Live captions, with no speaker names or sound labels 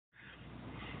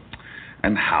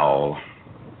and howl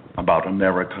about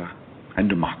America and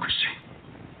democracy.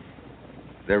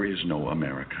 There is no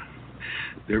America.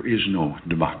 There is no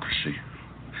democracy.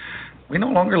 We no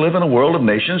longer live in a world of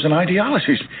nations and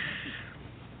ideologies.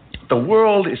 The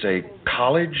world is a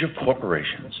college of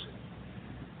corporations,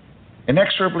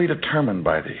 inexorably determined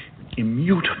by the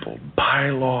immutable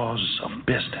bylaws of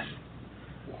business.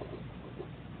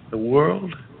 The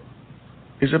world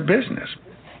is a business.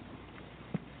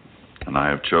 And I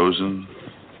have chosen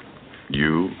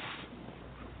you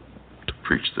to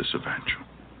preach this evangel.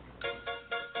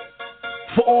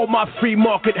 For all my free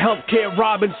market healthcare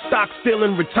robbing, stock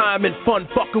stealing, retirement fund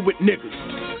fucking with niggas.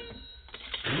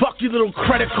 Fuck you little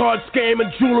credit card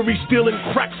scamming, jewelry stealing,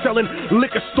 crack selling,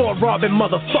 liquor store robbing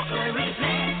motherfucker.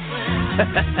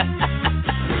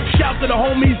 Shout to the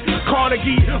homies,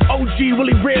 Carnegie, OG,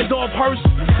 Willie Randolph Hearst,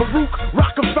 Baruch,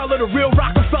 Rockefeller, the real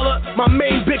Rockefeller, my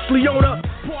main bitch Leona,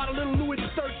 Puerto Little Louis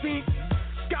XIII,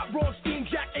 Scott Rothstein,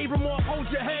 Jack Abramoff,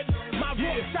 hold your head, my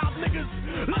Rothschild niggas,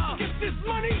 let's get this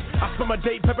money. I spend my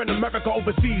day peppering America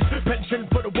overseas, pension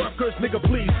for the workers, nigga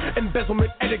please,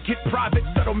 embezzlement, etiquette, private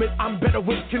settlement, I'm better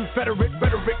with Confederate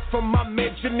rhetoric from my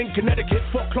mansion in Connecticut,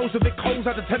 foreclosure Vic holes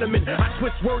out the tenement, I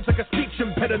twist words like a speech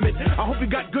impediment, I hope you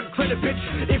got good credit bitch,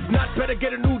 if not better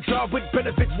get a new job with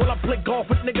benefits, while I play golf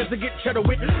with niggas to get cheddar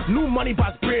with, new money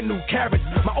buys brand new carrots,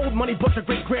 my old money bunch of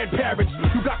great grandparents,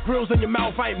 you got grills in your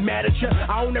mouth, I ain't mad at ya,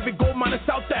 I own every gold mine in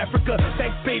South Africa,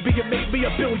 thanks baby you made me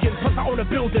 $1 billion, plus I own a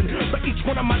building, for each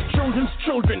one of my children's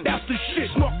children, that's the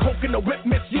shit, snort coke in the whip,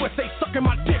 Miss USA sucking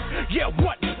my dick, yeah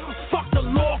what, fuck the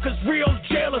law cause real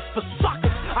jailers for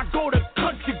suckers, I go to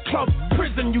country club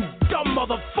prison, you dumb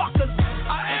motherfuckers,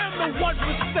 I am the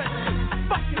 1%,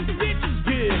 fucking bitches,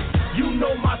 yeah, you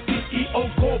know my CEO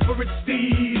corporate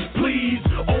steez, please,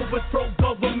 overthrow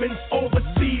governments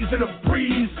overseas in a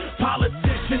breeze,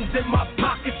 politicians in my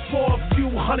pockets for a few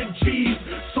hundred G's,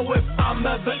 so if I'm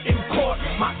ever in court,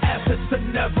 my assets are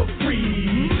never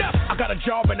free. I got a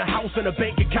job and a house and a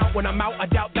bank account. When I'm out, I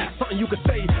doubt that's something you could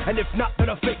say. And if not, then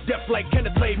a fake death like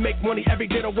Kenneth Slade. Make money every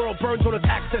day the world burns on its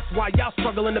access. While y'all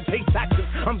struggling to pay taxes,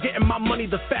 I'm getting my money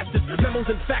the fastest. Memos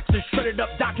and faxes, shredded up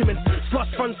documents, slush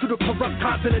funds through the corrupt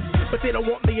continents. But they don't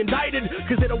want me indicted,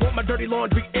 cause they don't want my dirty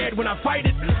laundry aired when I fight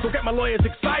it. So get my lawyers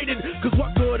excited, cause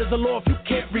what good is the law if you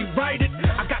can't rewrite it?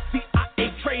 I got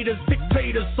CIA traitors,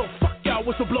 dictators, so fuck y'all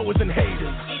whistleblowers and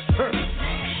haters.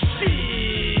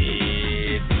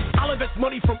 Shit, I'll invest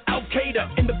money from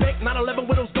Al-Qaeda in the bank, 9/11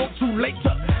 widows go too late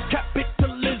to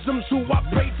capitalism's who I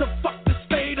pray to. Fuck the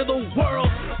state of the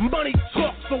world, money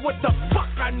talks, so what the fuck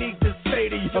I need to say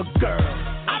to your girl?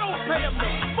 I don't pay him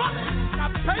to fuck, I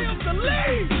pay him to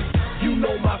leave. You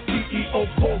know my CEO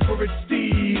corporate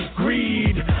steez,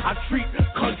 greed, I treat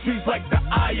countries like the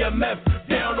IMF,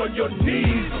 down on your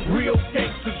knees, real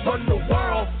gangsters run the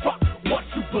world, fuck what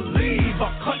you believe,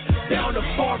 I cut down the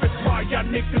forest while y'all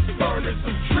niggas burning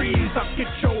some trees, I get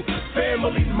your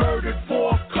family murdered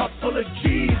for a couple of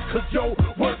G's, cause your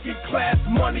working class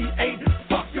money ain't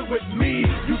fucking with me,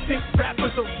 you think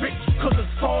rappers are rich cause of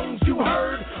songs you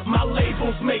heard, my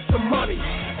labels make some money,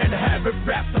 and have it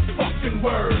rap the fucking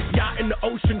word, y'all in the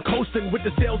ocean coasting with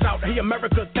the sails out, hey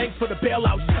America thanks for the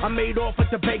bailouts, I made off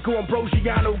at the Banco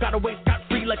Ambrosiano, got away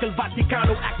scot-free like El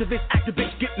Vaticano,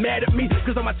 activists get mad at me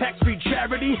cause I'm a tax-free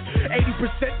charity,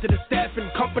 80% to the staff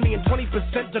and company and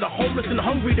 20% to the homeless and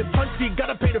hungry, the country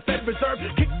gotta pay the Fed Reserve,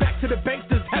 kick back to the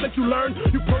banksters, haven't you learned?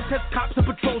 You protest cops and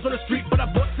patrols on the street, but I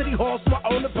bought City Hall so I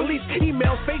own the police,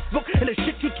 email, Facebook, and the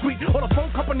shit you tweet, or the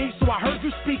phone company so I heard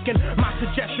you speaking, my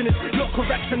suggestion is no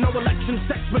correction, no election,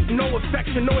 sex with no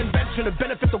affection, no invention to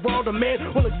benefit the world, a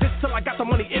man will exist till I got the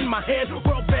money in my hand,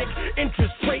 World Bank,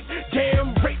 interest rate,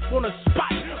 damn rate on the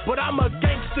spot, but I'm a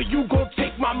gangster, you gon'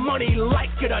 take my money like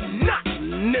it or not,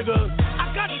 nigga,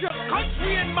 I got your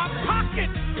country in my pocket,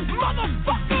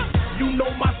 motherfucker, you know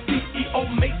my CEO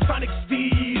Masonic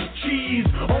steez, cheese,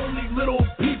 only little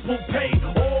people pay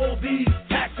all these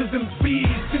taxes and fees,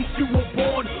 since you were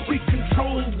born, we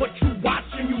control what you watch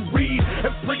and you read,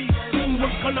 and pretty soon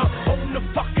we're gonna own the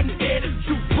fucking air that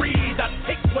you breathe, I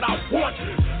take what I want,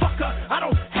 fucker, I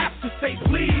don't have to say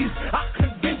please, I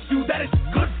convince you that it's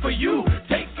good for you,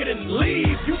 take it and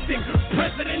leave, you think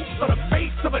presidents are the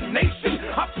face of a nation,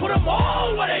 I put them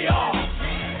all where they are,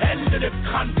 end of the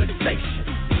conversation.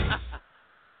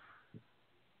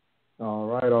 All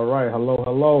right.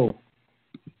 Hello.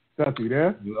 Seth, you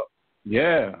there?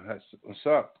 Yeah, what's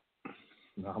up?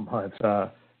 Not much.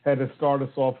 Had to start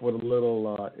us off with a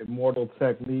little Immortal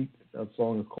Technique. That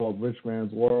song is called Rich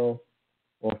Man's World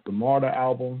off the Martyr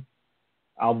album.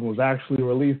 Album was actually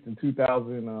released in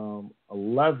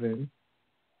 2011,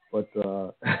 but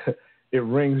it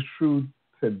rings true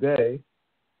today,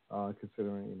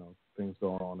 considering things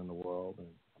going on in the world and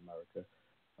America.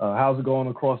 How's it going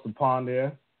across the pond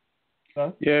there?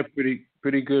 Huh? Yeah,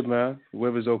 pretty good, man. The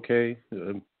weather's okay.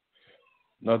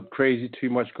 Not crazy too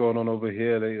much going on over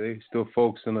here. They still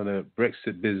focusing on the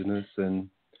Brexit business and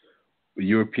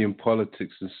European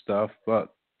politics and stuff.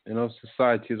 But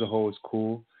society as a whole is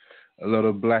cool. A lot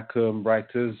of black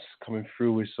writers coming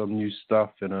through with some new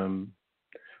stuff, and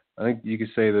I think you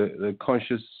could say the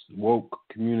conscious woke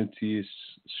community is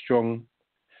strong.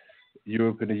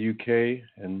 Europe and the UK,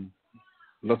 and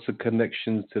lots of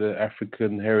connections to the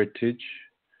African heritage.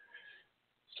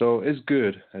 So it's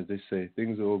good, as they say.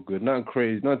 Things are all good. Not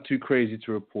too crazy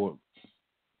to report.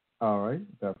 All right,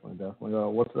 definitely.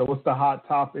 What's the hot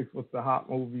topics? What's the hot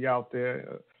movie out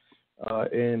there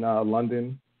in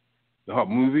London? The hot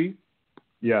movie?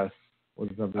 Yes.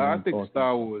 I think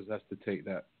Star Wars has to take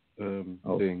that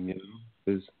thing,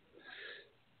 because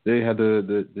they had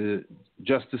the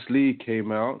Justice League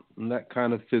came out, and that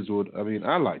kind of fizzled. I mean,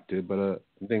 I liked it, but I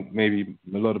think maybe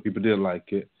a lot of people didn't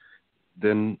like it.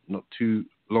 Then not too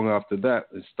long after that,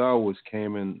 Star Wars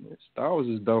came, and Star Wars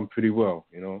has done pretty well,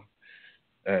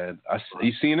 And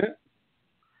you seen it?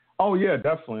 Oh yeah,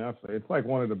 definitely. It's like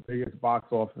one of the biggest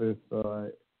box office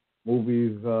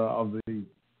movies of the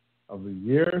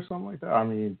year or something like that. I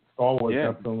mean, Star Wars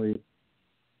definitely.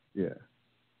 Yeah.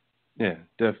 Yeah,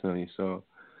 definitely. So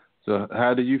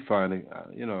how did you find it?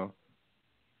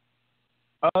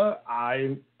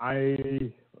 I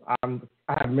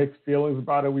have mixed feelings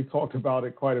about it. We talked about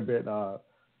it quite a bit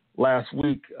last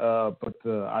week, but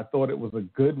I thought it was a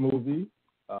good movie.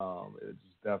 It's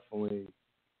definitely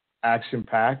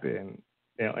action-packed, and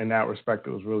in that respect,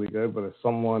 it was really good. But as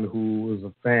someone who is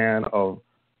a fan of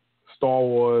Star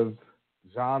Wars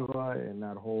genre and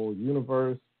that whole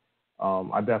universe,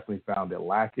 I definitely found it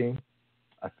lacking.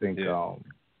 I think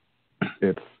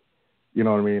it's, you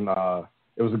know what I mean?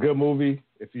 It was a good movie.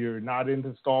 If you're not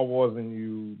into Star Wars and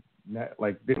you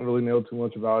didn't really know too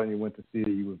much about it and you went to see it,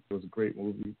 it was a great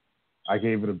movie. I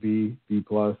gave it a B+.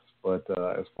 But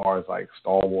as far as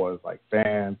Star Wars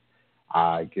fans,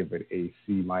 I give it a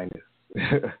C-.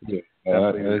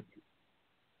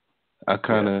 I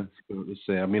kind of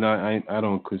say. I mean, I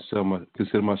don't consider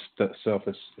myself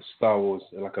a Star Wars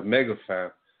like a mega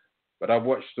fan, but I've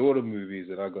watched all the movies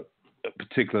and I got a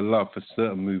particular love for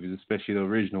certain movies, especially the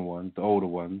original ones, the older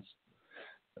ones.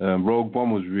 Rogue One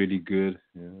was really good.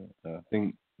 I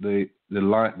think the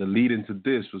lead into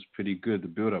this was pretty good, the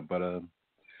build up, but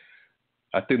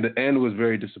I think the end was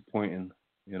very disappointing.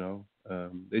 The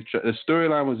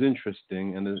storyline was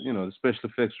interesting, and the special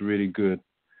effects were really good.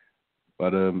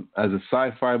 But as a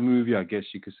sci-fi movie, I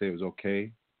guess you could say it was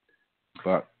okay.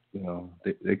 But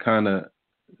they kind of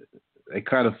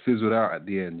fizzled out at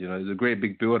the end. There's a great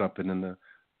big build-up, and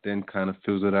then kind of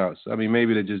fizzled out. So I mean,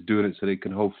 maybe they're just doing it so they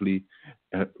can hopefully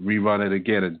rerun it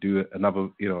again and do another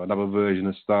version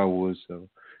of Star Wars. So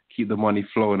keep the money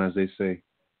flowing, as they say.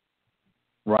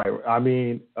 Right. I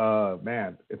mean,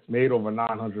 man, it's made over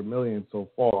 $900 million so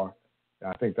far.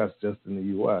 I think that's just in the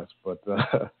U.S. But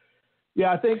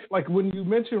yeah, I think when you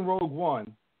mention Rogue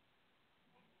One,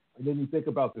 and then you think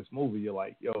about this movie, you're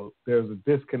like, yo, there's a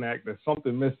disconnect. There's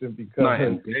something missing because night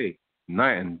and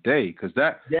day. Because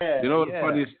that, the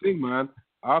funniest thing, man.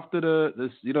 After the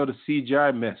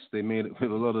CGI mess they made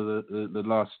with a lot of the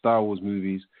last Star Wars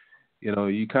movies,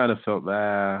 you kind of felt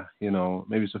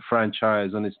maybe it's a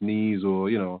franchise on its knees, or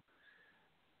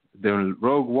then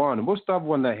Rogue One. And what's the other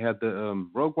one that had the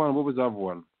Rogue One? What was the other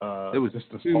one? There was just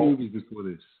two movies before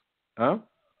this. Huh?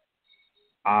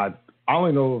 I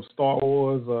only know Star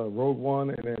Wars, Rogue One,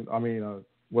 and then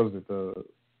what is it? The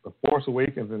Force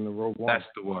Awakens and the Rogue One. That's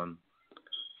the one.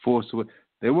 Force Awakens.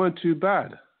 They weren't too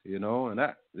bad, and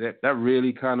that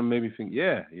really kind of made me think,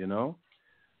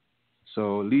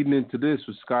 So leading into this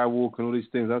with Skywalker and all these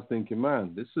things, I was thinking,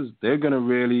 man, they're gonna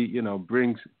really,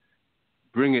 bring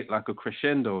it like a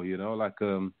crescendo, like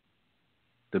the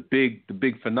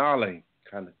big finale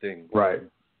kind of thing. Right.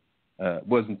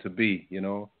 Wasn't to be,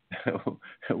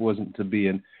 it wasn't to be.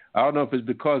 And I don't know if it's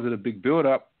because of the big build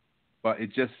up, but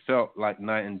it just felt like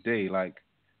night and day, like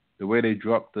the way they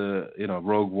dropped the,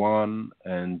 Rogue One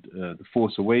and the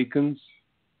Force Awakens.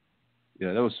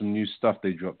 Yeah, there was some new stuff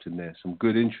they dropped in there. Some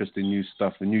good, interesting new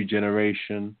stuff. A new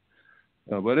generation.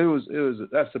 But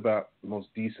that's about the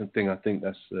most decent thing I think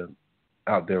that's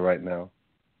out there right now.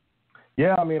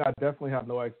 Yeah, I mean, I definitely have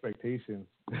no expectations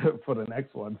for the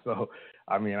next one. So,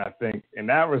 I mean, I think in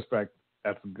that respect,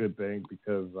 that's a good thing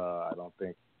because I don't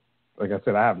think, like I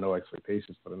said, I have no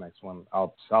expectations for the next one.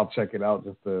 I'll check it out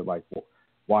just to watch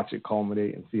watch it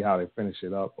culminate and see how they finish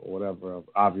it up or whatever.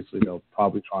 Obviously, they'll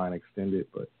probably try and extend it.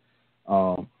 But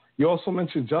you also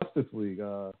mentioned Justice League.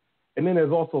 And then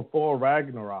there's also Thor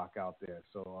Ragnarok out there.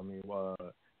 So, I mean,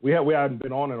 we hadn't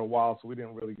been on in a while, so we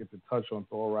didn't really get to touch on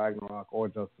Thor Ragnarok or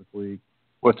Justice League.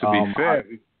 Well, to be fair,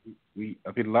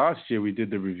 I think last year we did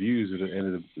the reviews at the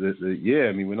end of the year.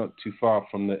 I mean, we're not too far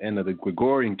from the end of the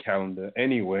Gregorian calendar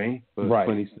anyway for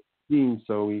 2016.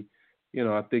 So we,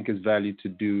 I think it's valid to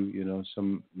do,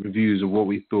 some reviews of what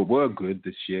we thought were good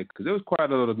this year, because there was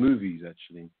quite a lot of movies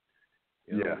actually.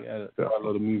 We had quite a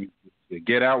lot of movies.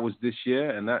 Get Out was this year,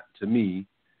 and that to me,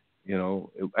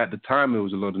 at the time there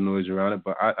was a lot of noise around it,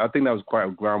 but I think that was quite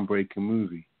a groundbreaking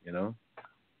movie.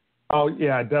 Oh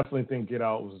yeah, I definitely think Get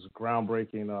Out was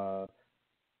groundbreaking.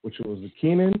 Which was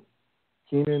Keenan.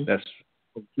 That's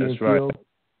Peele.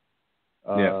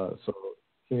 right. So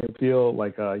Keenan Peele,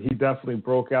 he definitely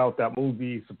broke out. That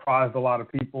movie surprised a lot of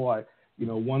people. We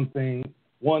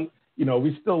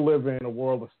still live in a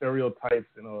world of stereotypes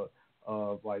and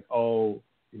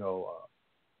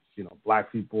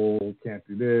black people can't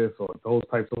do this, or those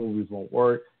types of movies won't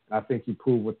work. And I think he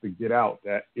proved with the Get Out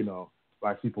that,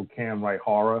 black people can write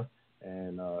horror,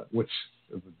 and which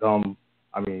is a dumb,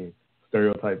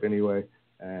 stereotype anyway,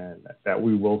 and that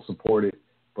we will support it.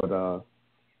 But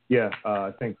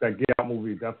I think that Get Out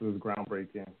movie definitely was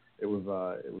groundbreaking. It was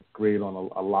great on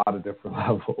a lot of different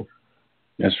levels.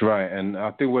 That's right, and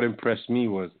I think what impressed me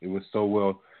was it was so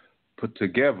well put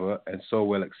together and so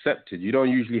well accepted. You don't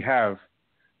usually have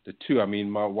the two. I mean,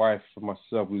 my wife and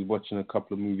myself, we was watching a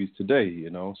couple of movies today.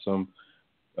 Some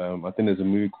I think there's a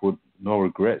movie called No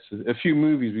Regrets. A few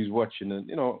movies we was watching,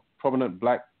 and prominent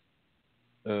black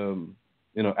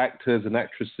actors and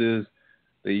actresses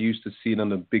they used to see on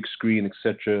the big screen,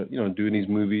 etc. Doing these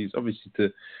movies, obviously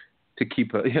to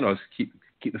keep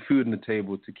keep the food on the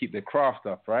table, to keep their craft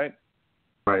up, right?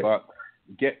 Right. But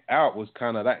Get Out was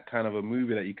kind of a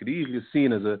movie that you could easily have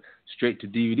seen as a straight to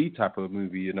DVD type of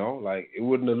movie. It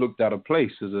wouldn't have looked out of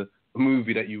place as a Mm-hmm.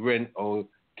 movie that you rent or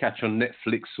catch on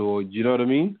Netflix, or you know what I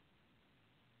mean?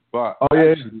 But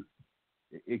actually,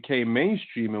 it came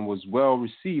mainstream and was well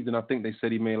received, and I think they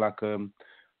said he made I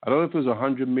don't know if it was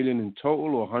 100 million in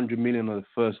total or 100 million on the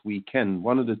first weekend.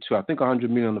 One of the two. I think 100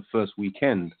 million on the first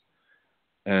weekend,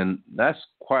 and that's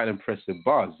quite an impressive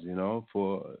buzz,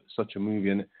 for such a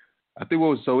movie. And I think what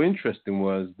was so interesting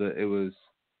was that it was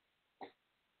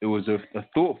a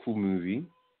thoughtful movie.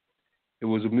 It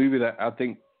was a movie that I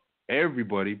think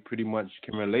everybody pretty much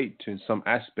can relate to in some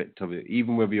aspect of it,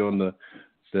 even whether you're on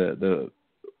the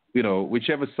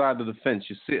whichever side of the fence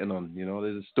you're sitting on.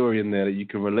 There's a story in there that you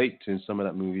can relate to in some of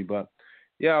that movie. But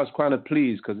yeah, I was kind of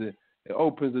pleased because it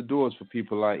opens the doors for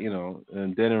people like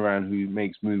Deniran, who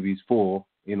makes movies for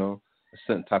a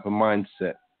certain type of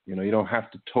mindset. You don't have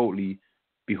to totally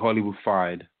be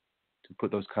Hollywoodified to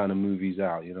put those kind of movies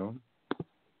out.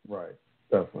 Right,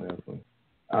 definitely.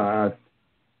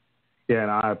 And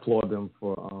I applaud them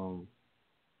for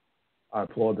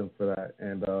that.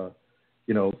 And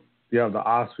you have the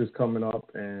Oscars coming up,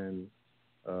 and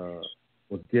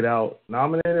was Get Out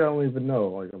nominated? I don't even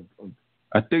know.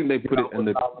 I think they put it in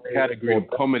the category of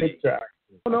comedy.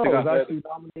 No, it was actually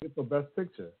nominated for Best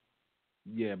Picture.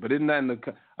 Yeah, but isn't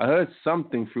that I heard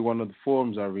something through one of the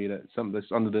forums I read it, something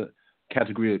that's under the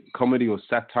category of comedy or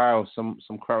satire or some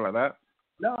crap like that.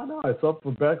 No, it's up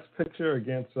for Best Picture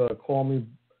against Call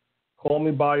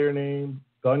Me by Your Name,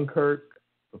 Dunkirk,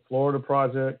 The Florida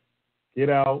Project, Get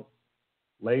Out,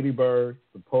 Lady Bird,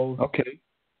 The Post,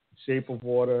 Shape of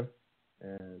Water,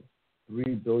 and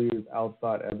 3 Billion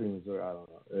Outside Ebbing, Missouri. I don't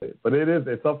know, but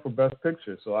it's up for Best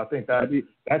Picture. So I think that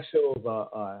shows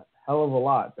a hell of a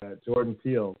lot that Jordan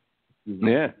Peele.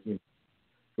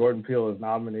 Jordan Peele is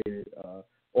nominated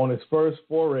on his first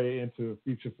foray into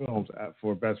feature films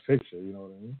for Best Picture. You know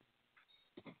what I mean?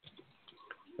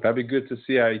 That'd be good to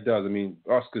see how he does. I mean,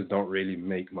 Oscars don't really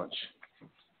make much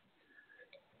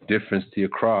difference to your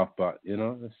craft, but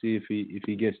let's see if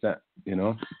he gets that,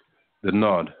 the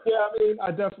nod. Yeah,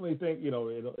 I definitely think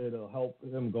it'll help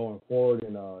him going forward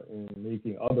in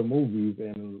making other movies,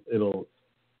 and it'll,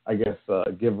 I guess,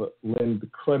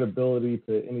 lend credibility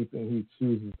to anything he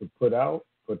chooses to put out.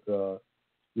 But I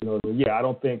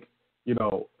don't think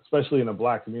especially in the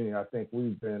black community, I think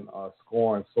we've been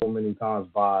scoring so many times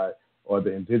or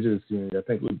the indigenous community. I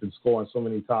think we've been scoring so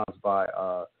many times by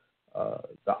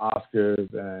the Oscars,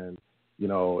 and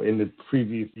in the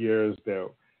previous years there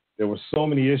were so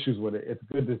many issues with it. It's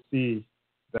good to see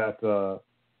that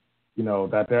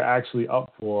that they're actually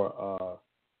up for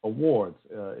awards,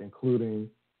 including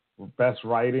Best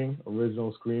Writing,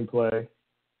 Original Screenplay,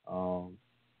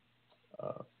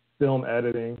 Film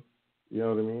Editing, You know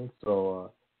what I mean?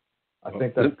 So I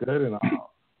think that's good, and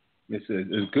it's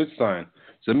a good sign.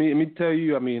 So let me tell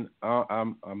you. I mean,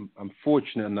 I'm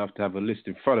fortunate enough to have a list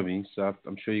in front of me. So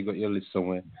I'm sure you got your list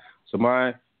somewhere. So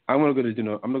I'm not gonna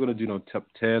do no top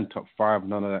 10, top 5,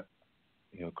 none of that,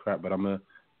 crap. But I'm gonna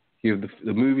give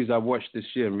the movies I watched this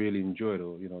year and really enjoyed,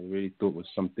 or really thought was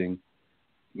something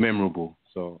memorable.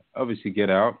 So obviously, Get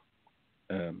Out,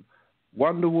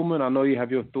 Wonder Woman. I know you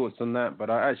have your thoughts on that, but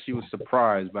I actually was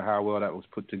surprised by how well that was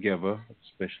put together,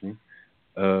 especially.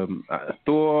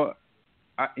 Thor,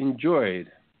 I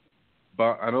enjoyed,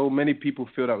 but I know many people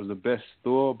feel that was the best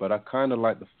Thor, but I kind of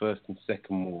like the first and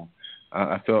second more.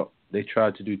 I felt they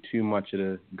tried to do too much of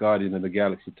the Guardian of the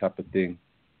Galaxy type of thing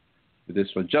with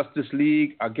this one. Justice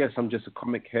League, I guess I'm just a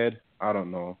comic head. I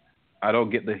don't know. I don't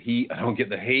get the heat. I don't get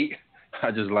the hate.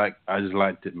 I just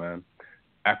liked it, man.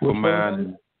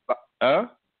 Aquaman.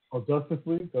 Justice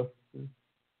League?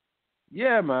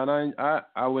 Yeah, man.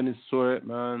 I went and saw it,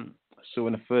 man. So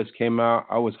when it first came out,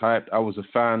 I was hyped. I was a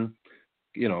fan.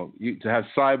 To have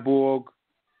Cyborg,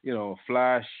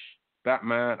 Flash,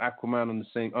 Batman, Aquaman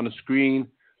on the screen,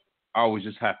 I was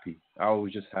just happy.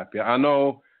 I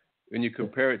know when you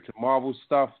compare it to Marvel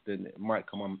stuff, then it might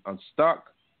come unstuck.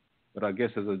 But I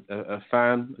guess as a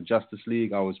fan of Justice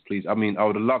League, I was pleased. I mean, I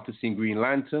would have loved to see Green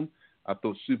Lantern. I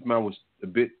thought Superman was a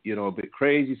bit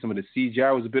crazy. Some of the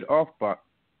CGI was a bit off, but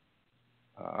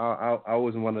I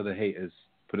wasn't one of the haters.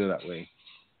 Put it that way.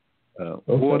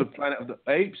 War of the Planet of the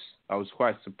Apes, I was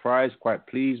quite surprised, quite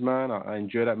pleased, man. I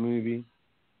enjoyed that movie.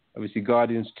 Obviously,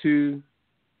 Guardians 2.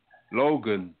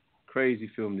 Logan, crazy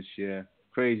film this year.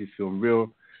 Crazy film.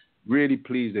 Really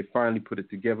pleased they finally put it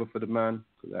together for the man.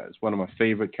 That's one of my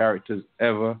favorite characters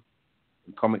ever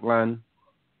in comic land.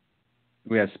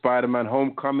 We had Spider-Man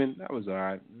Homecoming. That was all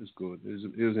right. It was good.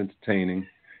 It was entertaining.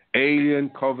 Alien,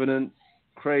 Covenant,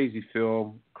 crazy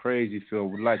film.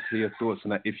 Would like to hear your thoughts on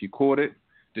that if you caught it.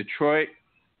 Detroit,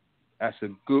 that's a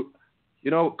good,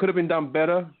 could have been done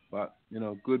better, but,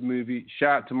 good movie.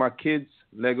 Shout out to my kids,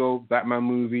 Lego, Batman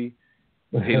movie.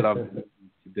 They love it to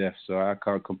death, so I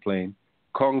can't complain.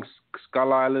 Kong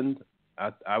Skull Island,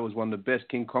 I was one of the best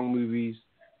King Kong movies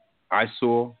I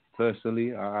saw,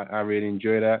 personally. I really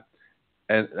enjoyed that.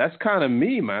 And that's kind of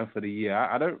me, man, for the year.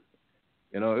 I don't,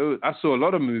 I saw a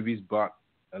lot of movies, but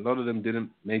a lot of them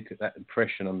didn't make that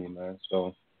impression on me, man.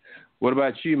 So, what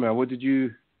about you, man? What did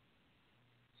you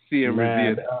see and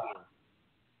review?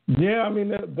 Yeah, I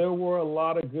mean, there were a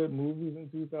lot of good movies in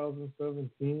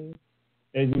 2017.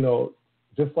 And,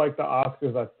 just like the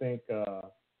Oscars, I think a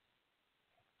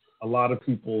lot of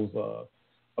people's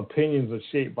opinions are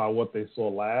shaped by what they saw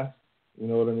last. You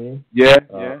know what I mean? Yeah.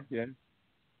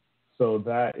 So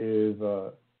that is,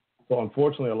 so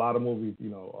unfortunately, a lot of movies,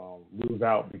 lose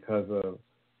out because of,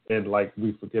 and like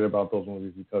we forget about those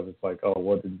movies because it's like, oh,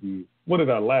 what did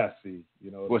I last see?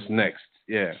 What's next?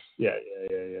 Yeah. Yeah.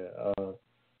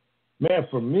 Man,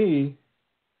 for me,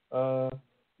 I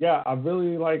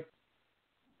really like.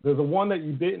 There's a one that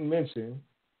you didn't mention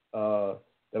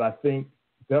that I think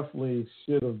definitely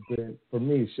should have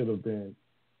been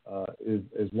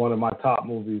is one of my top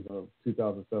movies of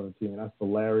 2017. That's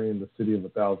Valerian, the City of a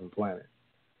Thousand Planets.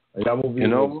 Like, that movie.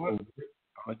 What?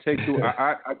 I take you.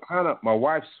 I kind of. My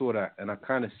wife saw that, and I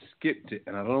kind of skipped it,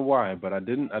 and I don't know why, but I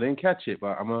didn't catch it.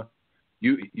 But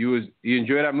you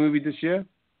enjoyed that movie this year?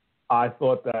 I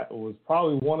thought that it was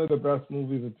probably one of the best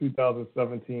movies of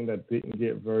 2017 that didn't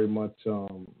get very much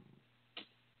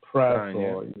press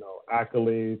or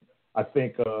accolades. I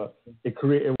think it's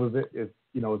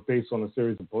based on a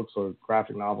series of books or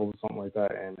graphic novels or something like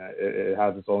that, and it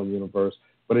has its own universe.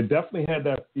 But it definitely had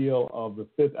that feel of The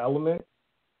Fifth Element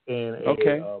in a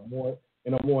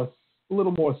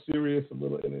little more serious, a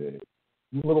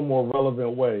little more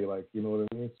relevant way, like, you know what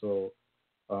I mean? So,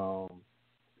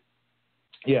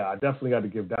 I definitely got to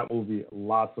give that movie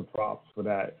lots of props for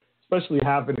that, especially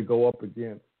having to go up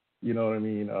against, you know what I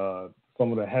mean,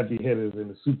 some of the heavy hitters in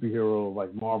the superhero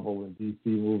like Marvel and DC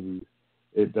movies.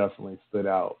 It definitely stood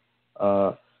out.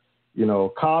 Kong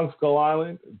Skull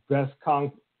Island, best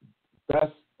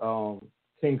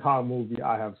King Kong movie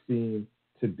I have seen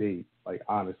to date. Like,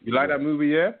 honestly, you like that movie?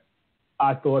 Yeah,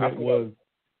 I thought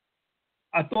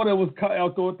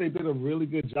they did a really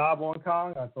good job on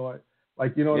Kong. I thought,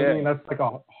 like, you know what I mean? That's like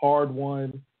a hard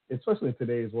one, especially in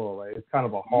today's world, right? It's kind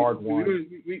of a hard one.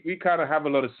 We kind of have a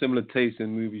lot of similar tastes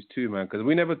in movies too, man, because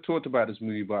we never talked about this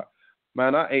movie, but,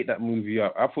 man, I ate that movie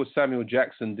up. I thought Samuel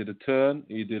Jackson did a turn.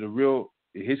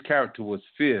 His character was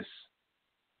fierce.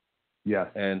 Yes.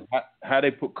 And how they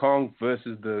put Kong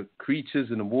versus the creatures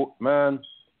in the war, man,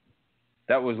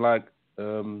 that was like,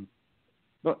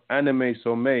 not anime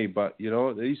so made, but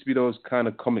there used to be those kind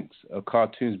of comics,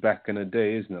 cartoons back in the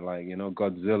day, isn't it? Like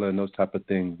Godzilla and those type of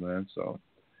things, man. So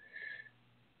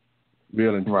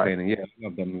real entertaining. Right. Yeah, I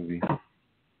love that movie.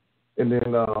 And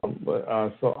then,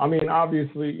 so I mean,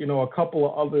 obviously, a couple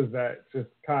of others that just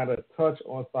kind of touch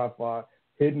on sci-fi.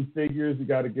 Hidden Figures, you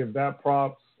got to give that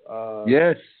props.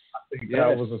 Yes. I think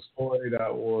that was a story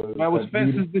that was. That was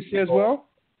Fences this year as well.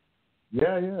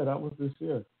 Yeah, that was this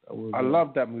year. I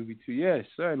love that movie too. Yeah,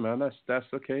 sorry, man. That's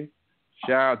okay.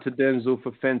 Shout out to Denzel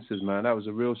for Fences, man. That was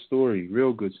a real story,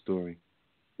 real good story.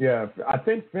 Yeah, I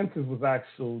think Fences was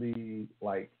actually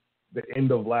like the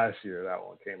end of last year that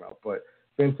one came out, but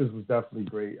Fences was definitely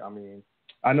great. I mean,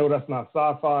 I know that's not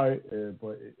sci-fi,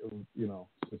 but it was,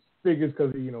 it's figures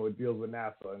because it deals with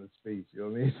NASA and space. You know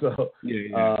what I mean? So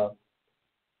yeah.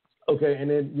 Okay, and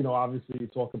then obviously you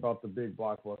talk about the big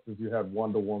blockbusters. You had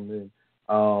Wonder Woman.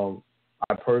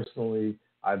 I personally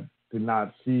did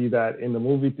not see that in the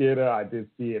movie theater. I did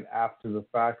see it after the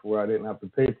fact where I didn't have to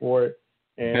pay for it,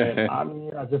 and I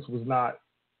mean, I just was not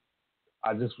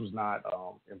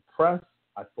impressed.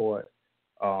 I thought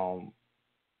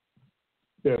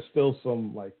there's still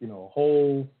some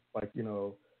holes, like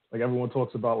everyone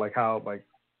talks about how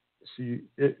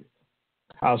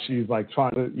she's like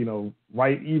trying to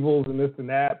right evils and this and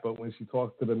that, but when she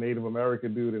talks to the Native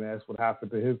American dude and asks what happened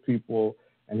to his people,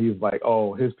 and he's like,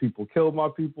 oh, his people killed my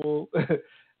people,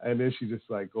 and then she just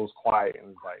like goes quiet and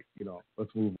is like,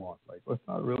 let's move on. Like, let's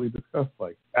not really discuss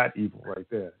like that evil right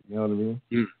there. You know what I mean?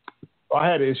 Mm. So I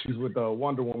had issues with the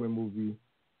Wonder Woman movie.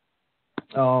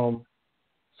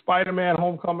 Spider-Man: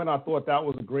 Homecoming, I thought that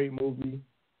was a great movie.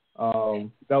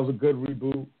 That was a good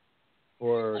reboot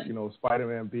for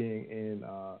Spider-Man being in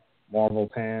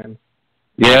Marvel's hands.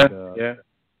 Yeah, and, yeah.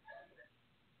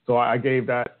 So I gave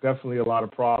that definitely a lot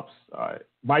of props.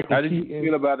 Michael How did Keaton, you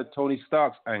feel about the Tony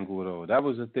Stark's angle, though? That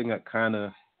was the thing that kind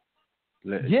of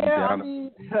let you down. I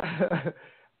mean,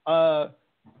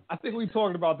 I think we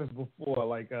talked about this before.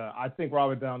 Like, I think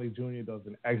Robert Downey Jr. does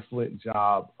an excellent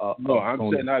job. No,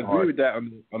 I'm saying I agree with that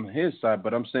on his side,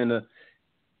 but I'm saying that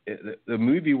the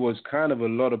movie was kind of a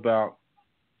lot about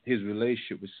his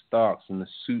relationship with Starks and the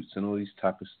suits and all these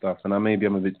type of stuff. And maybe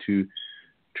I'm a bit too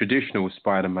traditional with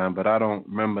Spider-Man, but I don't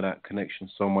remember that connection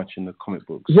so much in the comic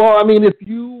books. Well, I mean, if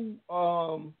you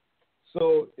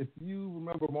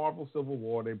remember Marvel Civil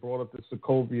War, they brought up the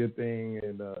Sokovia thing,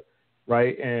 and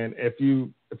right, and if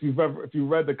you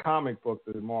read the comic book,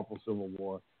 the Marvel Civil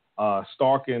War,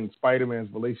 Stark and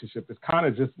Spider-Man's relationship is kind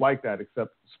of just like that,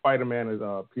 except Spider-Man is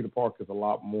Peter Parker is a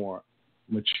lot more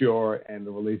mature, and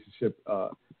the relationship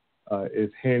is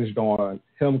hinged on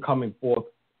him coming forth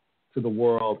to the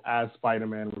world as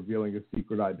Spider-Man, revealing his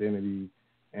secret identity,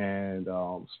 and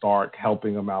Stark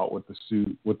helping him out with the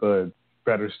suit, with a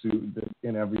better suit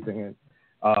and everything. And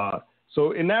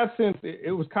so in that sense,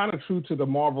 it was kind of true to the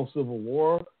Marvel Civil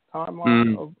War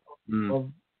timeline of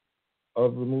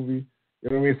the movie. You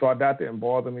know what I mean? So that didn't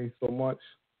bother me so much.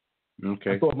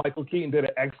 Okay. I thought Michael Keaton did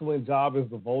an excellent job as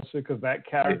the Vulture, because that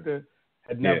character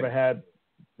had never had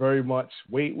very much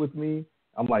weight with me.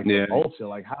 I'm like, the Vulture,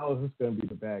 like, how is this going to be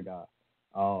the bad guy?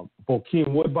 Bokeem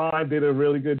Woodbine did a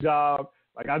really good job.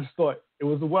 Like, I just thought it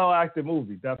was a well-acted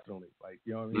movie, definitely. Like,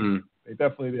 you know what I mean? They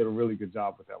definitely did a really good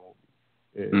job with that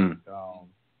movie.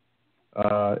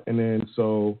 And then,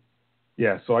 so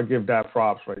I give that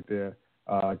props right there.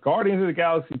 Guardians of the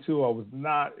Galaxy 2, I was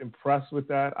not impressed with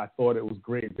that. I thought it was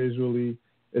great visually.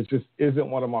 It just isn't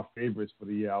one of my favorites for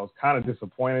the year. I was kind of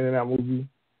disappointed in that movie.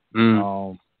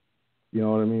 You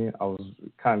know what I mean? I was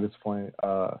kind of disappointed.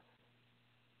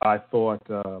 I thought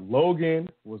Logan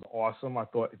was awesome. I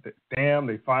thought, damn,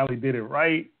 they finally did it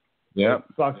right. Yeah. It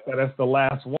sucks that that's the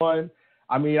last one.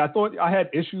 I mean, I thought I had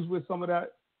issues with some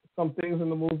things in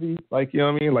the movie, like, you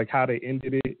know what I mean? Like how they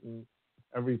ended it and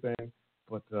everything.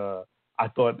 But I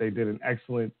thought they did an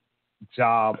excellent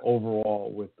job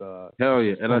overall with hell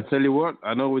yeah. And I tell you what,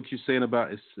 I know what you're saying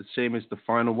about it's a shame it's the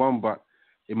final one, but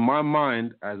in my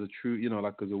mind, as a true,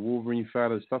 like as a Wolverine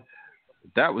fan and stuff,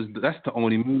 that's the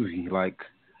only movie. Like,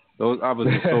 those others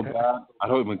are so bad, I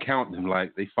don't even count them.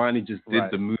 Like, they finally just did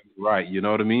the movie right. You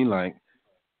know what I mean? Like,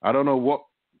 I don't know what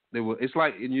they were. It's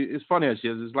like, it's funny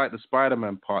actually. It's like the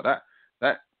Spider-Man part. That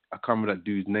I can't remember that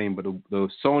dude's name, but the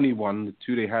Sony one, the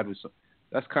two they had was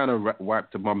that's kind of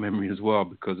wiped up my memory as well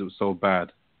because it was so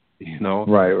bad.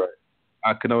 Right.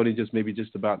 I can only just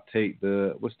about take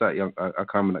the what's that young I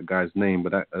can't remember that guy's name,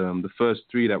 but that the first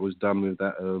three that was done with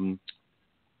that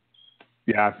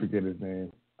I forget his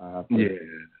name.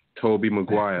 Tobey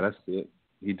Maguire, that's it.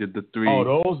 He did the three. Oh,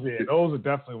 those are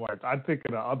definitely wiped. I think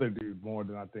of the other dude more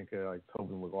than I think of like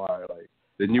Tobey Maguire, like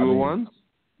the newer ones.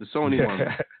 the Sony ones.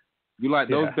 You like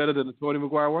those better than the Tobey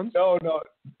Maguire ones? No.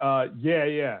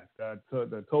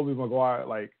 The Tobey Maguire,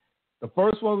 like the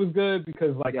first one was good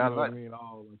because like you know what I mean.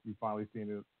 Oh, like you finally seen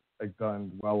it like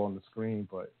done well on the screen,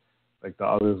 but like the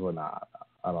others were not.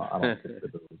 I don't consider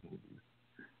those movies.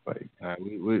 Like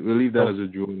we'll leave that as a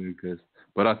draw because.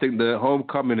 But I think the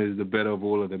Homecoming is the better of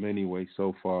all of them anyway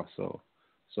so far. So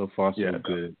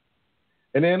good.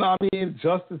 And then I mean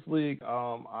Justice League.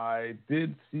 I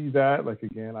did see that. Like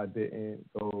again, I didn't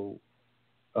go.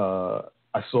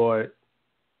 I saw it.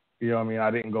 You know what I mean? I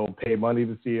didn't go pay money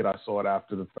to see it. I saw it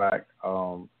after the fact.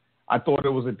 I thought it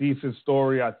was a decent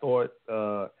story. I thought,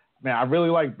 man, I really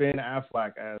like Ben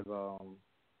Affleck as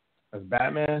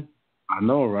Batman. I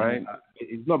know, right?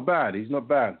 He's not bad.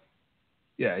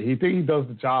 Yeah, he does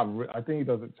the job. I think he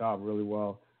does the job really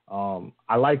well.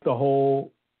 I like the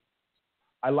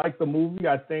movie.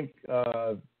 I think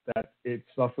that it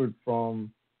suffered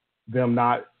from them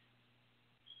not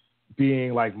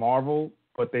being like Marvel,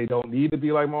 but they don't need to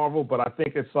be like Marvel. But I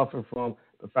think it suffered from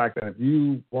the fact that if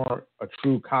you weren't a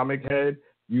true comic head,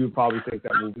 you would probably think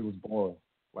that movie was boring.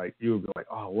 Like you would be like,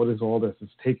 oh, what is all this?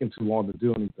 It's taking too long to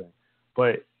do anything.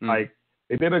 But like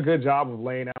they did a good job of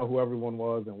laying out who everyone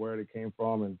was and where they came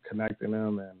from and connecting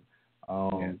them, and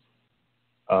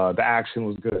the action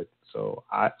was good. So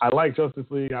I like Justice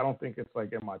League. I don't think it's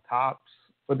like in my tops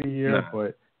for the year,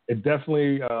 but it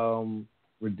definitely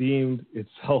redeemed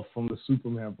itself from the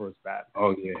Superman versus Batman.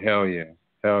 Oh yeah, hell yeah.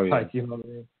 Like, you know what I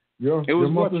mean? Your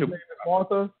mother's name is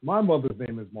Martha. My mother's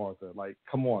name is Martha. Like,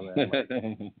 come on, man. Like,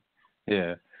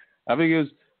 yeah, I think it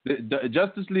was the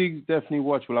Justice League definitely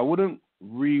watchable. I wouldn't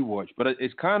rewatch, but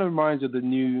it kind of reminds of the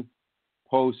new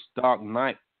post Dark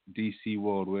Knight DC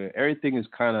world where everything is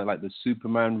kind of like the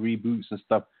Superman reboots and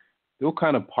stuff. They're all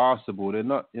kind of passable. They're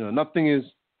not, you know, nothing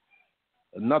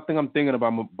I'm thinking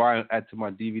about buying add to my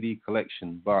DVD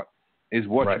collection, but it's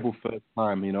watchable first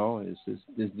time. You know, it's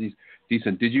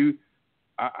decent. Did you?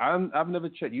 I've never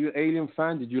checked. You an Alien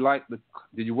fan? Did you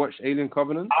watch Alien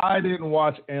Covenant? I didn't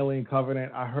watch Alien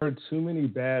Covenant. I heard too many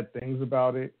bad things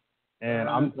about it, and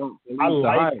I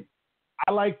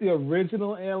like the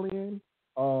original Alien.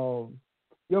 You know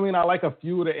what I mean? I like a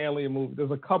few of the Alien movies.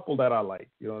 There's a couple that I like.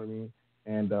 You know what I mean?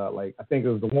 And like I think it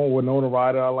was the one with Winona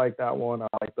Ryder. I like that one. I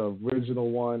like the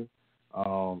original one.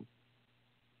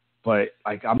 But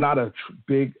like I'm not a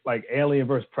big like Alien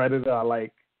vs Predator. I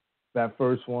like that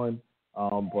first one.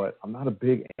 But I'm not a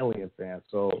big Alien fan.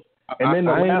 So and then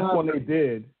the last one they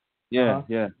did. Yeah.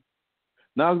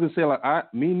 Now I was gonna say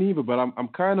like me neither. But I'm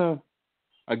kind of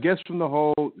I guess from the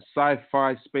whole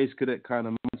sci-fi space cadet kind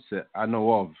of mindset I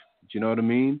know of. Do you know what I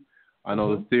mean? I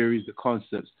know the theories, the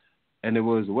concepts. And it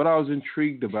was what I was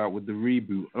intrigued about with the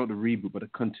reboot, not the reboot, but a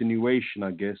continuation,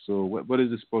 I guess. Or what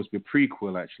is it supposed to be? A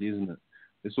prequel, actually, isn't it?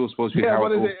 It's all supposed to be how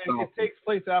it takes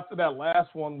place after that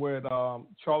last one with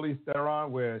Charlize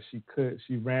Theron, where she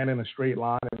ran in a straight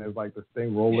line and there's like this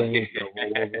thing rolling and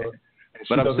roll over.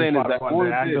 But I'm saying is that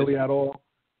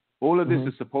all of this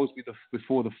is supposed to be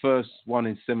before the first one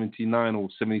in 79 or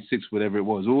 76, whatever it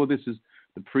was. All of this is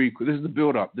the prequel. This is the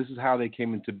build-up. This is how they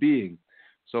came into being.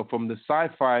 So from the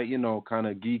sci-fi, you know, kind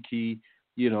of geeky,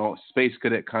 you know, space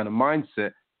cadet kind of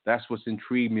mindset, that's what's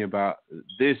intrigued me about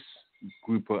this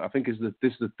group. I think this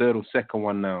is the third or second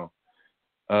one now,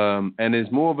 and it's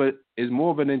more of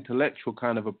an intellectual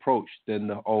kind of approach than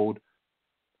the old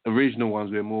original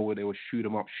ones where they were shoot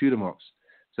 'em ups.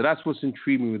 So that's what's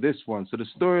intrigued me with this one. So the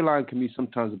storyline can be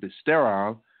sometimes a bit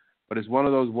sterile, but it's one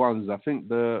of those ones. I think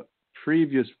the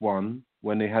previous one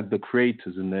when they had the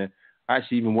creators in there. I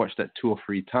actually even watched that 2 or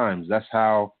 3 times. That's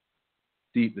how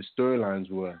deep the storylines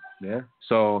were. Yeah.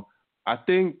 So I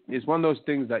think it's one of those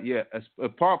things that,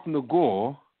 apart from the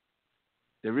gore,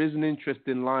 there is an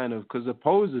interesting line of, because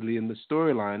supposedly in the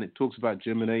storyline, it talks about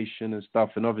germination and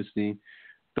stuff. And obviously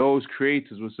those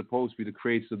creators were supposed to be the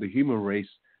creators of the human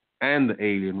race and the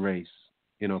alien race.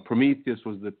 You know, Prometheus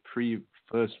was the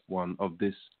first one of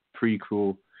this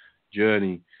prequel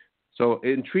journey. So it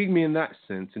intrigued me in that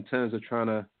sense, in terms of trying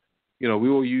to, you know, we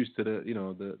all used to the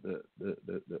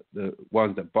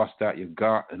ones that bust out your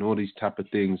gut and all these type of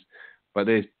things, but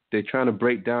they're trying to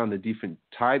break down the different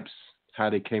types, how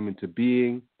they came into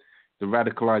being, the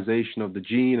radicalization of the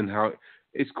gene, and how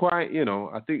it's quite, you know,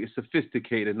 I think it's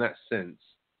sophisticated in that sense,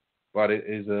 but it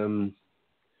is,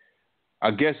 I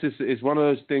guess it's one of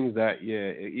those things that,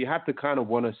 you have to kind of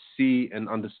want to see and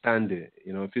understand it.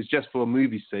 You know, if it's just for a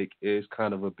movie's sake, it's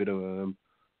kind of a bit of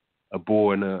a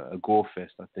bore and a gore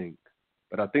fest, I think.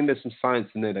 But I think there's some science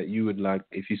in there that you would like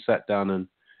if you sat down and,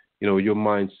 you know, your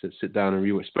mind sit down and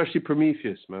rewatch, especially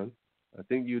Prometheus, man. I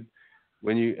think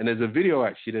and there's a video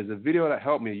that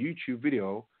helped me, a YouTube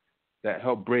video that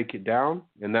helped break it down,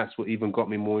 and that's what even got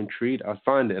me more intrigued. I'll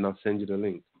find it and I'll send you the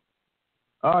link.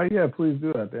 Yeah, please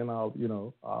do that. Then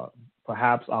I'll,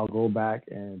 perhaps I'll go back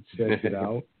and check it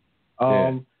out.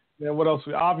 Then what else?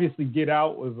 Obviously, Get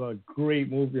Out was a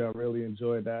great movie. I really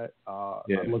enjoyed that. I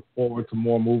look forward to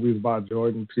more movies by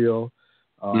Jordan Peele.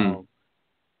 And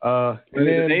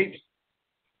then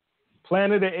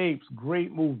Planet of the Apes,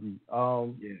 great movie.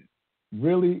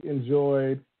 Really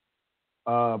enjoyed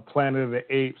Planet of the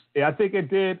Apes. Yeah, I think it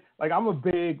did. Like, I'm a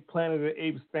big Planet of the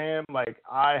Apes fan. Like,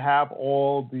 I have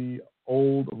all the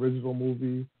old original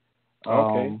movies.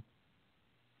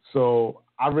 So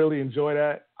I really enjoy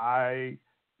that.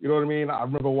 You know what I mean? I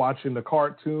remember watching the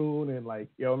cartoon and, like,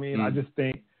 you know what I mean? I just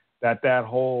think that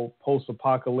whole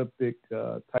post-apocalyptic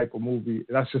type of movie,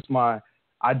 that's just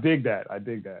I dig that.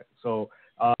 So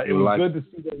it was good to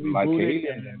see that we like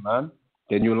Alien, man.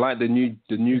 Then you like the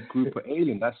new group of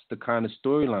Alien. That's the kind of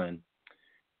storyline.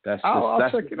 I'll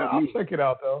check it out. I'll check it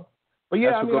out though. But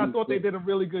yeah, I thought they did a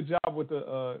really good job with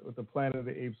the Planet of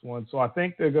the Apes one. So I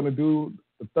think they're gonna do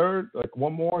the third, like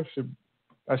one more.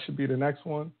 That should be the next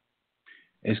one.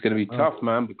 It's gonna be tough,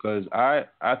 man, because I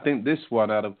think this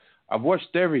one I've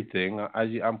watched everything.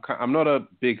 I'm not a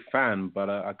big fan, but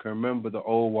I can remember the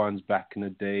old ones back in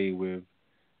the day with,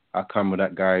 I can't remember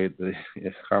that guy. I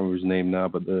can't remember his name now,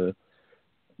 but the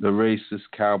racist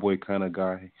cowboy kind of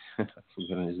guy. I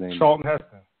forgot his name. Charlton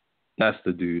Heston. That's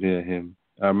the dude. Yeah, him.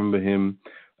 I remember him.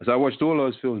 So I watched all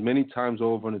those films many times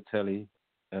over on the telly,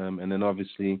 and then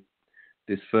obviously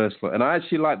this first one. And I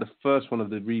actually liked the first one of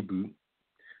the reboot.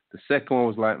 The second one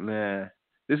was like, nah.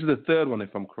 This is the third one,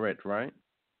 if I'm correct, right?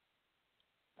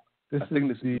 I think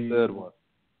this is the third one.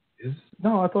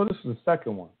 No, I thought this was the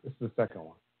second one. This is the second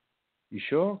one. You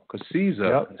sure? Because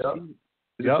Caesar is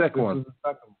the second one. This is the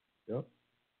second one. Yep.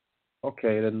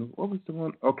 Okay, then what was the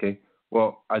one? Okay.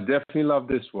 Well, I definitely love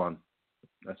this one.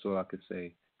 That's all I could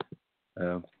say.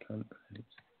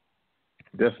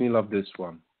 Definitely love this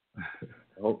one.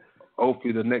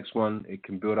 Hopefully the next one, it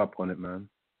can build up on it, man.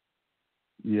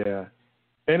 Yeah.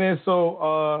 And then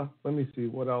so let me see,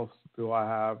 what else do I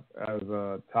have as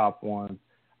a top one?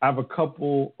 I have a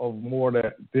couple of more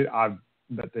that did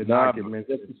not get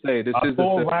mentioned. Just to say, this is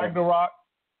Thor the Ragnarok.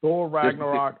 Thor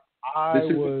Ragnarok. This is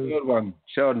the third one.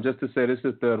 Sheldon, just to say, this is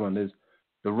the third one.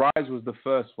 The Rise was the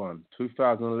first one,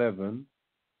 2011.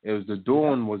 It was The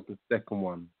Dawn was the second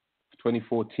one,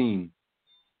 2014.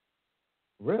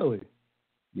 Really?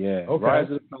 Yeah. Okay. Rise of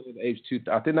the Planet of the Apes 2.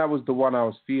 I think that was the one I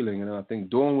was feeling, and then I think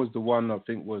Dawn was the one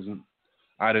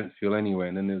I didn't feel anyway,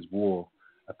 and then there's War.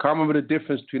 I can't remember the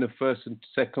difference between the first and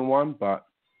second one, but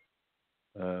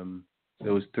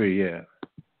there was three, yeah.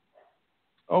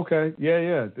 Okay,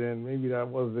 yeah. Then maybe that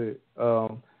was it. I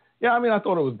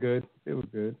thought it was good. It was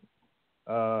good.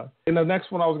 And the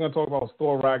next one I was going to talk about was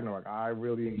Thor Ragnarok. I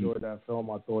really enjoyed that film.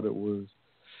 I thought it was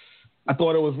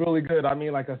really good. I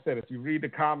mean, like I said, if you read the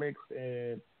comics,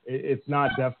 and it's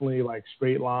not definitely like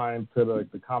straight line to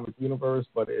the comic universe,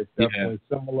 but it's definitely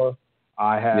similar.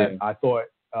 I thought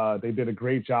they did a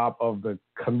great job of the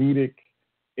comedic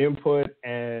input,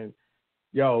 and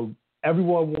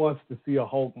everyone wants to see a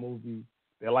Hulk movie.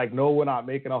 They're like, no, we're not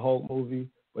making a Hulk movie.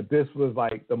 But this was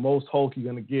like the most Hulk you're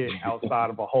going to get outside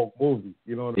of a Hulk movie.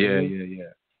 You know what I mean? Yeah.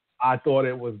 I thought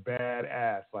it was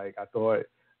badass. Like, I thought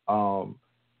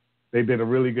they did a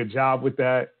really good job with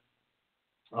that.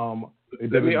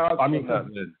 Let me ask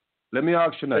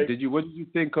you that. What did you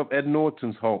think of Ed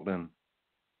Norton's Hulk then?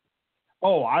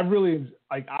 Oh, I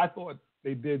thought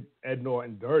they did Ed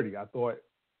Norton dirty. I thought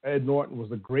Ed Norton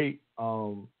was a great, you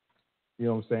know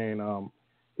what I'm saying?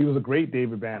 He was a great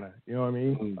David Banner, you know what I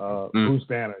mean? Bruce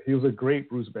Banner. He was a great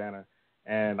Bruce Banner.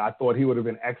 And I thought he would have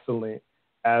been excellent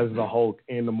as the Hulk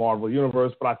in the Marvel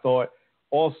Universe. But I thought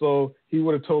also he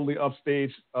would have totally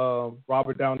upstaged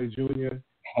Robert Downey Jr.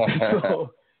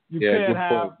 So you can't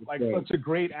have such a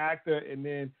great actor. And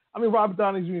then, Robert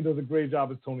Downey Jr. does a great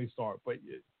job as Tony Stark. But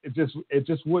it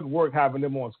just wouldn't work having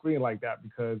them on screen like that,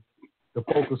 because the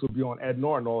focus would be on Ed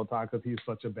Norton all the time because he's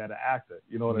such a better actor.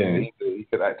 You know what I mean? He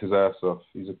could act his ass off.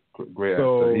 He's a great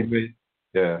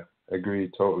actor.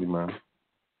 Agreed totally, man.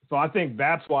 So I think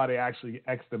that's why they actually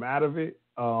X'd him out of it.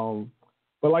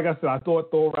 But like I said, I thought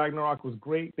Thor Ragnarok was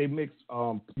great. They mixed,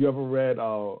 you ever read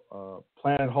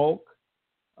Planet Hulk?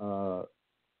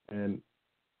 And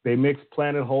they mixed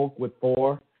Planet Hulk with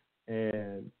Thor,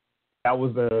 and that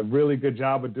was a really good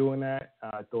job of doing that.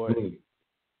 I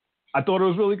thought it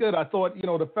was really good. I thought,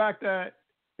 the fact that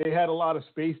they had a lot of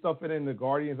space stuff in the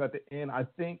Guardians at the end, I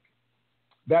think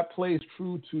that plays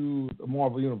true to the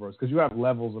Marvel Universe, because you have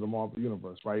levels of the Marvel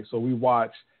Universe, right? So we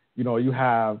watch, you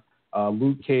have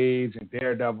Luke Cage and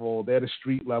Daredevil. They're the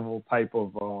street level type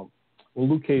of. Well,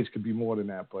 Luke Cage could be more than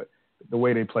that, but the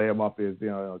way they play them up is,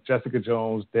 Jessica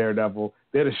Jones, Daredevil.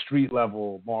 They're the street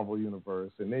level Marvel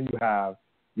universe, and then you have,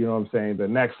 the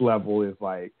next level is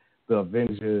like the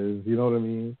Avengers. You know what I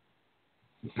mean?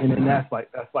 And then that's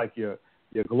like your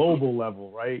global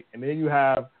level, right? And then you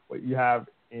have what you have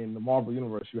in the Marvel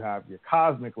universe. You have your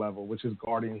cosmic level, which is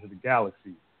Guardians of the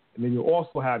Galaxy, and then you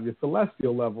also have your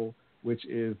celestial level, which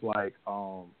is like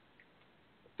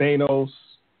Thanos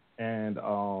and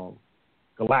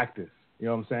Galactus. You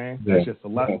know what I'm saying? Yeah. That's your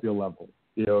celestial level.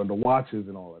 And the Watchers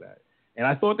and all of that. And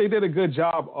I thought they did a good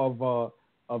job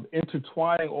of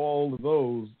intertwining all of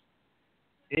those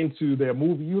into their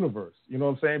movie universe. You know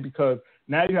what I'm saying? Because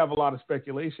now you have a lot of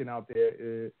speculation out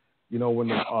there. When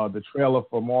the trailer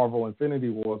for Marvel Infinity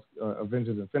Wars,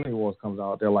 Avengers Infinity Wars comes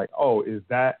out, they're like, oh, is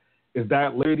that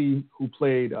lady who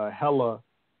played Hela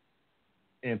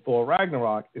in Thor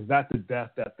Ragnarok, is that the death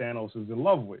that Thanos is in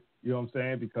love with? You know what I'm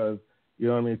saying? Because, you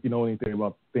know what I mean, if you know anything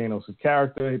about Thanos'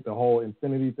 character, the whole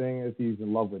Infinity thing is he's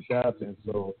in love with death. And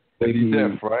so Lady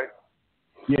Death, right?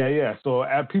 Yeah. So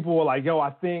people were like, yo,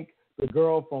 I think the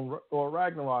girl from Thor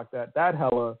Ragnarok, that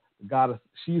Hela, the goddess,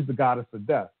 she's the goddess of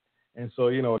death. And so,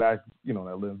 that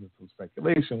lends into some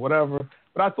speculation, whatever.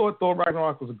 But I thought Thor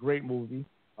Ragnarok was a great movie.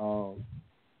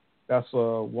 That's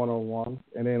 101.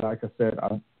 And then, like I said,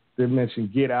 I did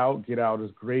mention Get Out. Get Out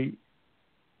is great.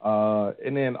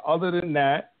 And then other than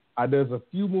that, there's a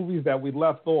few movies that we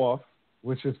left off,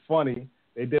 which is funny.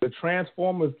 They did a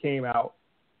Transformers came out.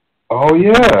 Oh,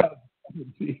 yeah.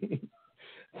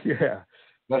 Yeah.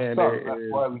 That's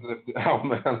why we left it out,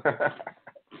 man.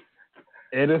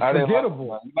 And it's forgettable.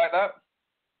 Like you like that?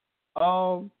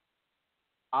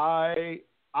 I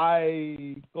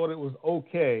thought it was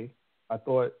okay. I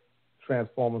thought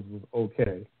Transformers was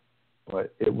okay,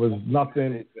 but it was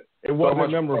nothing. It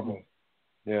wasn't memorable.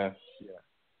 Yeah.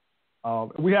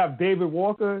 We have David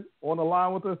Walker on the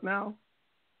line with us now.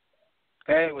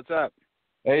 Hey, what's up?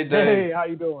 Hey, Dave. Hey, how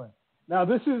you doing? Now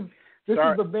this is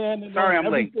the band that knows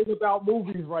everything about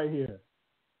movies right here.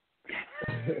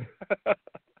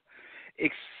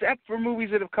 Except for movies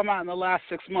that have come out in the last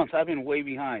 6 months, I've been way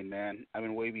behind, man. I've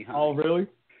been way behind. Oh, really?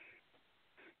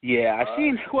 Yeah, I've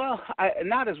seen. Well,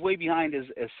 not as way behind as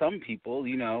some people,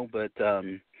 but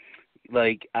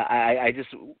like I just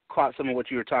caught some of what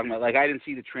you were talking about. Like I didn't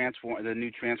see the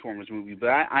new Transformers movie, but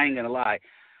I ain't gonna lie,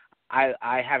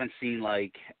 I haven't seen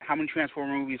like how many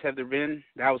Transformer movies have there been?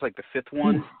 That was like the 5th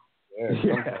one.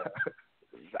 Yeah.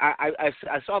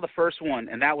 I saw the first one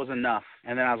and that was enough,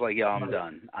 and then I was like, yo, I'm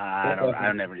done. I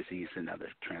don't never see another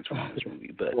Transformers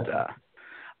movie, but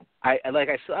I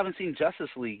still haven't seen Justice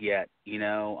League yet.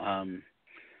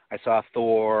 I saw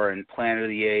Thor and Planet of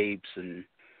the Apes and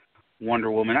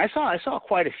Wonder Woman. I saw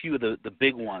quite a few of the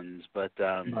big ones, but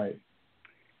right.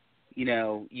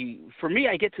 For me,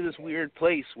 I get to this weird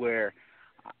place where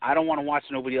I don't want to watch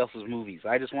nobody else's movies.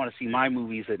 I just want to see my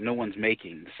movies that no one's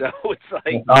making. So it's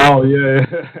like, oh yeah,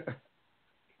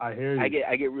 I hear you.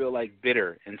 I get real like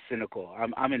bitter and cynical.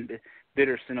 I'm in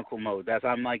bitter, cynical mode.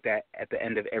 I'm like that at the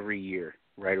end of every year,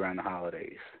 right around the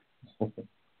holidays.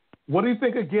 What do you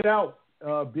think of Get Out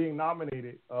being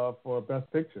nominated for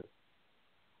Best Picture?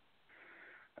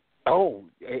 Oh,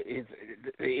 it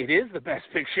is the best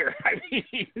picture. I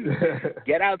mean,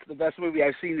 Get Out's the best movie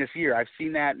I've seen this year. I've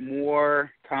seen that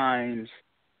more times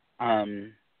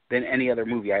than any other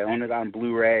movie. I own it on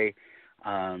Blu-ray.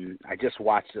 I just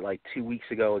watched it like 2 weeks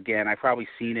ago again. I've probably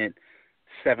seen it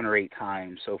 7 or 8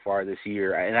 times so far this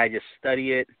year, and I just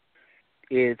study it.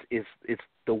 It's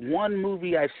the one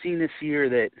movie I've seen this year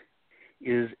that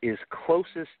is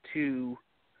closest to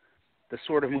the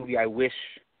sort of movie I wish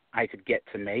I could get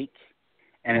to make,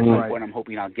 and at some point I'm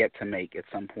hoping I'll get to make at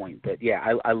some point. But yeah,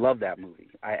 I love that movie.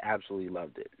 I absolutely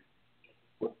loved it.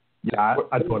 Yeah,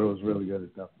 I thought it was really good,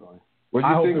 definitely. What do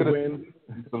you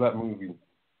think of that movie?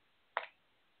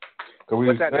 Because we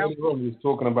was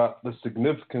talking about the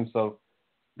significance of,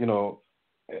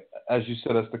 as you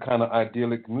said, it's the kind of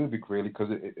idyllic movie, really, because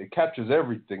it captures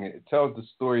everything. It tells the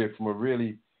story from a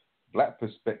really black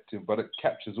perspective, but it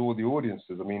captures all the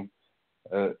audiences. I mean,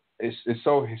 it's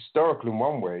so historical in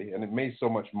one way, and it made so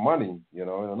much money, in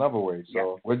another way.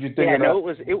 So, what do you think of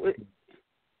that? It was.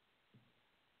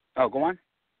 Oh, go on.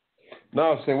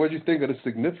 No, I'm saying, what do you think of the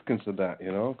significance of that?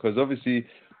 Because obviously,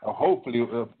 hopefully, it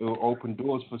will open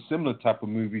doors for similar type of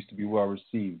movies to be well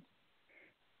received.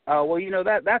 Well,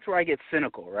 that's where I get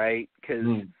cynical, right?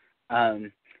 Because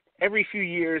every few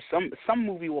years, some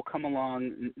movie will come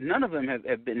along. None of them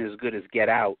have been as good as Get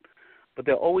Out, but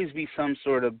there'll always be some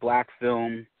sort of black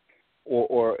film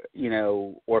or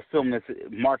film that's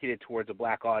marketed towards a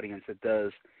black audience that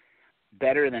does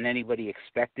better than anybody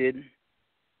expected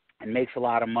and makes a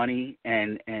lot of money,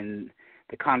 and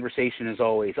the conversation is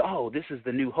always, oh, this is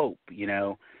the new hope,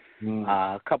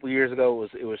 A couple of years ago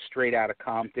it was Straight Outta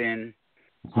Compton,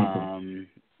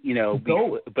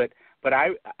 but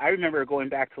I remember going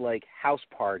back to like House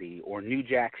Party or New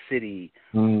Jack City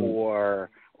or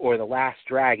The Last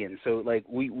Dragon. So like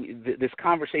this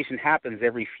conversation happens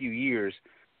every few years.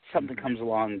 Something comes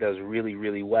along and does really,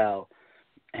 really well,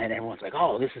 and everyone's like,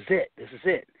 oh, this is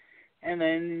it. And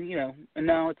then,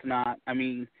 no, it's not. I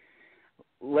mean,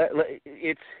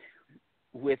 it's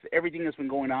with everything that's been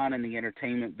going on in the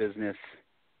entertainment business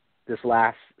this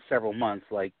last several months,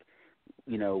 like,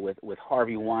 with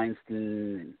Harvey Weinstein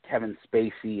and Kevin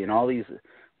Spacey and all these,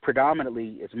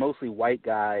 predominantly it's mostly white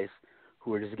guys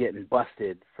who are just getting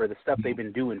busted for the stuff they've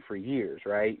been doing for years,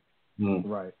 right?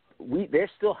 Right. There's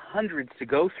still hundreds to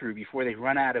go through before they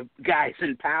run out of guys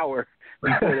in power,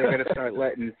 before they're going to start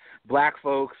letting black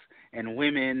folks and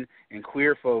women and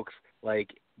queer folks like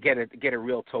get a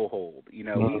real toehold.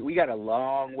 We got a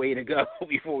long way to go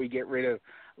before we get rid of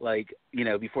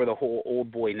before the whole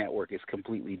old boy network is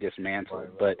completely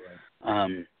dismantled. But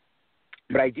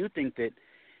I do think that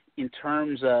in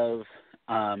terms of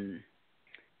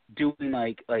doing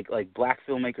like black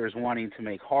filmmakers wanting to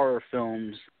make horror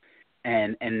films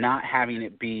and not having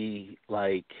it be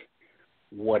like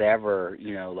whatever,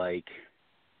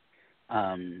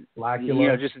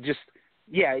 Blackula. just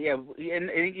yeah, and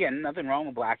again, nothing wrong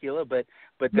with Blackula, but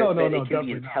that it can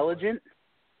be intelligent.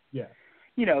 Yeah.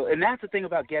 And that's the thing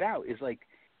about Get Out is like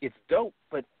it's dope,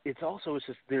 but it's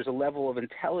just there's a level of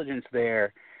intelligence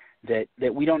there that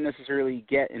we don't necessarily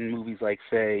get in movies like,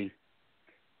 say,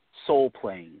 Soul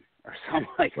Plane or something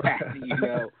like that,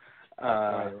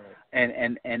 Right.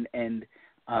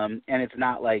 And it's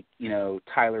not like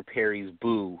Tyler Perry's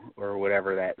Boo or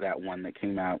whatever that one that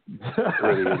came out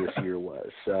earlier this year was.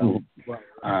 So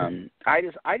I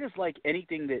just like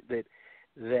anything that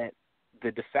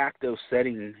the de facto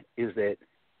setting is that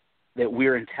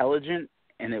we're intelligent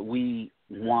and that we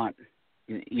want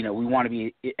to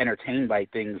be entertained by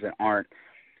things that aren't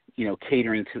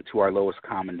catering to our lowest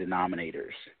common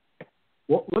denominators.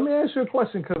 Well, let me ask you a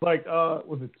question, because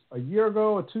was it a year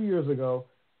ago or 2 years ago,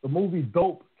 the movie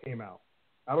Dope came out.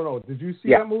 I don't know. Did you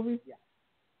see that movie? Yeah.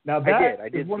 Now that I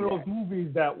did is one of those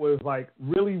movies that was like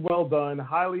really well done,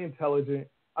 highly intelligent.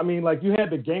 I mean, like you had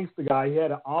the gangster guy, he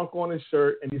had an ankh on his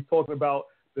shirt, and he's talking about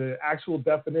the actual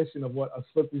definition of what a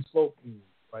slippery slope means,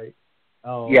 right?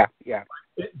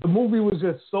 The movie was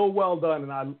just so well done,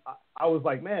 and I was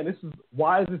like, man,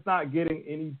 why is this not getting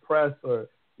any press, or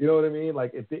you know what I mean?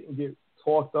 Like it didn't get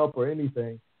talked up or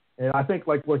anything. And I think,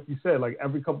 like what you said, like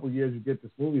every couple of years you get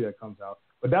this movie that comes out.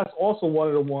 But that's also one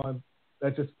of the ones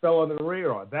that just fell under the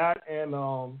radar. That and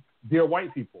Dear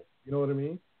White People. You know what I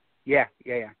mean? Yeah.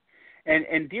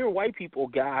 And Dear White People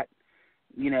got,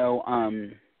 they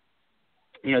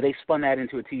spun that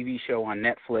into a TV show on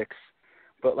Netflix.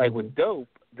 But like with Dope,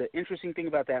 the interesting thing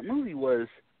about that movie was,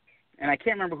 and I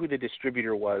can't remember who the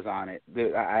distributor was on it.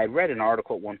 I read an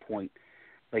article at one point.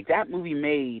 Like that movie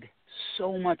made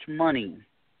so much money,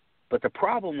 but the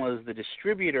problem was the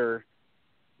distributor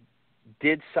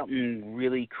did something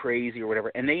really crazy or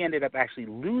whatever, and they ended up actually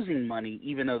losing money,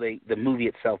 even though the movie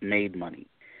itself made money.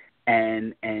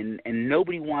 And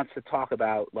nobody wants to talk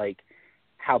about like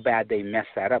how bad they messed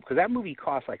that up, because that movie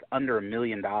cost like under $1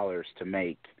 million to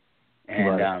make,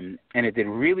 and it did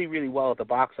really, really well at the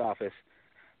box office.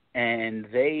 And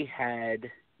they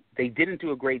didn't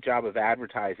do a great job of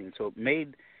advertising, so it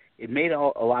made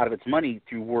a lot of its money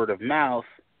through word of mouth.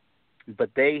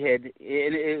 But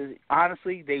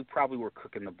honestly, they probably were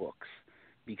cooking the books,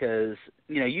 because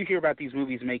you hear about these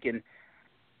movies making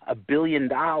 $1 billion,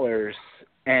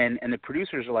 and the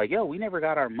producers are like, yo, we never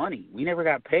got our money, we never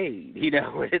got paid.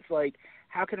 It's like,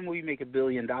 how can a movie make $1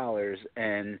 billion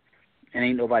and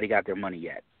ain't nobody got their money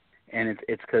yet? And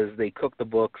it's because they cook the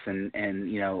books and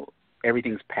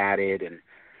everything's padded. And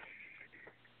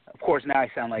of course now I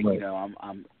sound like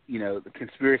I'm the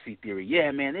conspiracy theory.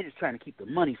 Yeah, man, they're just trying to keep the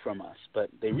money from us, but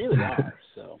they really are.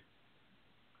 So.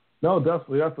 No,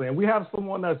 definitely. And we have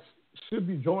someone that should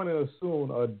be joining us soon,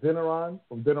 Dinaran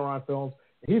from Dinaran Films.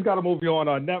 He's got a movie on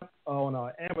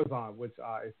Amazon, which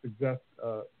I suggest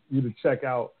you to check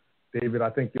out, David. I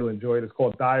think you'll enjoy it. It's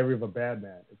called Diary of a Bad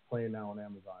Man. It's playing now on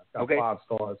Amazon. It's got 5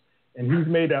 stars, and he's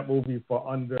made that movie for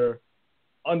under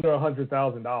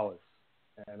 $100,000,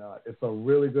 and it's a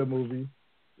really good movie.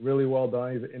 Really well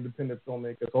done. He's an independent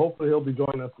filmmaker, so hopefully he'll be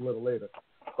joining us a little later.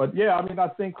 But yeah, I mean, I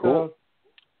think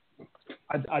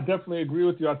I definitely agree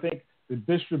with you. I think the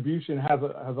distribution has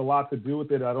a lot to do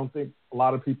with it. I don't think a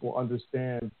lot of people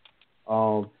understand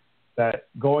that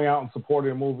going out and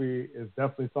supporting a movie is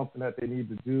definitely something that they need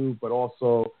to do, but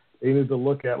also they need to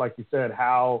look at, like you said,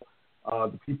 how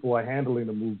the people are handling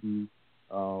the movie.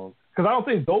 Because I don't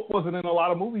think Dope wasn't in a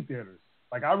lot of movie theaters.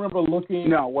 Like, I remember looking.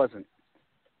 No, it wasn't.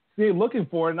 Looking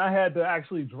for it, and I had to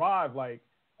actually drive. Like,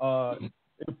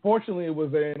 unfortunately, it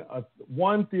was in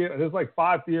one theater. There's like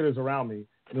 5 theaters around me,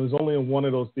 and it was only in one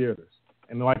of those theaters.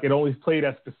 And like, it only played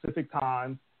at specific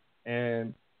times,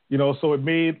 and so it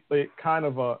made it kind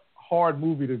of a hard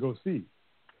movie to go see.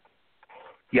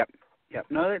 Yep.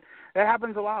 No, that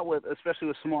happens a lot especially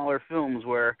with smaller films,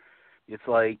 where it's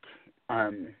like,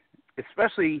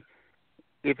 especially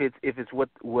if it's what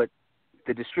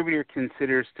the distributor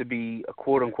considers to be a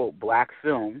quote unquote black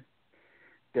film,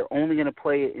 they're only going to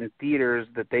play it in theaters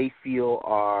that they feel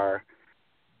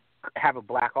have a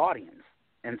black audience.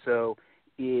 And so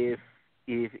if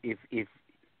they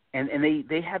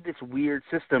have this weird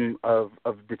system of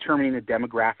determining the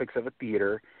demographics of a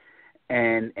theater,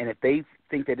 and if they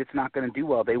think that it's not going to do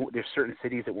well, there's certain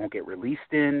cities that won't get released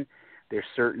in, there's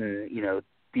certain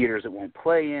theaters that won't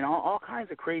play in, all kinds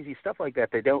of crazy stuff like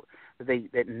that.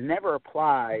 That never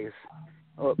applies.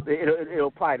 Well, it'll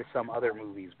apply to some other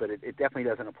movies, but it definitely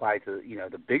doesn't apply to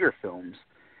the bigger films.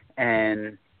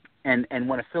 And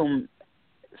when a film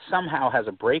somehow has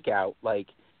a breakout, like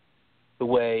the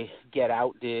way Get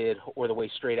Out did, or the way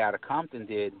Straight Outta Compton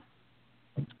did,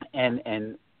 and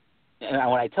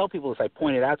when I tell people this, I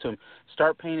point it out to them: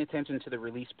 start paying attention to the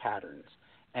release patterns.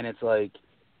 And it's like,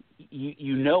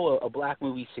 a black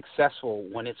movie successful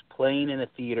when it's playing in a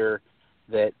theater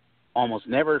that almost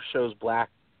never shows black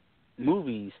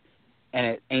movies, and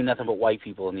it ain't nothing but white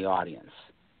people in the audience.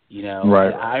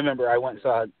 Right. I remember I went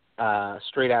and saw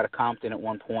Straight Outta Compton at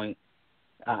one point,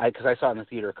 because I saw it in the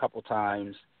theater a couple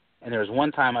times, and there was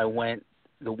one time one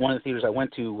of the theaters I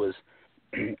went to was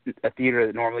a theater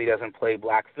that normally doesn't play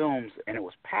black films, and it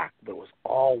was packed, but it was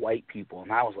all white people,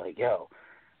 and I was like, yo,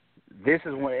 this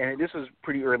was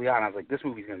pretty early on. I was like, this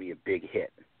movie's going to be a big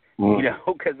hit,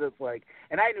 because it's like,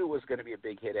 and I knew it was going to be a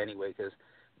big hit anyway, because,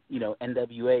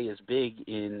 NWA is big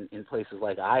in places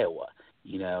like Iowa,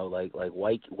 like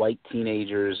white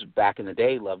teenagers back in the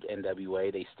day loved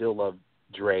NWA. They still love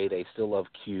Dre. They still love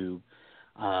Cube.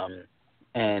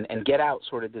 And Get Out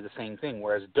sort of did the same thing,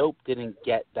 whereas Dope didn't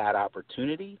get that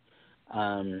opportunity.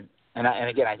 And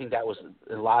again, I think that was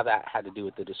a lot of that had to do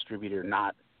with the distributor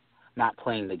not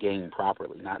playing the game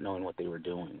properly, not knowing what they were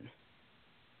doing.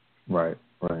 Right.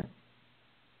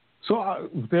 So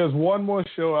there's one more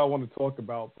show I want to talk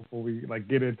about before we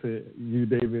get into you,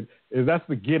 David. That's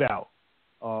the Get Out.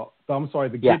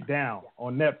 The Get Down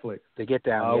on Netflix. The Get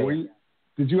Down.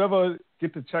 Did you ever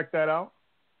get to check that out?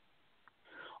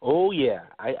 Oh yeah,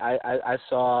 I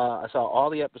saw all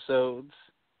the episodes.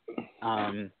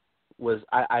 I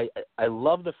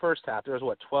love the first half. There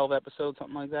was 12 episodes,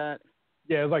 something like that.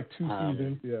 Yeah, it was like 2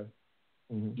 seasons. Yeah.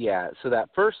 Mm-hmm. Yeah. So that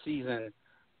first season,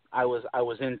 I was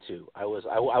into. I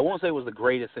won't say it was the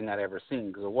greatest thing I'd ever seen,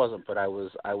 because it wasn't, but I was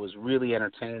really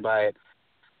entertained by it.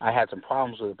 I had some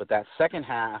problems with it, but that second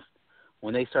half,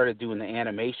 when they started doing the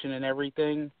animation and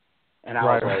everything, and I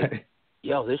was like,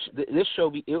 yo, this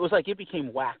show, it was like it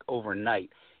became whack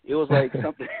overnight. It was like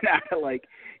something out of like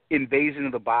Invasion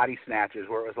of the Body Snatchers,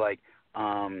 where it was like,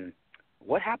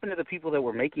 what happened to the people that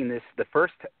were making this, the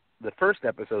first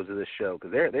episodes of this show?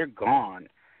 Because they're gone.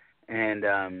 And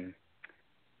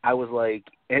I was like,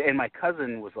 and my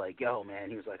cousin was like, yo,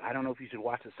 man, he was like, I don't know if you should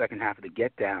watch the second half of the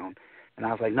Get Down. And I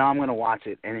was like, no, I'm going to watch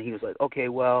it. And he was like, okay,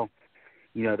 well,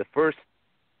 the first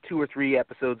 2 or 3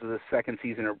 episodes of the second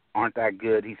season aren't that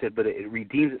good. He said, but it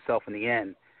redeems itself in the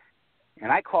end.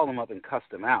 And I called him up and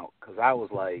cussed him out, because I was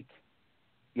like,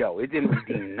 yo, it didn't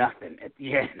redeem nothing at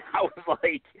the end. I was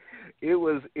like, it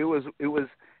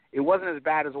wasn't as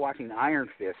bad as watching Iron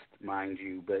Fist, mind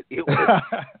you, but it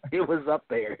was up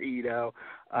there,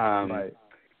 Right.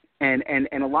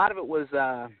 And a lot of it was,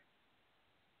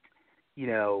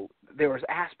 there was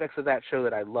aspects of that show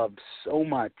that I loved so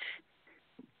much,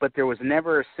 but there was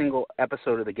never a single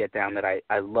episode of the Get Down that I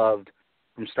loved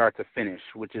from start to finish,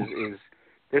 which is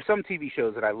there's some TV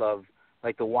shows that I love,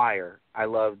 like The Wire. I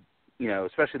loved,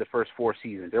 especially the first 4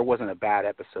 seasons. There wasn't a bad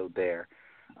episode there.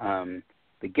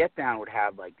 The Get Down would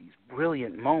have like these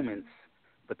brilliant moments,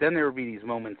 but then there would be these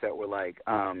moments that were like,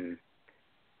 what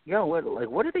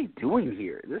are they doing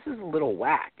here? This is a little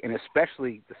whack, and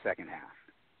especially the second half.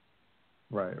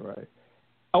 Right.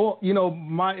 Oh,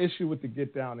 my issue with the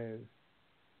Get Down is,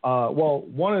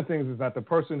 one of the things is that the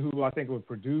person who I think was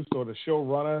produced, or the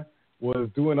showrunner, was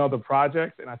doing other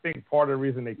projects, and I think part of the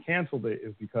reason they canceled it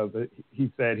is because he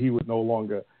said he would no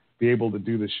longer be able to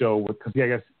do the show because I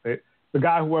guess the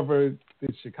guy whoever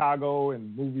did Chicago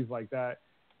and movies like that,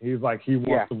 he's like he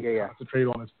wants to concentrate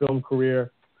on his film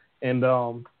career, and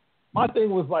my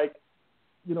thing was like,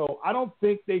 you know, I don't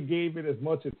think they gave it as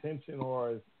much attention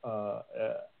or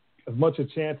as much a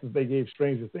chance as they gave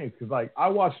Stranger Things, because like I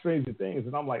watched Stranger Things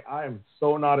and I'm like, I am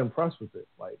so not impressed with it.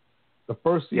 Like the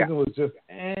first season was just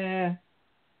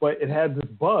but it had this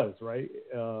buzz, right?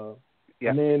 And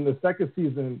then the second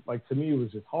season, like to me,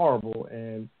 was just horrible.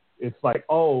 And it's like,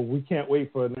 oh, we can't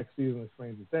wait for the next season of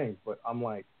Stranger Things. But I'm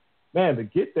like, man, the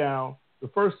Get Down, the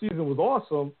first season was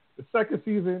awesome. The second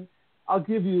season, I'll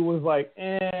give you, was like,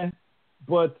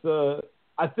 but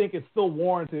I think it still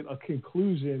warranted a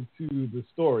conclusion to the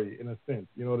story in a sense.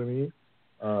 You know what I mean?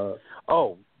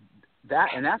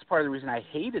 That's part of the reason I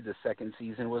hated the second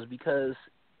season was because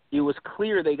it was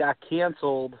clear they got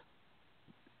canceled,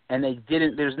 and they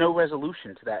didn't. There's no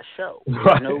resolution to that show.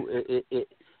 Right.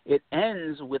 It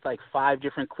ends with like 5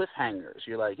 different cliffhangers.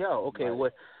 You're like, yo, okay,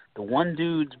 what? The one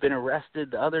dude's been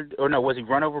arrested. The other, or no, was he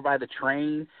run over by the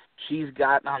train? She's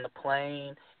gotten on the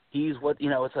plane. He's what, you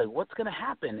know, it's like, what's going to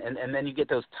happen? And then you get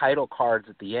those title cards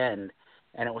at the end,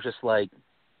 and it was just like,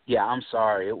 yeah, I'm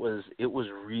sorry. It was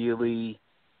really,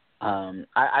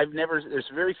 I've never, there's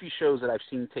very few shows that I've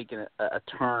seen taking a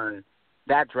turn,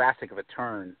 that drastic of a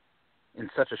turn in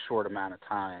such a short amount of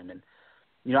time. And,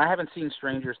 you know, I haven't seen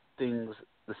Stranger Things,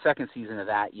 the second season of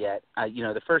that yet. You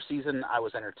know, the first season I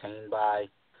was entertained by,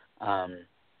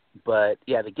 but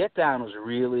yeah, the Get Down was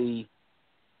really,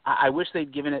 I wish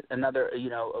they'd given it another, you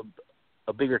know,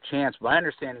 a bigger chance. But my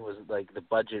understanding was like the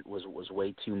budget was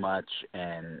way too much,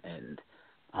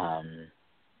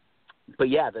 but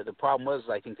yeah, the problem was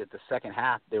I think that the second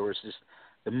half there was just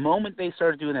the moment they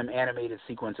started doing them animated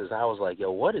sequences, I was like,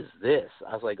 yo, what is this?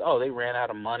 I was like, oh, they ran out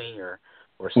of money or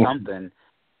something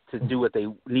to do what they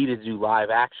needed to do live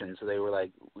action. So they were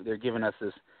like, they're giving us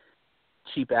this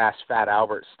cheap ass Fat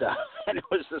Albert stuff, and it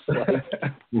was just like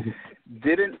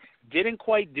didn't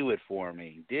quite do it for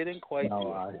me.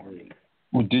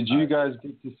 Well, did you guys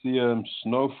get to see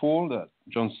Snowfall, that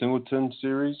John Singleton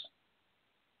series?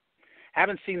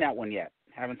 Haven't seen that yet.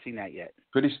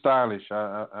 Pretty stylish.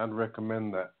 I'd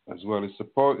recommend that as well. It's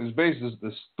based on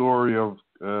the story of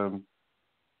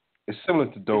it's similar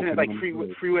to Dope. Isn't it like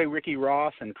Freeway Ricky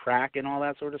Ross and crack and all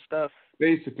that sort of stuff?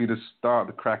 Basically, the start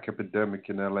of the crack epidemic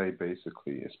in LA,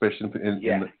 basically, especially in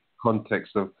the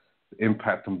context of the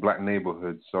impact on black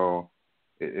neighborhoods. So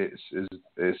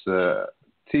it's a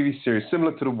TV series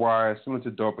similar to The Wire, similar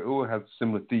to Dope. It all has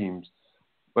similar themes,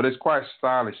 but it's quite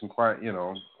stylish and quite, you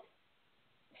know,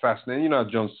 fascinating. You know how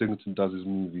John Singleton does his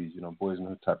movies, you know, Boys in the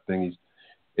Hood type thing.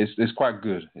 It's quite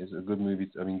good. It's a good movie.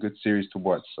 I mean, good series to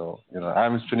watch. So, you know, I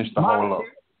haven't finished the whole lot.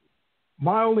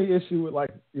 My only issue with,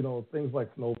 like, you know, things like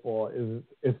Snowfall is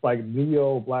it's like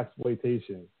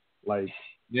neo-blaxploitation. Like,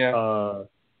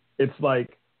 it's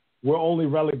like we're only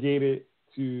relegated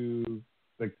to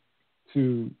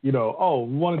you know, oh,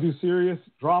 we want to do serious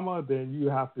drama, then you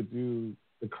have to do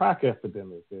the crack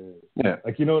epidemic.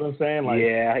 Like, you know what I'm saying? Like,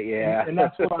 yeah. And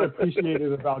that's what I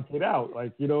appreciated about Get Out.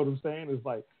 Like, you know what I'm saying? It's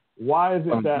like, why is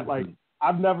it that, like,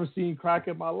 I've never seen crack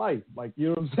in my life? Like, you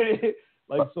know what I'm saying?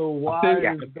 Like, so why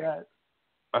is that?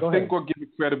 I think what gave it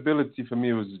credibility for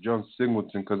me was John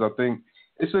Singleton, because I think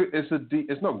it's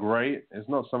not great. It's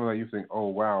not something that you think, oh,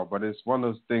 wow, but it's one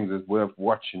of those things that's worth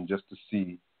watching just to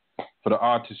see, for the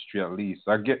artistry at least.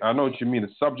 I know what you mean. The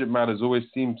subject matters always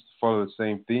seems to follow the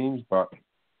same themes, but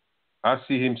I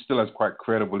see him still as quite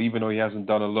credible, even though he hasn't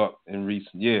done a lot in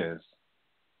recent years.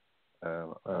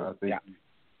 I think,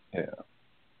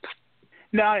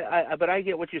 No, but I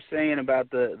get what you're saying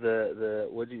about the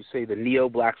what did you say, the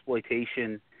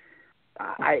neo-blaxploitation.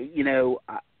 I've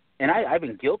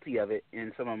been guilty of it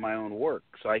in some of my own work,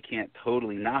 so I can't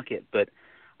totally knock it. But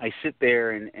I sit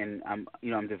there and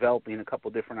I'm developing a couple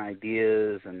different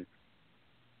ideas and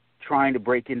trying to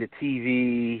break into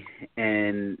TV,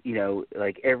 and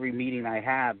like every meeting I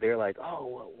have, they're like,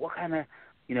 oh, what kind of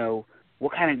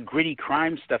gritty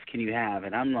crime stuff can you have?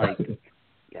 And I'm like,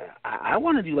 yeah, I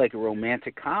want to do like a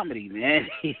romantic comedy, man.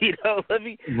 Let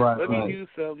me do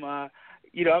some. I'm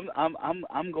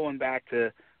going back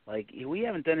to, like, we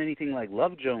haven't done anything like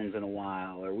Love Jones in a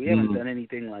while, or we haven't done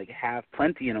anything like Have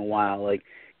Plenty in a while. Like,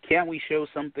 can't we show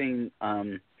something?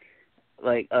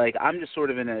 Like I'm just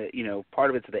sort of in a, part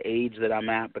of it's the age that I'm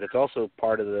at, but it's also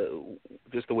part of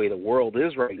just the way the world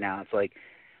is right now. It's like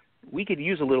we could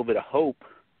use a little bit of hope.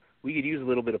 We could use a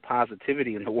little bit of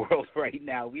positivity in the world right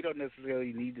now. We don't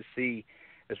necessarily need to see,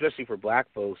 especially for black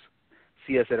folks,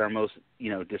 see us at our most,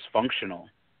 dysfunctional.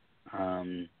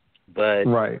 But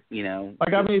right.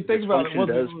 Like I mean, think about it. It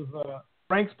was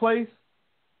Frank's Place.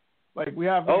 Like we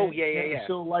have a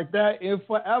show like that in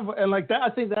forever, and like that, I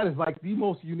think that is like the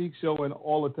most unique show in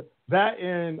all of that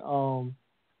and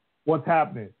What's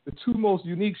Happening, the two most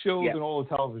unique shows in all of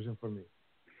television for me.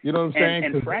 You know what I'm saying?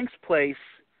 And Frank's Place,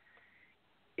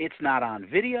 it's not on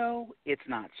video, it's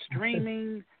not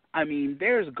streaming. I mean,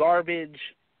 there's garbage.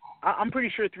 I'm pretty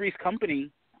sure Three's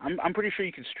Company. I'm pretty sure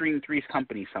you could stream Three's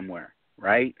Company somewhere.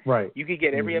 Right? Right. You could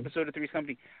get every episode of Three's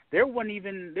Company. There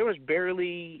was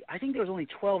barely, I think there was only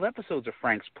 12 episodes of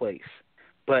Frank's Place.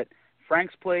 But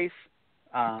Frank's Place,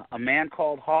 A Man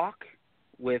Called Hawk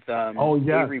with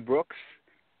Avery Brooks,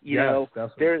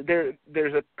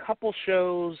 there's a couple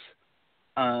shows,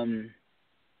 and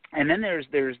then there's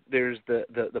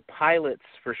the pilots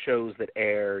for shows that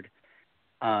aired,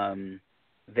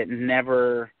 that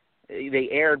never, they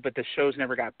aired, but the shows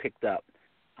never got picked up.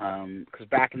 Because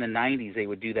back in the 90s, they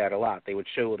would do that a lot. They would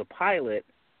show the pilot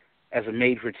as a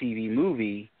made-for-TV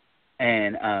movie,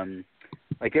 and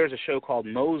like there's a show called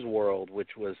Moe's World,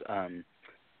 which was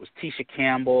Tisha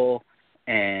Campbell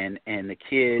and the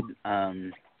kid.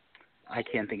 I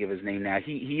can't think of his name now.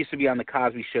 He used to be on the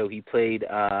Cosby Show. He played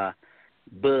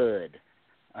Bud.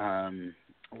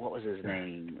 What was his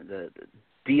name? The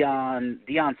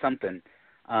Dion something.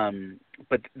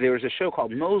 But there was a show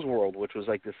called Moe's World, which was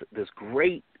like this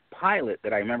great pilot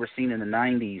that I remember seeing in the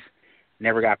 90s,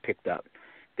 never got picked up.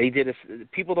 They did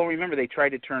people don't remember, they tried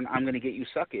to turn I'm Gonna Get You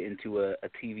Suck It into a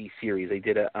TV series. They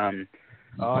did a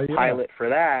pilot for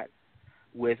that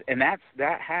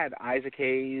that had Isaac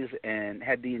Hayes and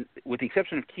had with the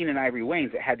exception of Keenen Ivory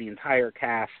Wayans, it had the entire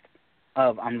cast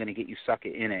of I'm Gonna Get You Suck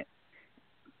It in it.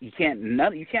 You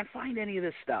can't find any of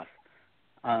this stuff.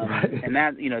 And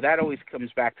that that always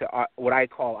comes back to what I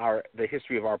call the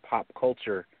history of our pop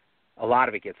culture. A lot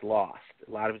of it gets lost.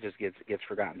 A lot of it just gets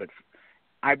forgotten. But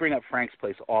I bring up Frank's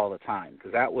Place all the time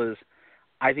because that was,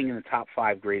 I think, in the top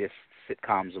 5 greatest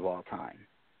sitcoms of all time.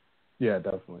 Yeah,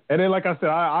 definitely. And then, like I said,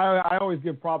 I always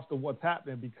give props to What's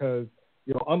Happening because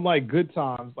unlike Good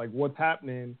Times, like What's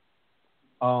Happening,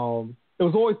 it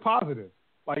was always positive.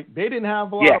 Like they didn't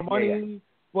have a lot of money.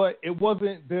 But it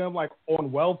wasn't them like on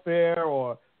welfare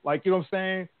or like, you know what I'm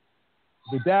saying?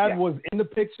 The dad was in the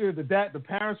picture. The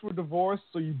parents were divorced,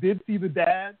 so you did see the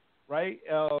dad, right?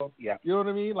 You know what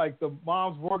I mean? Like the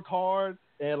moms worked hard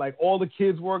and like all the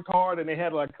kids worked hard and they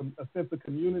had like a sense of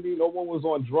community. No one was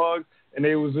on drugs and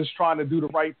they was just trying to do the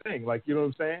right thing. Like, you know what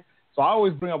I'm saying? So I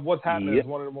always bring up What's Happening as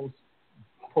one of the most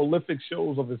prolific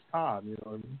shows of its time. You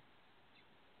know what I mean?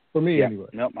 For me, anyway.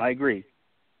 Nope, I agree.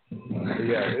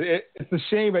 It's a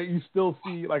shame that you still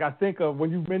see, like, I think of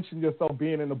when you mentioned yourself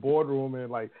being in the boardroom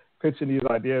and like pitching these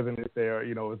ideas and is there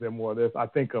more of this, I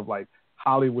think of like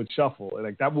Hollywood Shuffle. And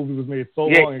like that movie was made so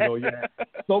long ago.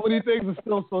 So many things are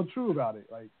still so true about it.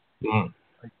 Like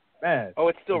man. Oh,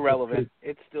 it's still relevant.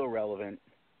 It's still relevant.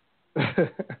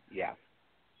 Yeah.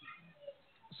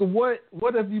 So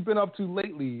what have you been up to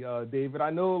lately, David?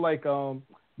 I know like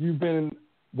you've been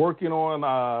working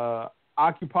on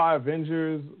Occupy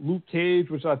Avengers, Luke Cage,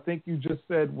 which I think you just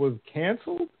said was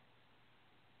canceled?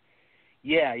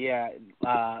 Yeah.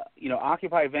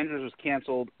 Occupy Avengers was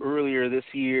canceled earlier this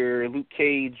year. Luke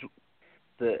Cage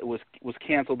was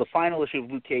canceled. The final issue of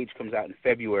Luke Cage comes out in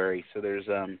February, so there's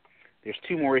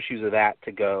 2 more issues of that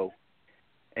to go.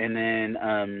 And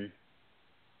then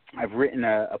I've written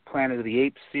a Planet of the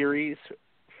Apes series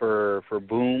for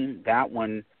Boom. That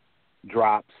one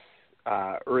drops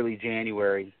early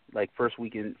January, like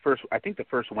I think the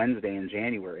first Wednesday in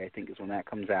January, I think is when that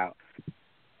comes out.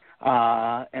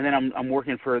 And then I'm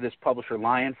working for this publisher,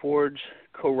 Lion Forge,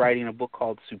 co-writing a book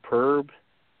called Superb.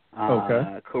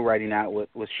 Co-writing that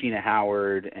with Sheena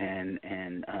Howard, and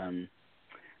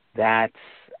that's,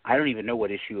 I don't even know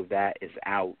what issue of that is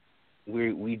out.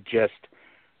 We just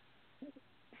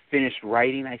finished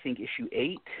writing, I think, issue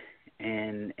 8,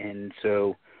 and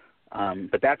so.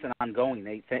 But that's an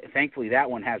ongoing. Thankfully, that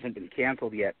one hasn't been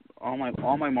canceled yet. All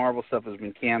my Marvel stuff has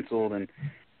been canceled, and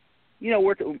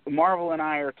Marvel and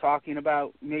I are talking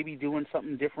about maybe doing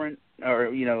something different, or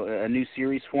a new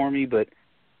series for me. But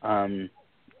I'm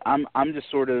just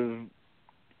sort of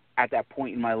at that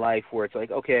point in my life where it's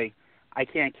like, okay, I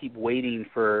can't keep waiting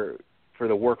for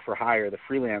the work for hire, the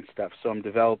freelance stuff. So I'm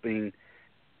developing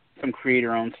some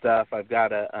creator-owned stuff. I've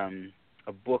got a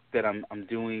book that I'm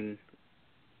doing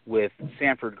with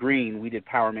Sanford Green. We did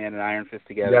Power Man and Iron Fist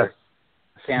together. Yes.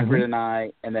 Sanford and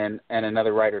I, and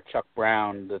another writer, Chuck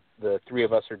Brown. The 3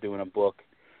 of us are doing a book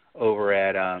over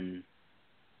at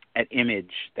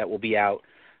Image that will be out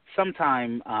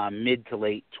sometime mid to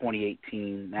late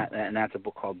 2018, and that's a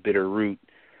book called Bitter Root.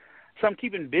 So I'm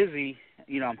keeping busy.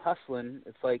 I'm hustling.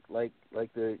 It's like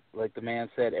the man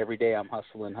said, every day I'm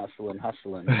hustling.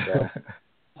 So,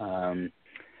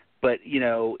 but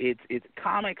it's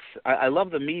comics. I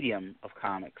love the medium of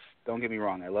comics. Don't get me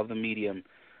wrong. I love the medium,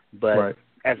 but right.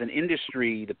 As an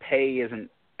industry, the pay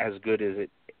isn't as good as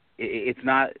it's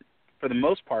not, for the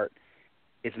most part,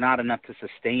 it's not enough to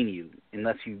sustain you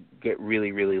unless you get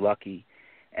really, really lucky.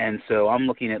 And so I'm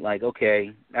looking at like,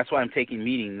 okay, that's why I'm taking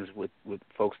meetings with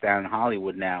folks down in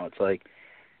Hollywood now. It's like,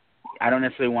 I don't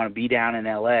necessarily want to be down in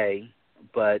LA,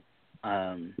 but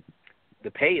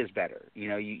the pay is better.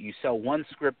 You sell one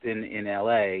script in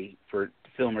LA for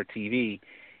film or TV,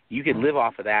 you could live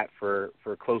off of that for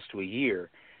close to a year.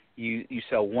 You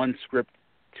sell one script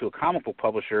to a comic book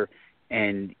publisher,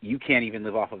 and you can't even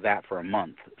live off of that for a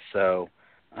month. So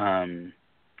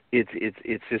it's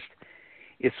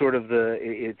sort of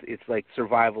it's like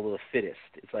survival of the fittest.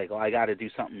 It's like, I got to do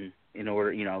something in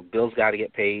order, bills got to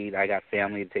get paid. I got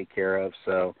family to take care of.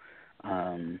 So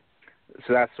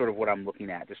that's sort of what I'm looking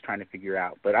at, just trying to figure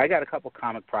out. But I got a couple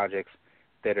comic projects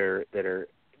that are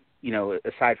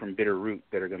aside from Bitter Root,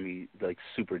 that are going to be like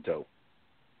super dope.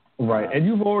 Right, and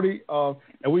you've already,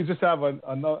 and we just have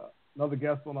another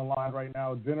guest on the line right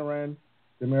now, Dinaran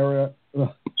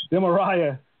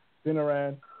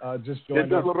just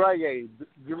joined us. Demaraye.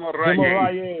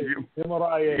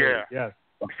 Yeah. Yes.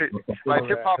 Like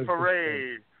Hip Hop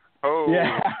Parade. Oh.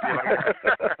 Yeah.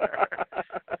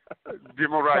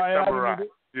 Demaraye.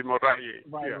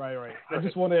 Right. I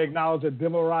just want to acknowledge that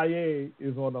Demaraye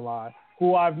is on the line,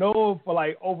 who I've known for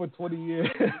like over 20 years.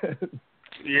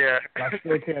 Yeah. I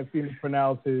still can't seem to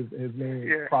pronounce his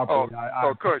name properly.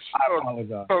 Kush. I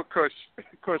apologize.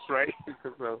 Kush, right?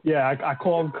 Yeah, I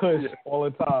call him Kush all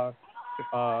the time.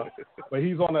 But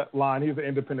he's on the line. He's an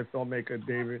independent filmmaker,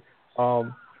 David.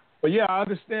 But yeah, I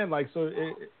understand. Like, so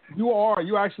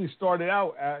you actually started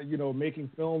out at, making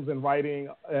films and writing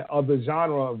of the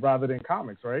genre rather than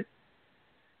comics, right?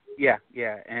 Yeah,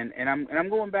 and I'm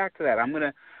going back to that. I'm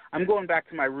going back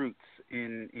to my roots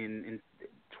in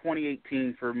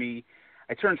 2018 for me.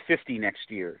 I turned 50 next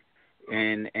year,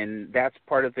 and that's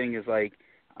part of the thing is like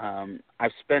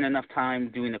I've spent enough time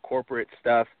doing the corporate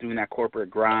stuff, doing that corporate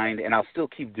grind, and I'll still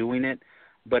keep doing it.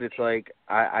 But it's like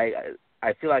I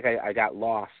feel like I got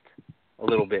lost a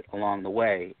little bit along the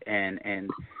way, and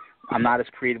I'm not as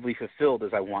creatively fulfilled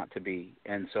as I want to be,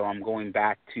 and so I'm going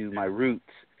back to my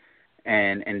roots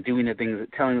and doing the things,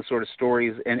 telling the sort of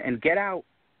stories. And Get Out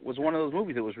was one of those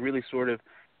movies that was really sort of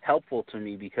helpful to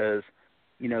me because,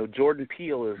 Jordan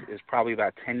Peele is probably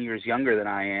about 10 years younger than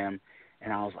I am,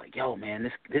 and I was like, yo, man,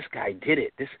 this guy did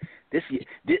it. This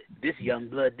young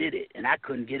blood did it, and I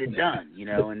couldn't get it done,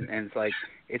 and it's like,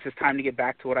 it's just time to get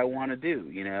back to what I want to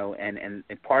do, and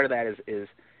part of that is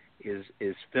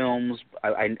films.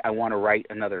 I want to write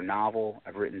another novel.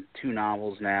 I've written 2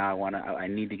 novels now. I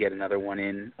need to get another one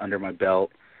in under my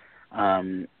belt,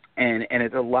 and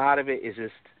it's a lot of it is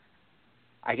just,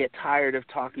 I get tired of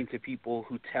talking to people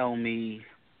who tell me,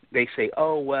 they say,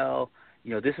 oh, well,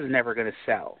 this is never going to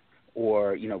sell,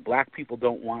 or, black people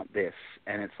don't want this.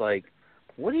 And it's like,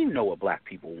 what do you know what black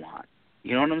people want?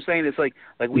 You know what I'm saying? It's like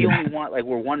we only want, like,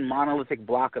 we're one monolithic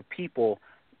block of people,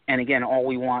 and again, all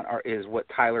we want is what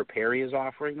Tyler Perry is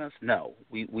offering us. No,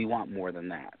 we want more than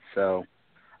that. So,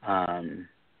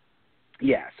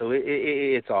 yeah, so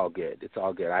it's all good. It's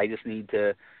all good. I just need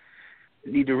to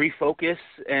refocus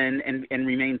and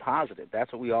remain positive.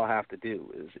 That's what we all have to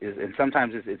do. And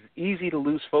sometimes it's easy to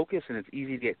lose focus, and it's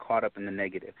easy to get caught up in the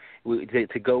negative,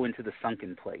 to go into the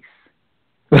sunken place.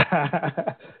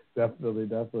 Definitely.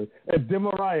 And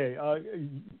Demaraye,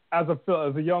 as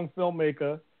a young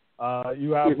filmmaker,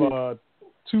 you have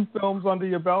 2 films under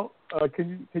your belt. Can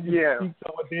you speak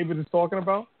to what David is talking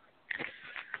about?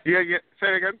 Yeah. Say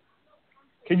it again.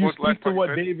 Can you speak to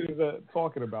what David is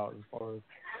talking about as far as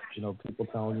people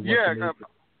telling you?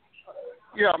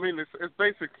 I mean, it's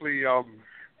basically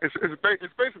it's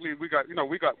basically we got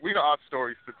our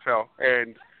stories to tell,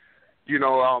 and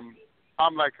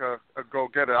I'm like a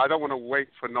go-getter. I don't want to wait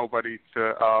for nobody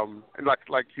to and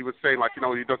like he was saying, like, he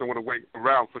doesn't want to wait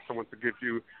around for someone to give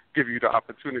you the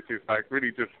opportunities. Like,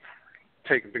 really just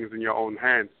taking things in your own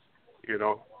hands,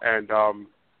 and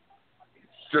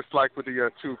just like with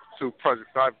the two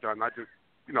projects I've done, I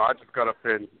just got up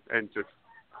and just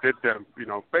did them,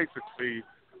 basically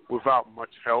without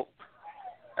much help,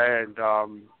 and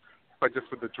but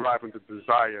just with the drive and the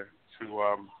desire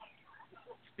to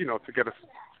get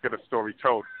a story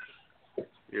told,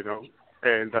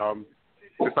 and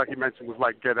just like you mentioned with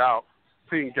like Get Out,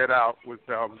 seeing Get Out was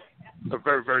a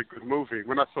very, very good movie.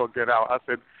 When I saw Get Out, I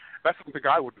said, that's something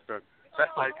I would have done.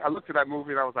 That's like, I looked at that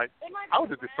movie and I was like, I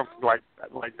would have did something like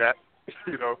that,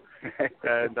 you know.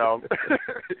 And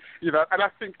you know, and I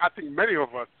think many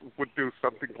of us would do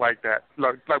something like that.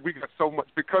 Like we got so much,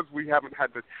 because we haven't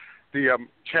had the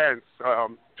chance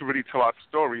to really tell our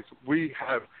stories. We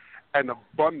have an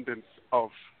abundance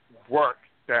of work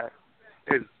that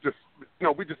is just, you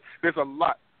know, there's a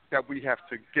lot that we have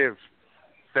to give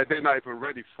that they're not even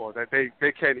ready for, that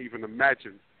they can't even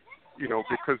imagine, you know,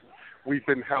 because we've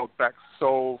been held back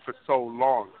for so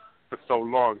long,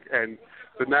 and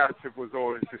the narrative was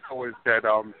always that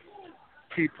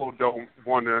people don't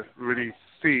want to really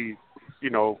see, you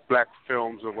know, black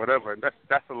films or whatever, and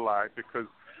that's a lie, because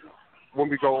when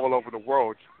we go all over the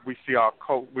world, we see our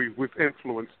we've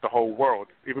influenced the whole world.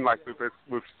 Even like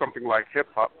with something like hip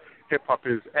hop. Hip hop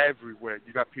is everywhere.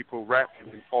 You got people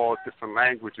rapping in all different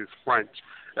languages, French,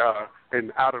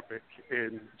 in Arabic,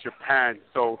 in Japan.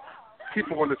 So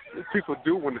people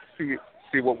do want to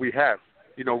see what we have.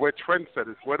 You know, we're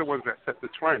trendsetters. We're the ones that set the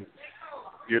trend.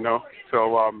 You know,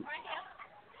 so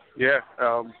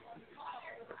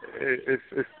it's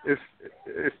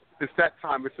that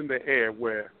time. It's in the air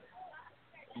where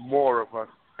more of us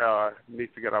need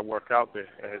to get our work out there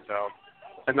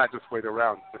and not just wait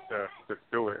around, just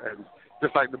do it. And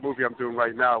just like the movie I'm doing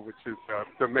right now, which is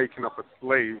The Making of a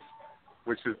Slave,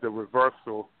 which is the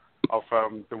reversal of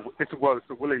it's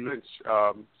the Willie Lynch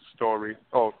story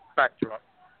or backdrop,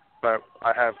 but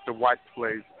I have the white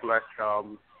slaves, black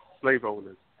slave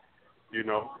owners, you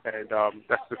know, and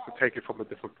that's just to take it from a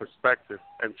different perspective.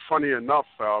 And funny enough,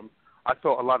 I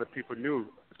thought a lot of people knew,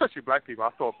 especially black people. I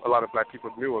thought a lot of black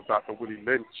people knew about the Willie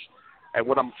Lynch. And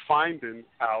what I'm finding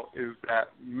out is that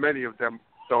many of them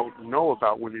don't know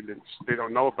about Willie Lynch. They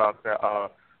don't know about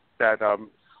that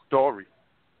story,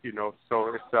 you know.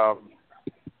 So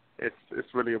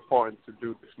it's really important to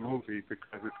do this movie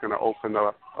because it's going to open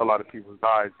up a lot of people's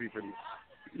eyes, even,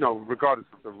 you know, regardless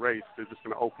of the race. They're just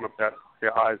going to open up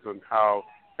their eyes on how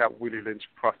that Willie Lynch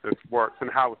process works and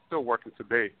how it's still working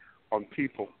today on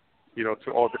people, you know,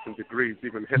 to all different degrees,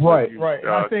 even Hitler. Right.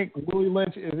 I think Willie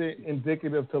Lynch isn't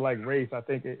indicative to like race. I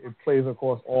think it plays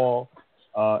across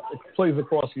it plays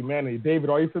across humanity. David,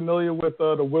 are you familiar with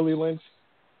the Willie Lynch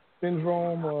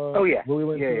syndrome? Oh yeah, Willie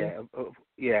Lynch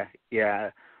yeah.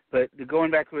 But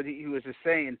going back to what he was just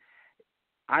saying,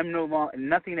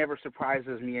 nothing ever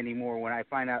surprises me anymore when I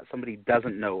find out somebody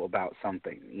doesn't know about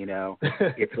something. You know,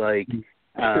 it's like,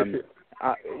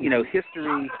 you know,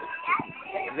 history.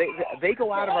 They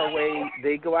go out of our way.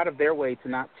 They go out of their way to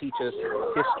not teach us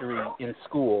history in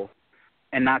school,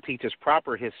 and not teach us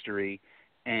proper history.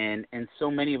 And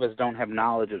so many of us don't have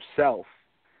knowledge of self,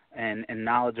 and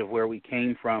knowledge of where we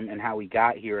came from and how we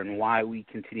got here and why we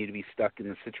continue to be stuck in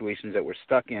the situations that we're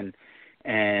stuck in.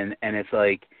 And it's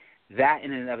like that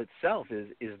in and of itself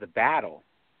is the battle,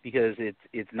 because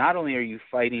it's not only are you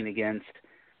fighting against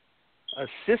a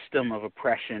system of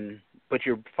oppression, but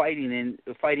you're fighting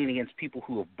against people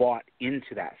who have bought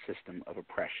into that system of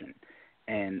oppression.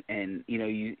 And you know,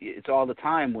 it's all the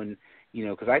time when, you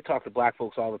know, because I talk to black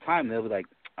folks all the time, they'll be like,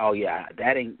 oh yeah,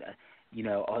 that ain't, you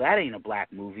know, oh, that ain't a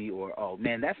black movie, or oh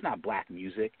man, that's not black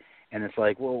music. And it's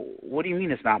like, well, what do you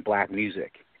mean it's not black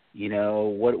music? You know,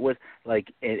 what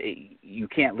like you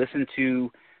can't listen to,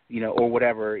 you know, or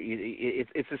whatever.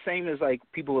 It's the same as like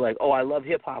people are like, oh, I love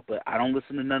hip hop, but I don't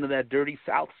listen to none of that dirty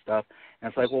South stuff. And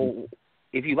it's like, well,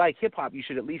 if you like hip hop, you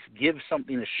should at least give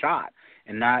something a shot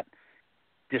and not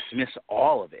dismiss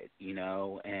all of it, you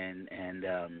know.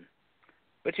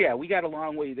 But yeah, we got a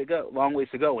long ways to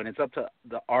go, and it's up to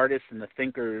the artists and the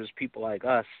thinkers, people like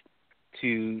us,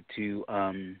 to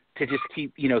just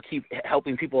keep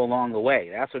helping people along the way.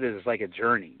 That's what it is. It's like a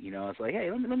journey, you know. It's like,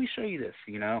 hey, let me show you this,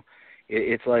 you know.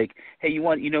 It's like, hey, you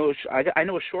want, you know, I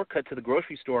know a shortcut to the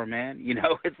grocery store, man. You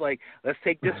know, it's like, let's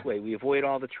take this way. We avoid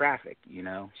all the traffic, you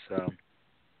know. So.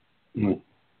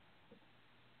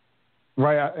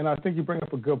 Right, and I think you bring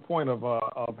up a good point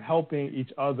of helping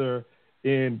each other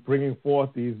in bringing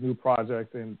forth these new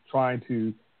projects and trying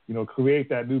to, you know, create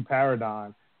that new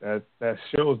paradigm that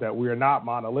shows that we are not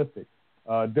monolithic.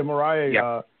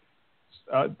 Demarai,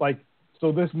 like,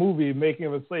 so this movie, Making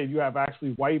of a Slave, you have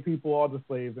actually white people are the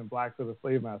slaves and blacks are the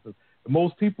slave masters.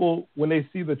 Most people, when they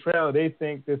see the trailer, they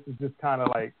think this is just kind of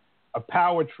like a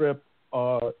power trip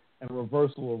and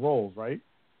reversal of roles, right?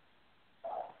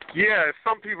 Yeah,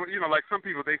 some people, you know, like some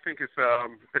people, they think it's a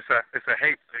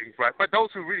hate thing, right? But those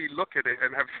who really look at it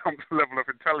and have some level of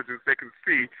intelligence, they can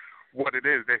see what it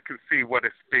is. They can see what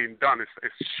is being done.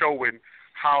 It's showing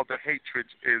how the hatred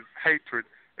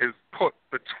is put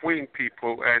between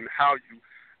people and how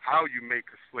you make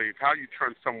a slave, how you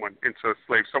turn someone into a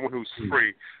slave, someone who's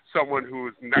free, someone who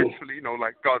is naturally,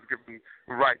 like God's given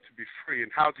right to be free,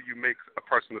 and how do you make a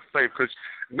person a slave? Because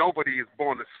nobody is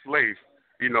born a slave,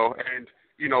 and,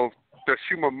 the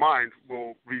human mind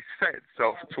will reset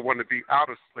itself to want to be out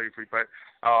of slavery, but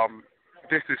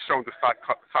this is showing the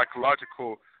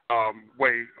psychological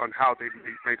way on how they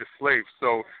made a slave.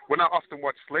 So when I often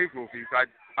watch slave movies,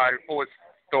 I always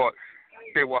thought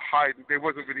they were hiding, they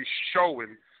wasn't really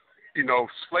showing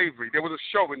slavery. They wasn't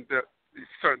showing the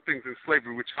certain things in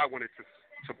slavery which I wanted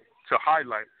to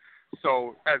highlight.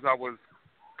 So as I was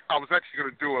actually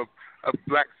going to do a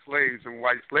black slaves and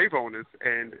white slave owners,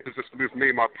 and it was just with me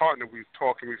and my partner. We was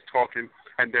talking,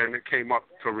 and then it came up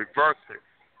to reverse it.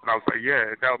 And I was like,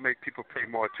 yeah, that would make people pay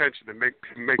more attention and make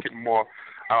it more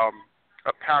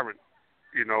apparent,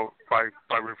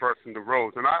 by reversing the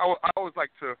roles. And I always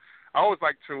like to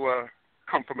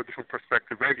come from a different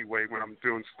perspective anyway when I'm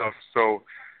doing stuff. So,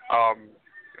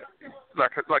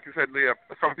 like you said, Leah,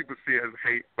 some people see it as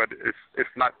hate, but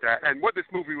it's not that. And what this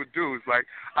movie would do is, like,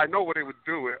 I know what it would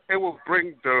do. It will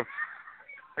bring to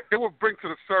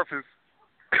the surface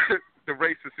the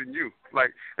racist in you.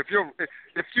 Like, if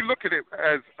you look at it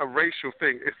as a racial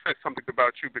thing, it says something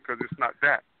about you because it's not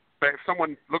that. But if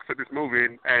someone looks at this movie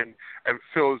and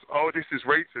feels, oh, this is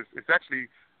racist, it's actually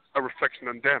a reflection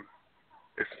on them.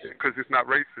 Because it's not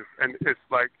racist, and it's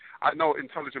like, I know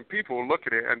intelligent people look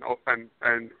at it and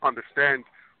understand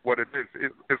what it is.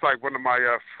 It's like one of my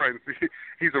friends.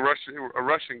 He's a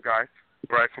Russian guy,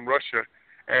 right, from Russia,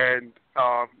 and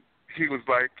he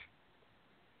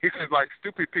says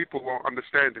stupid people won't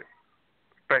understand it,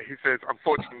 but he says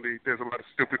unfortunately there's a lot of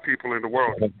stupid people in the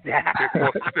world.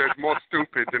 There's more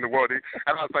stupid in the world. And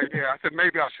I was like, yeah. I said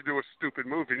maybe I should do a stupid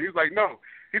movie. And he was like, no.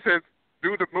 He says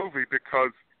do the movie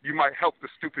because you might help the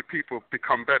stupid people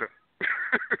become better.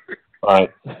 Right.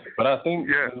 But I think,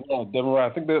 Deborah, I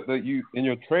think that you, in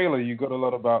your trailer, you got a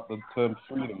lot about the term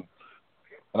freedom.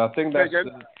 And I think that's,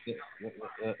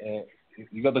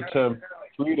 you got the term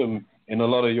freedom in a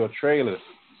lot of your trailers.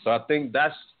 So I think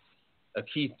that's a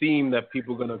key theme that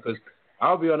people are going to, because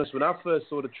I'll be honest, when I first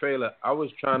saw the trailer, I was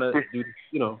trying to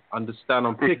do, understand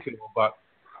on picking, but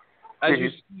as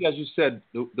you said,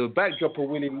 the backdrop of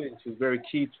Willie Lynch is very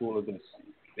key to all of this.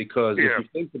 Because if you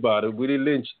think about it, Willie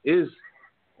Lynch is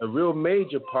a real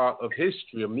major part of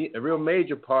history, a real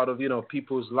major part of,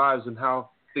 people's lives and how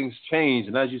things change.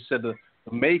 And as you said, the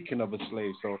making of a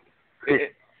slave. So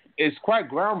it's quite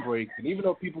groundbreaking, even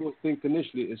though people would think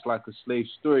initially it's like a slave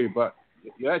story. But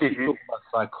you're actually talking about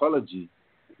psychology,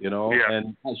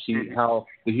 and actually how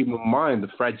the human mind, the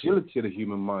fragility of the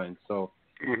human mind. So,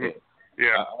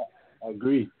 I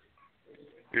agree.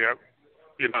 Yeah.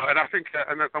 And I think,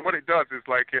 and what it does is,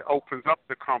 like, it opens up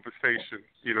the conversation,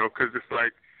 because it's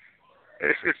like,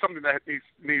 it's something that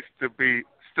needs to be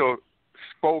still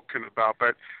spoken about.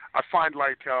 But I find,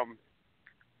 like,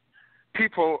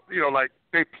 people, like,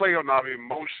 they play on our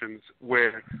emotions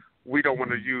where we don't want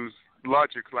to use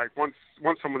logic. Like, once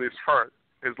someone is hurt,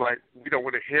 it's like we don't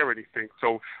want to hear anything.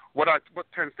 So what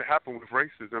tends to happen with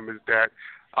racism is that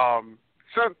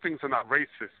certain things are not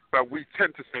racist, but we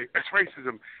tend to say it's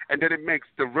racism, and then it makes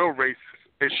the real racist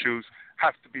issues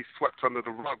have to be swept under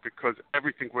the rug because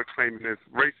everything we're claiming is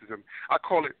racism. I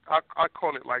call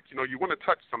it like, you want to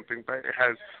touch something, but it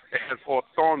has all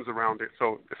thorns around it,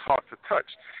 so it's hard to touch.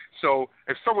 So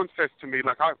if someone says to me,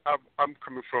 like, I'm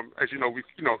coming from, as you know,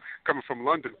 coming from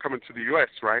London, coming to the U.S.,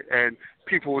 right, and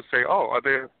people would say, oh, are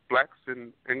there blacks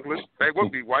in England? They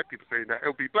wouldn't be white people saying that. It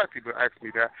would be black people ask me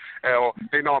that. Or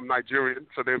they know I'm Nigerian,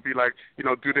 so they'll be like,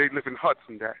 do they live in huts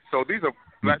and that? So these are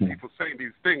black people saying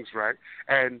these things, right?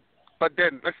 But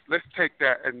then let's take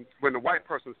that, and when the white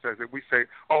person says it, we say,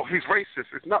 oh, he's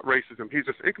racist. It's not racism. He's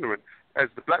just ignorant. As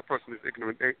the black person is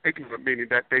ignorant, ignorant meaning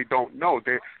that they don't know.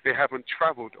 They haven't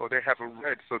traveled or they haven't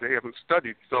read, so they haven't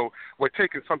studied. So we're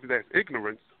taking something that's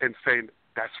ignorance and saying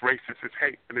that's racist, it's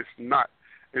hate, and it's not.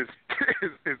 It's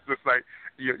just like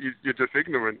you're just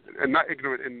ignorant, and not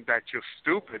ignorant in that you're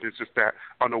stupid. It's just that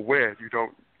unaware. You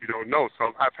don't know.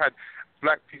 So I've had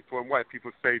black people and white people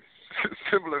say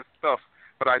similar stuff,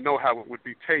 but I know how it would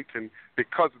be taken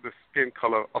because of the skin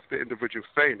color of the individual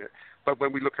saying it. But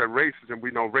when we look at racism,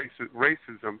 we know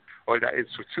racism or that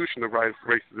institutionalized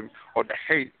racism or the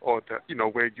hate or the,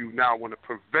 where you now want to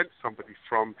prevent somebody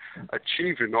from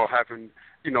achieving or having,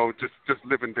 just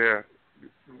living their,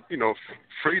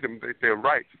 freedom, their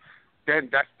rights. Then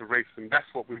that's the racism. That's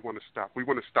what we want to stop. We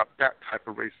want to stop that type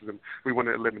of racism. We want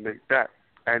to eliminate that.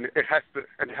 And it has to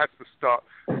start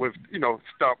with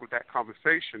that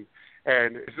conversation.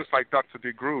 And it's just like Dr.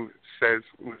 DeGroote says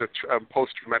with the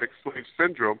post-traumatic slave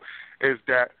syndrome, is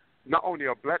that not only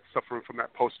are blacks suffering from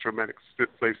that post-traumatic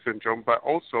slave syndrome, but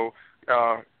also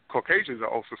Caucasians are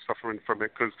also suffering from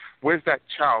it. Because where's that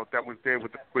child that was there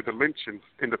with the lynchings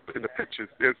in the pictures?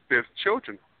 There's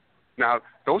children. Now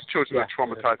those children are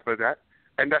traumatized by that,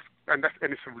 and it's a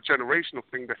generational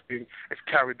thing it's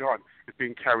carried on. It's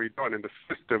being carried on, and the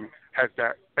system has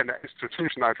that, and that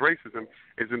institutionalized racism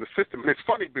is in the system. And it's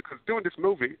funny because doing this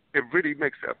movie, it really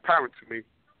makes it apparent to me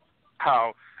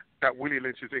how that Willie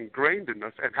Lynch is ingrained in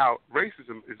us, and how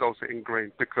racism is also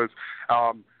ingrained. Because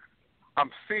I'm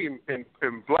seeing in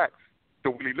blacks the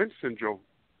Willie Lynch syndrome,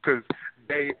 because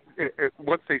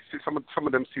once they see some of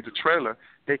them see the trailer,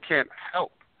 they can't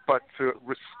help but to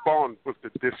respond with the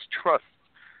distrust,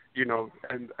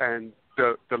 and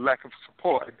the lack of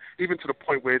support, and even to the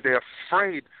point where they're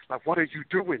afraid, like, what are you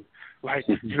doing? Like,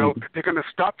 they're gonna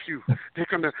stop you. They're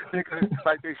gonna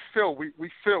like they feel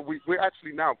we're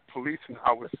actually now policing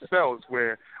ourselves,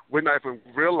 where we're not even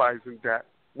realizing that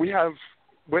we're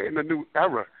in a new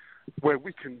era where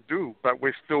we can do, but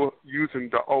we're still using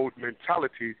the old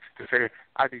mentality to say,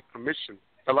 I need permission.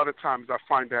 A lot of times I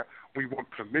find that we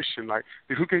want permission. Like,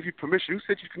 who gave you permission? Who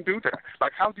said you can do that?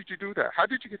 Like, how did you do that? How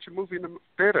did you get your movie in the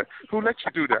theater? Who let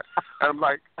you do that? And I'm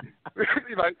like,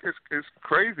 it's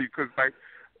crazy, because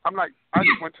I'm like, I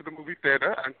just went to the movie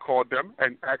theater and called them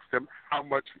and asked them how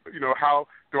much, how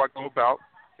do I go about,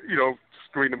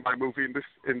 screening my movie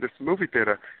in this movie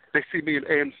theater. They see me in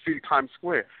AMC Times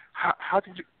Square. How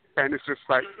did you? And it's just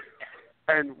like,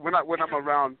 and when I'm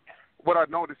around, what I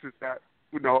notice is that,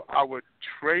 our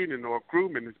training or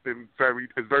grooming is very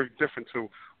different to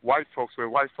white folks, where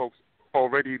white folks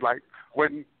already, like,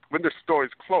 when the store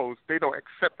is closed, they don't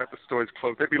accept that the store is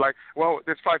closed. They'd be like, well,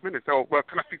 there's 5 minutes. Oh, well,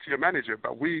 can I speak to your manager?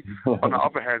 But we, on the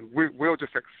other hand, we'll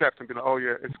just accept and be like, oh,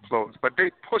 yeah, it's closed. But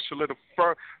they push a little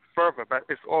further, but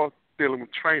it's all dealing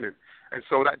with training. And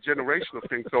so that generational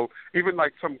thing. So even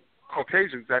like some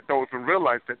Caucasians that don't even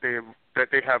realize that they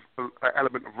have an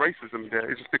element of racism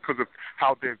there. It's just because of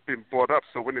how they've been brought up.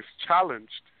 So when it's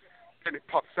challenged, then it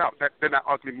pops out. Then that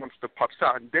ugly monster pops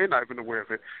out, and they're not even aware of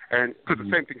it. And because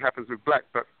the same thing happens with black,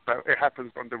 but it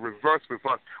happens on the reverse with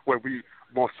us, where we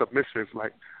more submissive.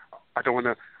 Like, I don't want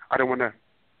to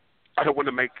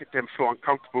make them feel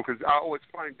uncomfortable, because I always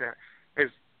find that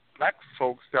it's black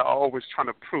folks that are always trying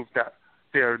to prove that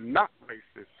they're not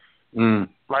racist.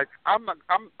 Like, I'm not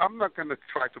going to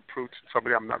try to prove to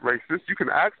somebody I'm not racist. You can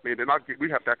ask me, and then we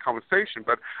have that conversation.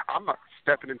 But I'm not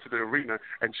stepping into the arena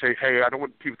and say, hey, I don't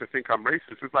want people to think I'm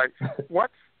racist. It's like, what?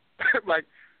 Like,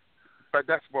 but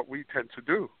that's what we tend to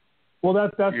do. Well,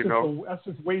 that's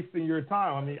just wasting your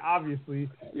time. I mean, obviously,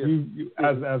 you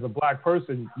as a black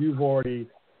person, you've already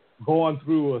gone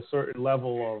through a certain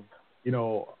level of,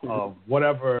 of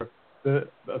whatever the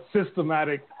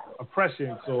systematic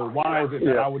oppression. So why is it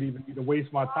that I would even need to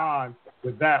waste my time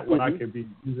with that when I could be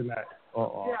using that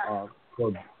for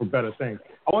better things?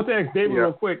 I want to ask David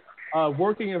real quick.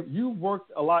 You've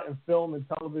worked a lot in film and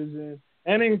television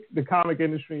and in the comic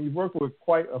industry. And you've worked with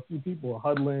quite a few people: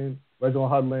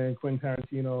 Reginald Hudlin, Quentin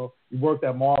Tarantino. You worked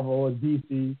at Marvel and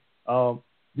DC. Do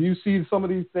you see some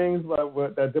of these things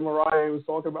that Demarai was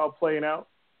talking about playing out?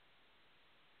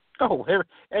 Oh,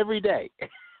 every day.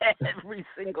 Every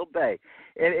single day.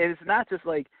 And it's not just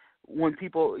like when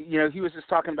people, he was just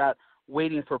talking about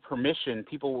waiting for permission.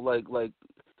 People like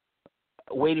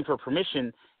waiting for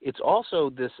permission. It's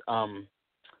also this,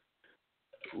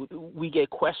 we get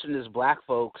questioned as black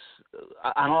folks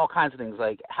on all kinds of things,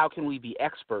 like how can we be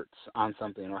experts on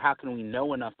something, or how can we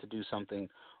know enough to do something,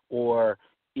 or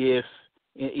if,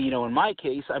 in my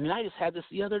case, I mean, I just had this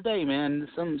the other day, man.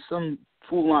 Some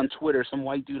fool on Twitter, some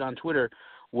white dude on Twitter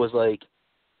was like,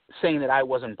 saying that I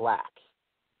wasn't black,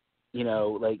 he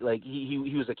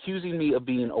was accusing me of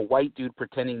being a white dude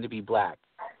pretending to be black.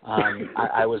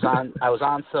 I was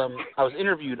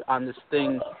interviewed on this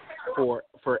thing for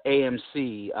AMC,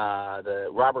 the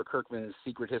Robert Kirkman's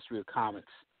Secret History of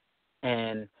Comics,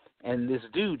 and this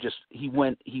dude he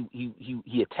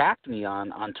attacked me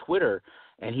on Twitter,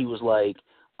 and he was like,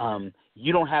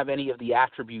 you don't have any of the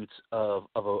attributes of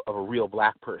a real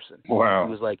black person. Wow.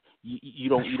 He was like, you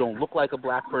don't look like a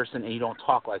black person, and you don't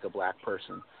talk like a black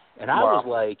person. And I was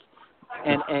like,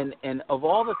 and of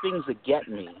all the things that get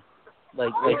me,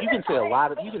 like you can say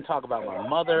you can talk about my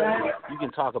mother, you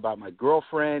can talk about my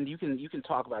girlfriend, you can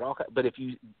talk about all kinds, but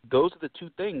those are the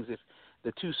two things, if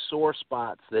the two sore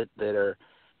spots that are,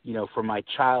 from my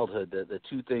childhood, the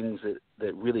two things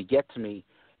that really get to me,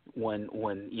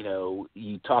 when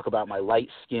you talk about my light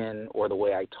skin or the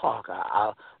way I talk.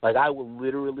 I will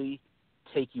literally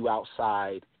take you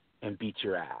outside and beat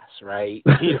your ass, right?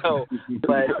 But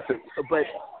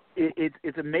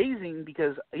it's amazing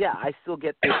because I still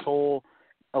get this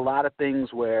a lot of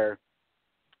things where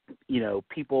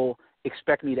people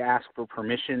expect me to ask for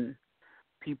permission.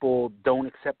 People don't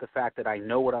accept the fact that I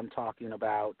know what I'm talking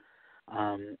about.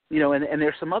 And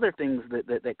there's some other things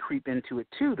that creep into it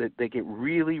too that get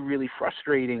really, really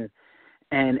frustrating.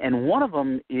 And one of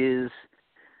them is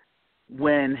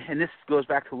when, and this goes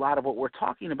back to a lot of what we're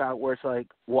talking about, where it's like,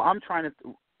 well, I'm trying to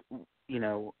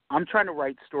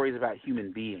write stories about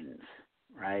human beings,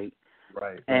 right?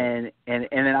 Right. And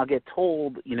then I'll get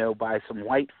told, by some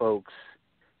white folks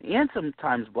and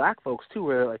sometimes black folks too,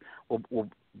 where they're like, well,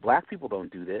 black people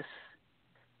don't do this.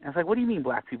 And it's like, what do you mean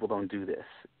black people don't do this?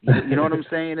 You know what I'm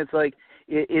saying? It's like,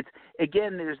 it's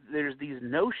again, there's these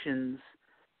notions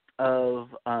of,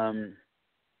 of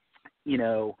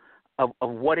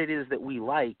what it is that we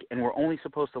like, and we're only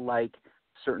supposed to like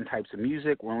certain types of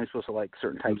music. We're only supposed to like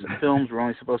certain types of films. We're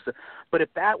only supposed to. But if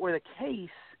that were the case,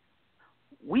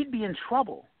 we'd be in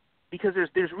trouble because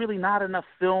there's really not enough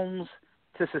films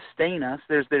to sustain us.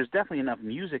 There's definitely enough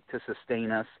music to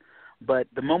sustain us, but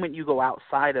the moment you go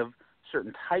outside of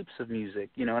certain types of music,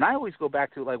 and I always go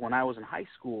back to like when I was in high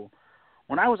school.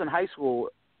 When I was in high school,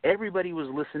 everybody was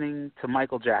listening to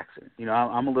Michael Jackson.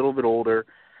 I'm a little bit older.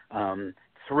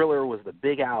 Thriller was the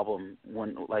big album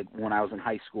when I was in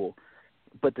high school.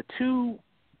 But the two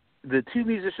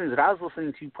musicians that I was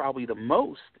listening to probably the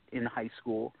most in high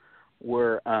school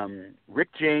were Rick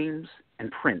James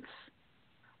and Prince.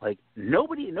 Like no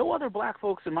other black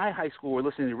folks in my high school were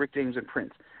listening to Rick James and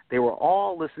Prince. They were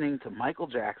all listening to Michael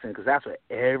Jackson because that's what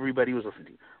everybody was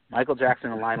listening to. Michael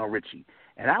Jackson and Lionel Richie.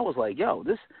 And I was like, yo,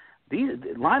 these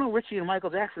Lionel Richie and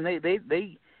Michael Jackson, they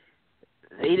didn't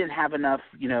have enough,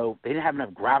 they didn't have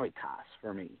enough gravitas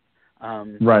for me.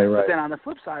 Right. But then on the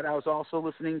flip side, I was also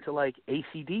listening to like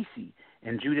AC/DC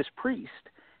and Judas Priest,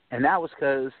 and that was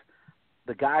because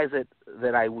the guys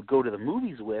that I would go to the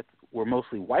movies with were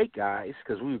mostly white guys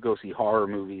because we would go see horror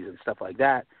movies and stuff like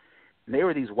that. And they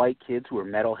were these white kids who were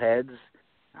metalheads.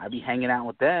 I'd be hanging out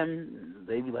with them.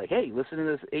 They'd be like, hey, listen to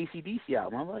this AC/DC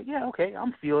album. I'm like, yeah, okay,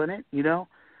 I'm feeling it,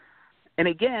 And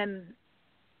again,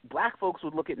 black folks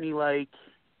would look at me like,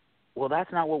 well,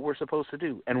 that's not what we're supposed to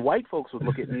do. And white folks would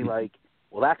look at me like,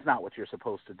 well, that's not what you're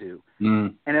supposed to do.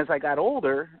 And as I got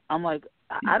older, I'm like,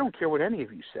 I don't care what any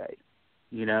of you say.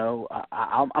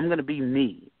 I'm going to be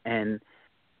me. And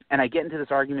I get into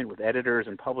this argument with editors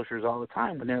and publishers all the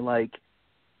time when they're like,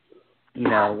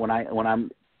 when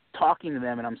I'm talking to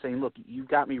them and I'm saying, look, you've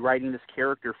got me writing this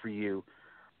character for you,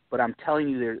 but I'm telling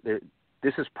you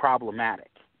this is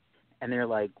problematic. And they're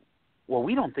like, well,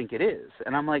 we don't think it is.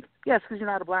 And I'm like, yeah, it's because you're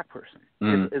not a black person.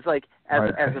 It's like,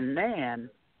 as a man,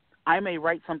 I may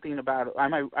write something about it. I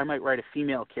might write a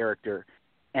female character,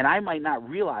 and I might not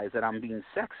realize that I'm being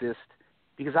sexist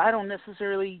because I don't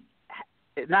necessarily,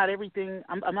 not everything,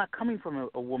 I'm not coming from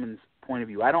a woman's point of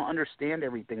view. I don't understand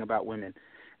everything about women.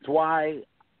 It's why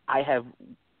I have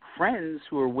friends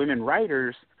who are women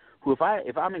writers who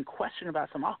if I'm in question about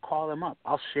something, I'll call them up.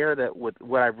 I'll share that with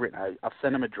what I've written. I'll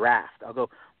send them a draft. I'll go,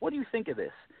 what do you think of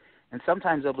this? And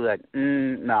sometimes they'll be like,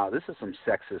 no, this is some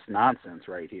sexist nonsense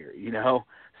right here,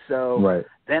 So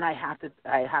then I have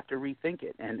to rethink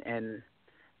it, and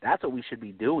that's what we should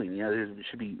be doing. There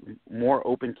should be more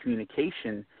open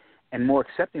communication and more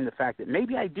accepting the fact that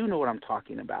maybe I do know what I'm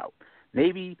talking about.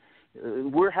 Maybe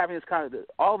we're having this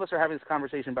all of us are having this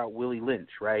conversation about Willie Lynch,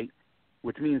 right?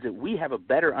 Which means that we have a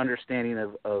better understanding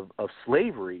of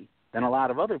slavery than a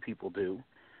lot of other people do.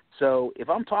 So if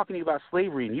I'm talking to you about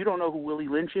slavery and you don't know who Willie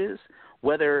Lynch is,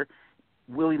 whether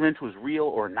Willie Lynch was real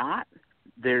or not,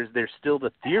 there's still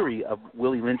the theory of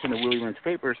Willie Lynch and the Willie Lynch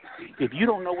papers. If you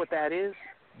don't know what that is,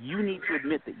 you need to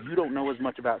admit that you don't know as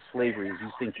much about slavery as you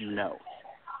think you know.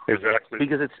 Exactly.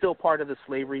 Because it's still part of the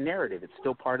slavery narrative. It's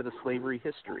still part of the slavery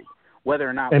history. Whether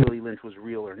or not Willie Lynch was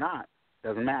real or not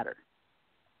doesn't matter.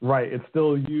 Right. It's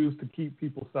still used to keep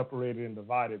people separated and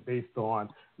divided based on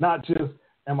not just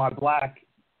am I black,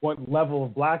 what level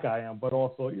of black I am, but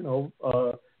also,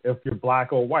 if you're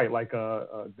black or white. Like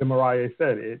Demarais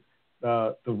said,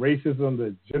 the racism,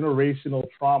 the generational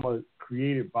trauma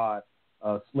created by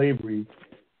slavery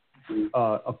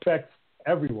affects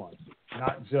everyone,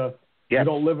 not just you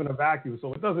don't live in a vacuum.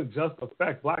 So it doesn't just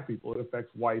affect black people. It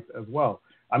affects whites as well.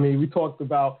 I mean, we talked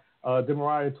about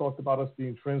Demarais talked about us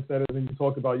being trendsetters, and you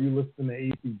talked about you listening to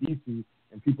AC/DC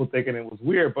and people thinking it was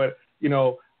weird. But,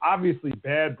 obviously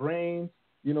Bad Brains,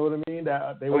 you know what I mean?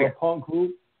 That they were a punk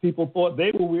group. people thought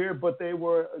they were weird, but they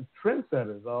were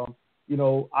trendsetters.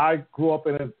 I grew up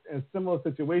in a similar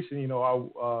situation.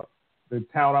 The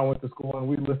town I went to school in,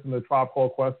 we listened to Tribe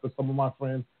Called Quest. For some of my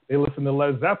friends, they listened to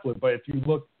Led Zeppelin. But if you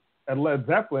look at Led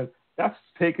Zeppelin, that's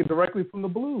taken directly from the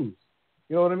blues.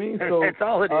 You know what I mean? So that's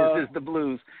all it is the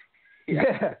blues.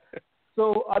 Yeah.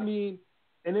 So, and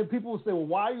then people would say, well,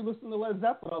 why are you listening to Led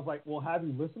Zeppelin? I was like, well, have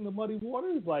you listened to Muddy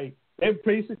Waters? Like, they're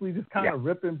basically just kind of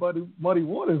ripping Muddy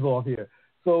Waters off here.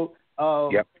 So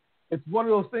it's one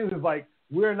of those things. It's like,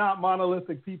 we're not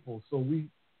monolithic people. So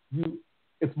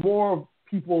it's more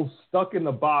people stuck in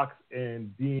the box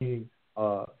and being,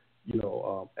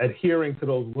 adhering to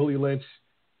those Willie Lynch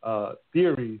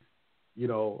theories,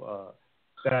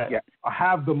 that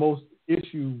have the most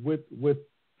issue with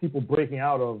people breaking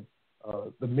out of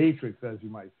the matrix, as you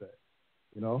might say,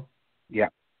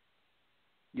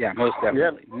 Yeah, most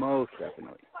definitely. Most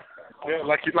definitely. Yeah,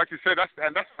 like you said,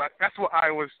 that's what I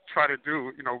always try to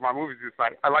do. My movies is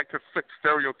like I like to flip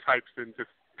stereotypes and just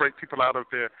break people out of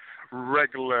their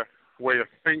regular way of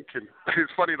thinking.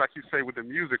 It's funny, like you say, with the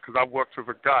music, because I worked with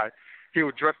a guy. He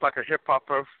would dress like a hip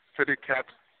hopper, fitted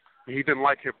caps. He didn't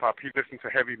like hip hop. He listened to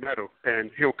heavy metal,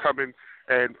 and he'll come in,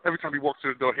 and every time he walks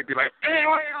through the door, he'd be like,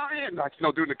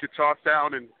 doing the guitar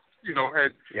sound, and the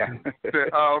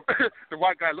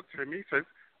white guy looked at him. He says,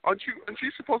 aren't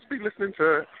you supposed to be listening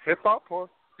to hip hop, or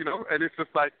And it's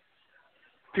just like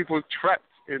people trapped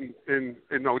in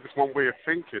just one way of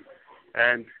thinking,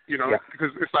 and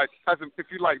because it's like if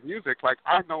you like music, like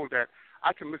I know that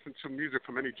I can listen to music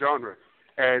from any genre,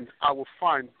 and I will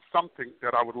find something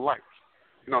that I would like.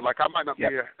 Like I might not be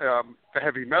a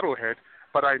heavy metal head,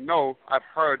 but I know I've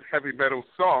heard heavy metal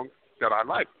songs that I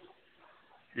like.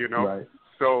 Right.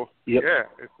 So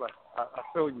it's like I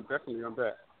feel you definitely on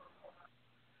that.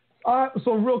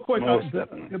 So real quick,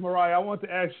 Mariah, I want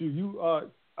to ask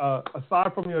you.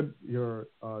 Aside from your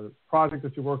project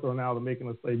that you're working on now, The Making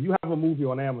of Slave, you have a movie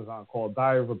on Amazon called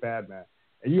Diary of a Bad Man,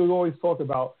 and you always talk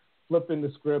about flipping the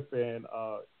script and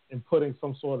putting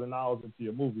some sort of knowledge into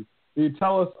your movie. Can you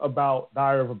tell us about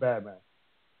Diary of a Bad Man?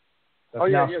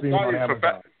 Diary of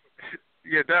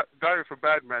a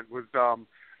Bad Man was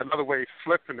another way of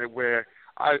flipping it, where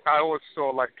I always saw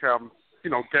like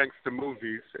gangster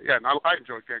movies. Yeah, and I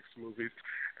enjoy gangster movies,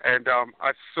 and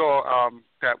I saw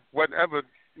that whenever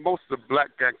most of the black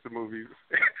gangster movies,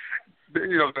 the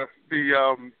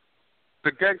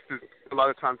gangsters a lot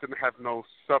of times didn't have no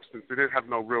substance. They didn't have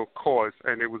no real cause,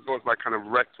 and it was always like kind of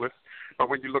reckless. But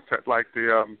when you looked at like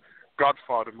the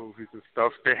Godfather movies and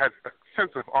stuff, they had a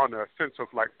sense of honor, a sense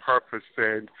of like purpose,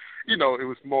 and it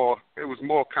was more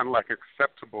kind of like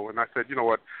acceptable. And I said, you know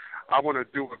what, I want to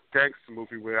do a gangster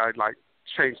movie where I like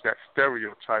change that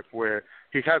stereotype, where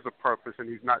he has a purpose and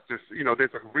he's not just,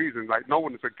 there's a reason. Like no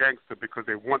one is a gangster because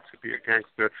they want to be a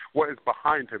gangster. What is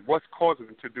behind him? What's causing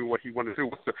him to do what he wants to do?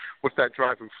 What's that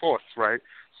driving force, right?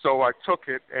 So I took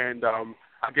it and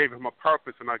I gave him a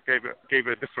purpose, and I gave it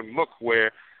a different look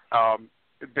where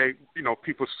they,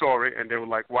 people saw it and they were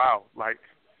like, wow, like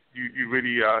you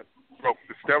really broke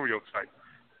the stereotype,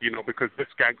 because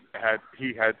this gangster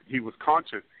he was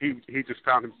conscious. He just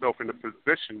found himself in a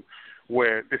position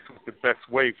where this was the best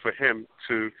way for him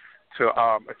to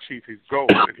achieve his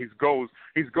goals. And his goals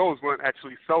weren't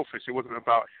actually selfish. It wasn't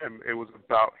about him. It was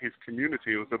about his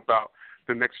community. It was about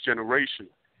the next generation.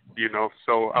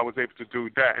 So I was able to do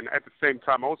that, and at the same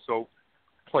time also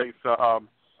place a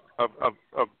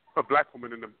black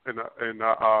woman in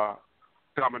a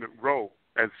dominant role,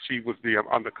 as she was the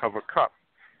undercover cop.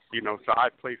 So I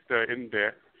placed her in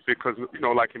there because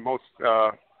like in most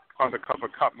undercover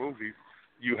cop movies,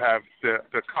 you have the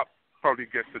cop probably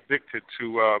gets addicted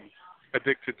to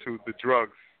the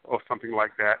drugs or something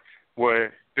like that.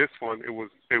 Where this one, it was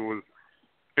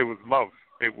love.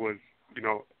 It was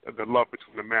the love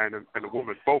between a man and a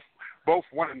woman. Both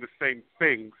wanting the same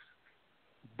things,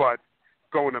 but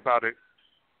going about it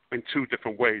in two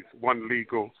different ways. One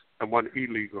legal and one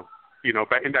illegal.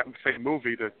 But in that same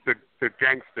movie, the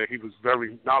gangster, he was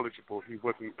very knowledgeable. He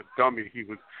wasn't a dummy. He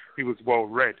was well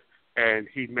read, and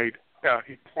he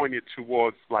pointed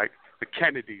towards like the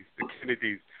Kennedys. The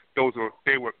Kennedys,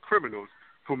 they were criminals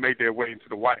who made their way into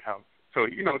the White House. So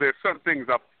there's certain things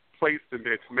I've placed in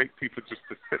there to make people just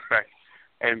to sit back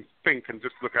and think and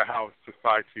just look at how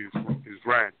society is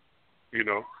ran.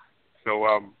 So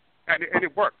and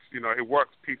it works. It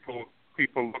works. People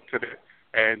looked at it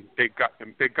and they got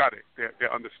it. They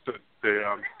understood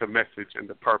the message and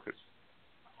the purpose.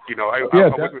 I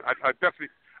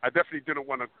definitely didn't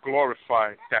want to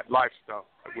glorify that lifestyle,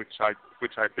 which I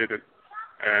didn't.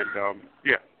 And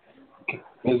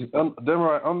Then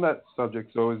right on that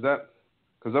subject, so is that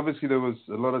because obviously there was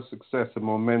a lot of success and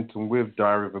momentum with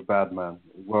Diary of a Bad Man,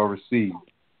 well received.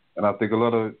 And I think a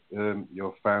lot of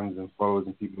your fans and followers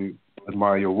and people who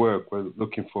admire your work were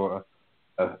looking for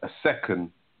a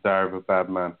second Diary of a Bad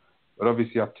Man. But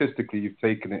obviously, artistically, you've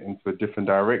taken it into a different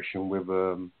direction with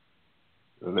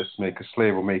Let's Make a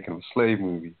Slave or Making of a Slave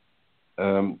movie.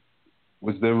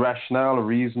 Was there rationale, a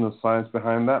reason, or science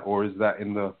behind that, or is that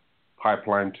in the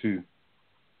pipeline too?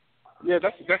 Yeah,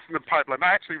 that's in the pipeline.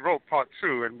 I actually wrote part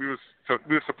 2, and we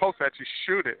were supposed to actually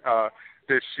shoot it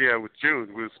this year with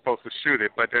June. We were supposed to shoot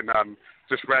it, but then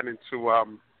just ran into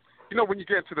when you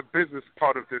get into the business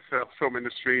part of this film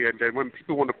industry, and then when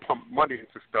people want to pump money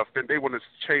into stuff, then they want to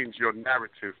change your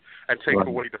narrative and take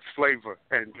away the flavor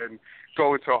and then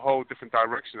go into a whole different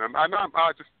direction.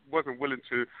 I just wasn't willing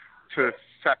to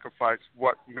sacrifice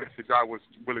what message I was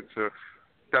willing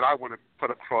that I want to put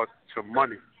across to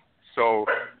money. So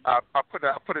I put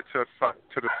it to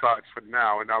the side for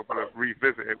now, and I'm going to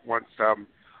revisit it once I'm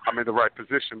in the right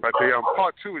position. But the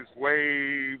part 2 is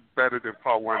way better than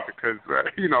part 1 because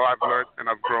I've learned and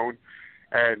I've grown,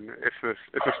 and it's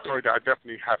a story that I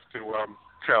definitely have to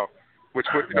tell, which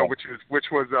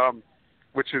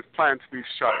is planned to be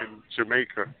shot in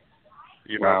Jamaica.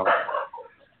 Wow.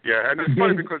 Yeah, and it's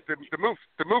funny because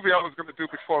the movie I was going to do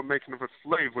before Making of a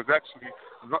Slave was actually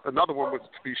another one was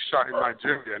to be shot in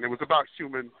Nigeria, and it was about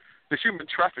the human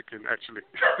trafficking. Actually,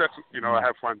 that's I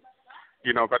have one,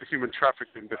 about the human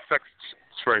trafficking, the sex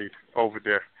trade over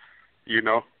there,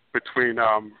 between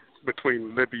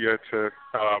Libya to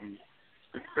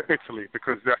Italy,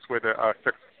 because that's where the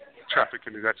sex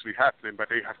trafficking is actually happening. But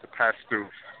they have to pass through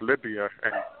Libya,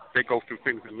 and they go through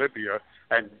things in Libya,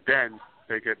 and then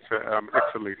they get to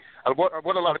Italy.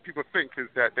 What a lot of people think is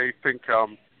that they think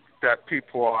that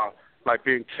people are like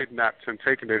being kidnapped and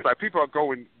taken there. Like people are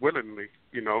going willingly,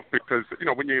 because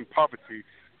when you're in poverty,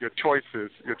 your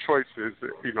choices,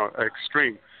 are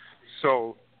extreme.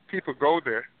 So people go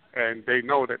there and they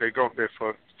know that they go there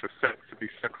for sex, to be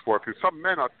sex workers. Some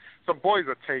boys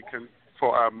are taken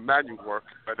for manual work,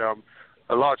 but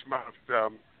a large amount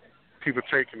of people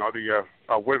taken are the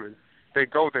women. They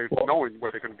go there knowing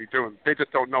what they're going to be doing. They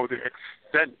just don't know the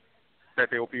extent that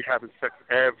they will be having sex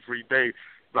every day,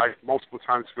 like multiple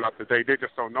times throughout the day. They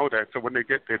just don't know that. So when they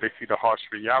get there, they see the harsh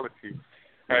reality.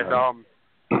 And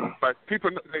but people,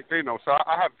 they know. So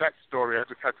I have that story. I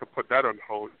just had to put that on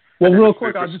hold. Well, real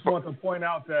quick, I just want to point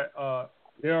out that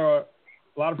there are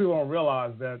a lot of people don't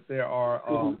realize that there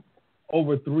are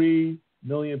over 3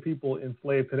 million people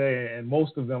enslaved today, and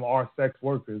most of them are sex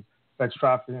workers. Sex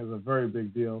trafficking is a very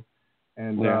big deal.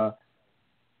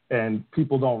 And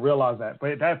people don't realize that.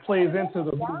 But that plays into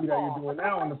the movie that you're doing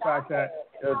now, and the fact that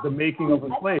the making of a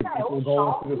slave. People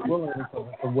go into this wilderness as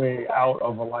a way out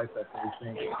of a life that they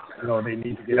think they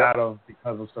need to get out of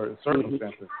because of certain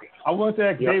circumstances. I want to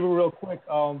ask David real quick.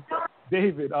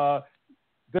 David,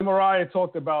 Mariah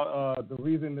talked about the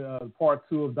reason part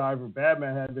 2 of Diver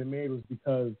Batman had been made was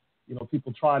because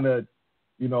people trying to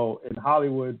in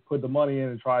Hollywood put the money in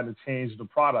and try to change the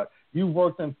product. You've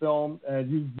worked in film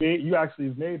and you actually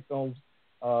have made films.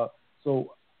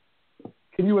 So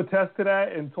can you attest to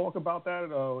that and talk about that?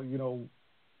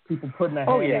 People putting their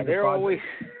hand in the they're project? always.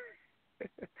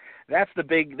 That's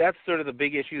sort of the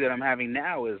big issue that I'm having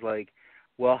now is like,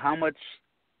 well, how much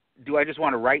do I just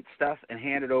want to write stuff and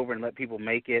hand it over and let people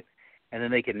make it, and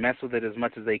then they can mess with it as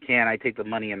much as they can? I take the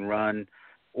money and run.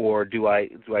 Or do I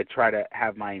try to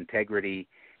have my integrity?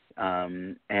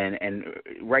 And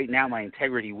right now my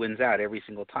integrity wins out every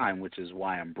single time, which is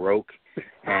why I'm broke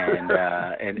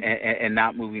and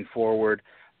not moving forward.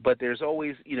 But there's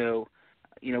always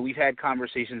we've had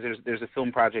conversations. There's a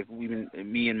film project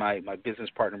me and my business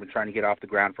partner have been trying to get off the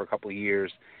ground for a couple of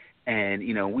years, and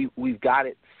we've got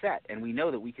it set, and we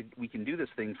know that we can do this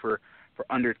thing for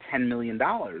under $10 million,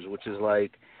 which is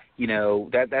like.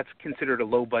 That's considered a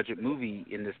low-budget movie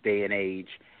in this day and age.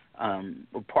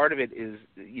 Part of it is,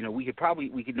 we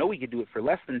could do it for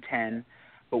less than 10,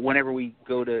 but whenever we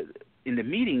go into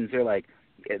meetings, they're like,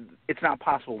 it's not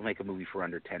possible to make a movie for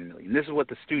under 10 million. This is what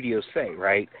the studios say,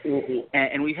 right? Mm-hmm.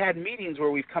 And we've had meetings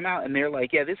where we've come out and they're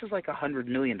like, yeah, this is like $100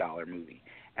 million movie.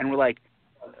 And we're like,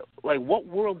 what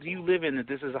world do you live in that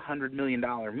this is $100 million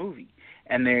movie?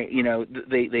 And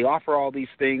they offer all these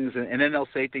things, and then they'll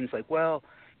say things like, well,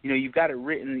 you've got it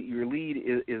written. Your lead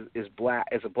is black,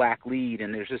 as a black lead,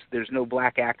 and there's no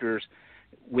black actors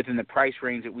within the price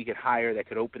range that we could hire that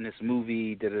could open this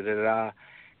movie. Da da da da.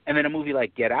 And then a movie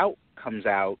like Get Out comes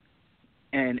out,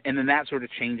 and then that sort of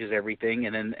changes everything.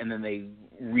 And then they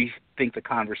rethink the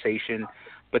conversation.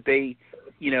 But they,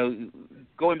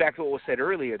 going back to what was said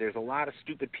earlier, there's a lot of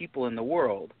stupid people in the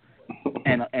world,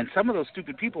 and some of those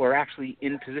stupid people are actually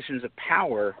in positions of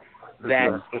power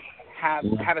that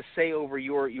have a say over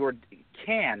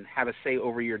can have a say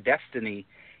over your destiny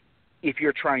if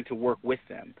you're trying to work with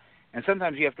them. And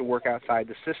sometimes you have to work outside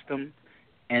the system,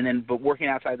 but working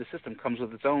outside the system comes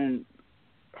with its own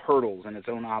hurdles and its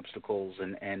own obstacles,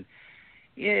 and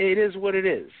it is what it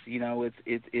is.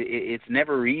 It's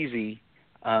never easy,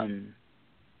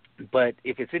 but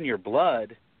if it's in your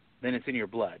blood, then it's in your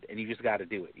blood, and you just got to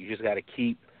do it. You just got to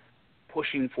keep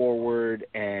pushing forward,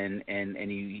 and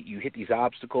you hit these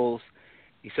obstacles.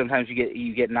 Sometimes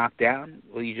you get knocked down.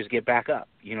 Well, you just get back up.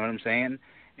 You know what I'm saying?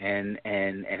 And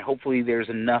hopefully there's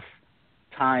enough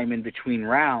time in between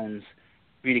rounds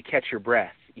for you to catch your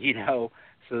breath. So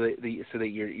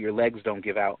that your legs don't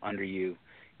give out under you.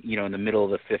 In the middle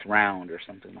of the fifth round or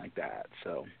something like that.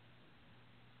 So.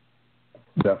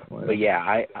 Definitely. But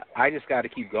yeah, I just got to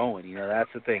keep going. That's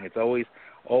the thing. It's always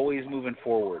moving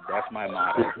forward. That's my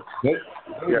motto.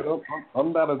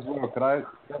 On that as well,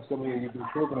 that's something you've been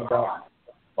talking about.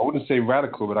 I wouldn't say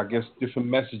radical, but I guess different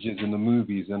messages in the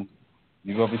movies. And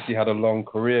you've obviously had a long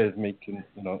career making,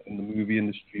 in the movie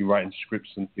industry, writing scripts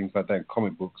and things like that,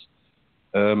 comic books.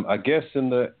 I guess in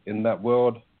that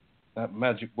world, that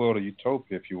magic world of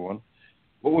utopia, if you want,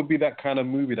 what would be that kind of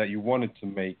movie that you wanted to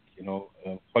make?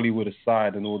 Hollywood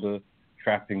aside and all the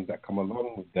trappings that come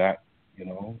along with that.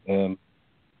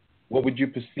 What would you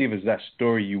perceive as that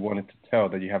story you wanted to tell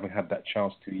that you haven't had that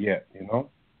chance to yet? Do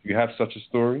you have such a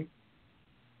story?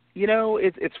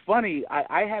 It's funny.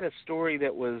 I had a story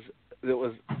that was,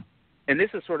 and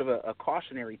this is sort of a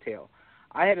cautionary tale.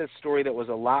 I had a story that was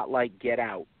a lot like Get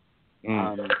Out.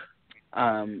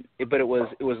 But it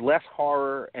was less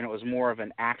horror, and it was more of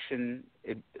an action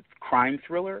crime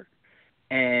thriller,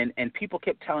 and people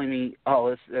kept telling me,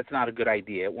 "Oh, that's not a good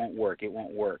idea. It won't work.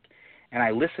 And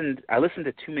I listened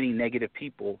to too many negative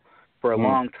people for a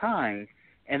long time,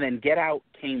 and then Get Out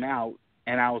came out,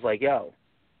 and I was like, "Yo,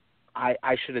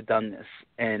 I should have done this."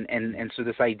 And so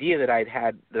this idea that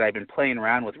I'd been playing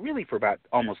around with really for about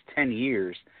almost 10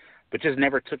 years, but just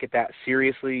never took it that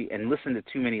seriously and listened to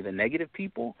too many of the negative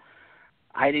people.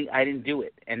 I didn't do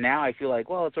it, and now I feel like,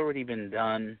 well, it's already been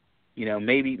done.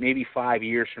 Maybe 5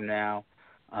 years from now,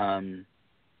 I'm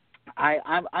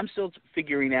still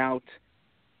figuring out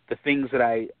the things that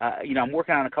I'm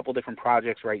working on a couple different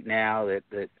projects right now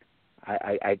that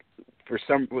I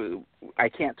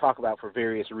can't talk about for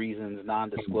various reasons,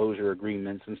 non-disclosure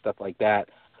agreements and stuff like that.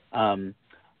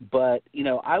 But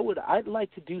I'd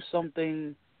like to do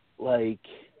something that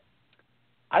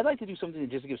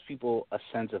just gives people a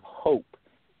sense of hope.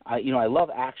 I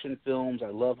love action films. I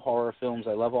love horror films.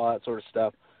 I love all that sort of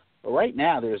stuff. But right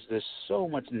now, there's so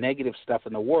much negative stuff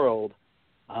in the world.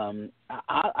 I'm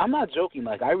not joking.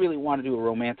 I really want to do a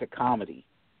romantic comedy.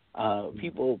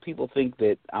 People think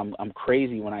that I'm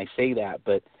crazy when I say that,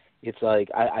 but it's like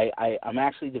I'm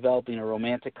actually developing a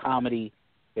romantic comedy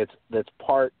that's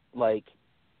part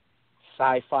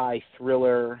sci-fi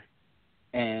thriller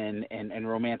and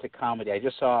romantic comedy. I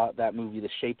just saw that movie, The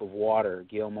Shape of Water,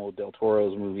 Guillermo del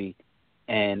Toro's movie,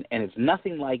 and it's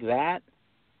nothing like that,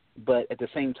 but at the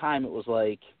same time, it was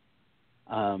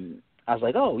I was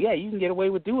like, oh yeah, you can get away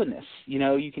with doing this.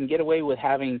 You can get away with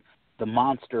having the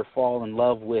monster fall in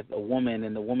love with a woman,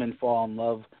 and the woman fall in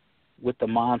love with the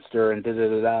monster, and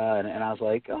da-da-da-da, and I was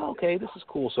like, oh, okay, this is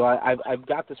cool. So I've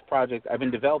got this project. I've been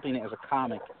developing it as a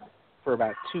comic for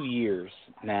about 2 years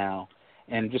now,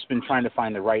 and just been trying to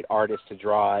find the right artist to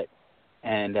draw it,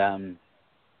 and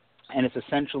it's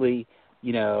essentially,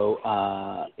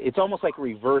 it's almost like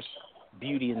reverse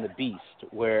Beauty and the Beast,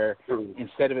 where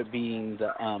instead of it being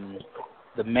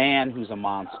the man who's a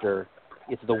monster,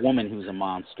 it's the woman who's a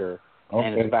monster,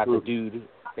 and it's about the dude,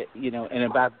 and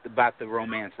about the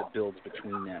romance that builds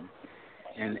between them,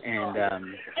 and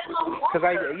because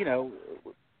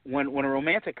when a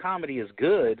romantic comedy is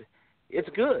good, it's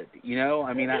good.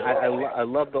 I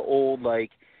love the old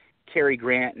Cary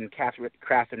Grant and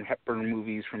Katharine Hepburn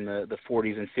movies from the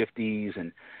 40s and 50s,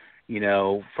 and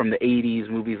from the 80s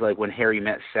movies like When Harry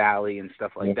Met Sally and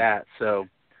stuff like that. So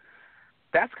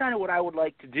that's kind of what I would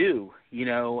like to do,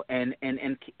 and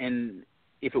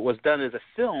if it was done as a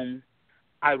film,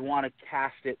 I'd want to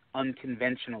cast it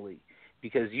unconventionally,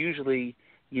 because usually,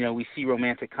 we see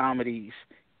romantic comedies,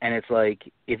 and it's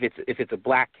like if it's a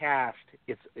black cast,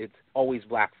 it's always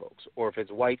black folks, or if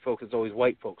it's white folks, it's always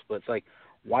white folks. But it's like,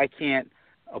 why can't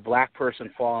a black person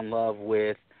fall in love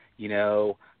with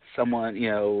someone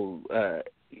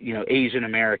Asian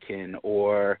American,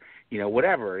 or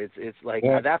whatever? It's like,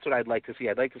 that's what I'd like to see.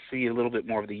 I'd like to see a little bit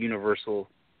more of the universal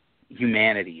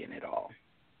humanity in it all.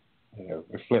 Yeah,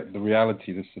 reflect the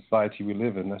reality, the society we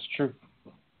live in. That's true.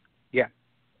 Yeah.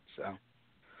 So,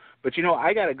 but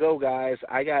I gotta go, guys.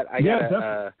 I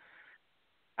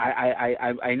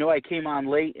know I came on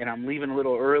late and I'm leaving a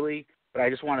little early, but I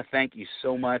just want to thank you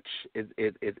so much. It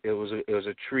was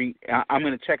a treat. I'm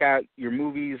gonna check out your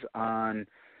movies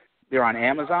they're on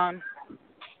Amazon.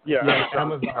 Yeah,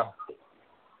 Amazon.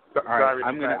 All right,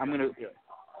 I'm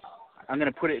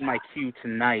gonna put it in my queue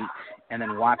tonight and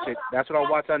then watch it. That's what I'll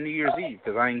watch on New Year's Eve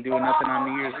because I ain't doing nothing on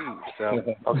New Year's Eve. So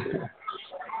okay.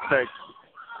 Thanks.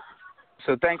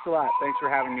 So thanks a lot. Thanks for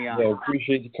having me on. Yeah,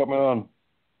 appreciate you coming on.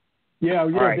 Yeah,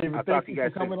 right, David. Thank you for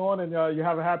coming on, and you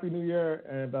have a happy New Year,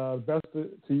 and best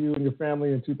to you and your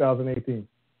family in 2018.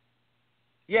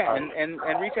 Yeah, and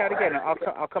reach out again.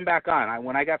 I'll come back on.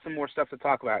 When I got some more stuff to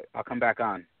talk about, I'll come back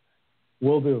on.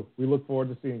 Will do. We look forward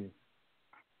to seeing you.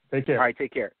 Take care. All right,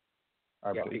 take care.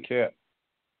 All right, take care.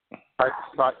 All right,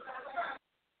 bye.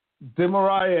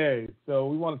 Demaraye, so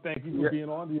we want to thank you for being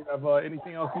on. Do you have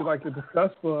anything else you'd like to discuss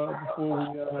before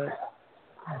we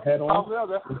head on?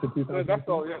 That's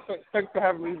all. Yeah, thanks for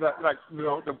having me.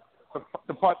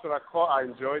 The parts that I caught, I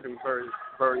enjoyed them very,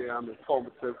 very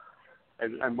informative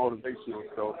and motivational.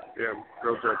 So yeah,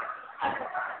 real good.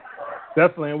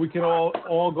 Definitely, and we can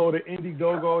all go to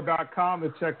Indiegogo.com to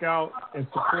check out and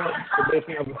support The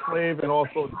Making of a Slave, and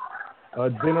also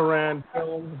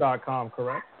DinnerandFilms.com,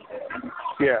 correct?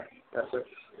 Yeah, that's it.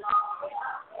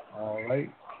 All right.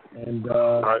 And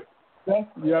all right. Seth,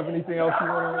 do you have anything else you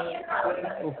want to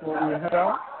say before we head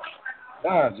out?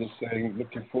 Nah, just saying,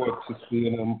 looking forward to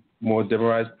seeing more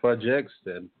Demarize projects,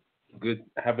 and good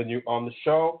having you on the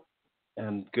show,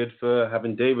 and good for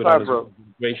having David on this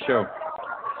great show.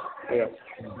 Yeah.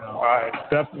 All right.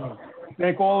 Definitely.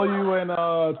 Thank all of you, and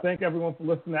thank everyone for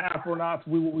listening to Afronauts.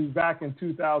 We will be back in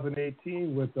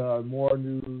 2018 with more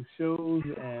new shows,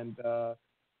 and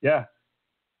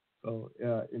So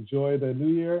enjoy the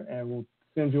new year, and we'll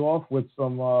send you off with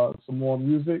some more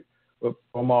music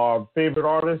from our favorite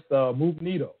artist,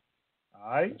 Moonito.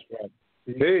 All right? That's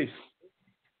right. Peace.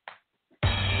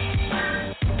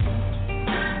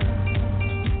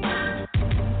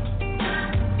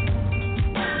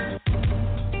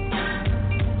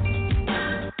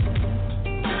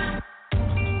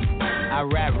 I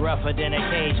rap rougher than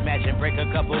a cage match and break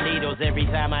a couple needles every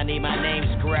time I need my name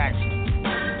scratched.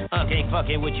 Ain't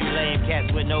fucking with you lame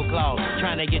cats with no claws,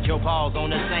 trying to get your paws on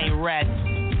the same rats.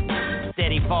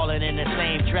 Steady falling in the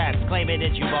same traps, claiming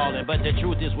that you ballin', but the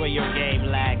truth is where your game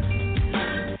lacks.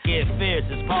 Get fierce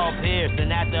as Paul Pierce,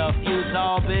 and after a few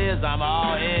tall beers, I'm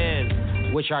all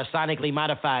ears. Which are sonically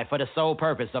modified for the sole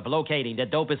purpose of locating the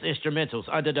dopest instrumentals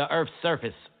under the earth's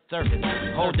surface.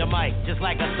 Hold the mic just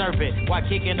like a serpent while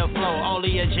kicking the flow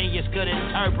only a genius could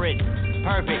interpret.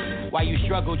 Perfect. Why you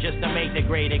struggle just to make the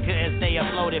grade and couldn't stay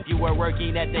afloat if you were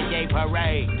working at the gay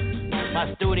parade.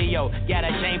 My studio got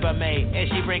a chambermaid and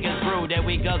she bring us brew that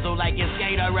we guzzle like it's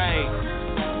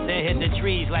Gatorade. Then hit the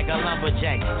trees like a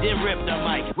lumberjack, then rip the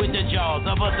mic with the jaws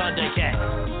of a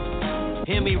thundercat.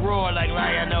 Hear me roar like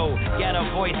Rhino, got a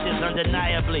voice that's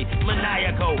undeniably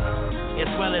maniacal, as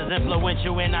well as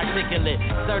influential and articulate,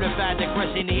 certified to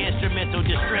crushing the instrumental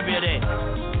distributed.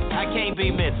 I can't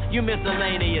be missed, you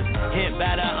miscellaneous, hit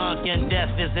by the unk and death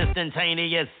is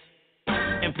instantaneous,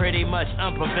 and pretty much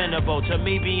unpreventable. To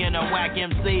me being a whack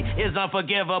MC is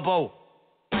unforgivable.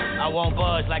 I won't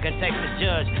budge like a Texas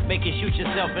judge, make you shoot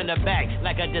yourself in the back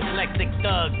like a dyslexic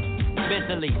thug.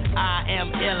 Mentally, I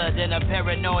am iller than a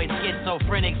paranoid,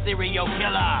 schizophrenic serial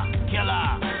killer.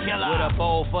 With a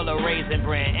bowl full of Raisin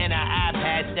Bran and an eye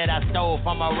patch that I stole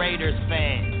from a Raiders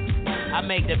fan. I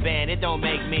make the band, it don't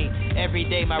make me. Every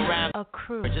day my rhymes are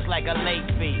just like a late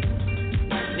fee,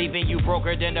 leaving you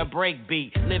broker than a break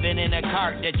beat. Living in a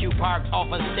cart that you parked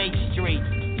off a State Street.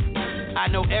 I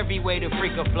know every way to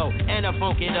freak a flow, and I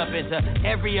funk it up into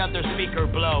every other speaker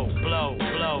blow.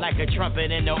 Like a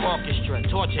trumpet in the orchestra,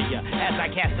 torture ya as I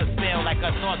cast a spell like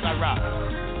a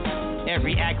sorcerer.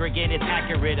 Every aggregate is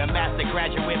accurate, a master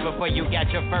graduate before you got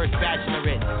your first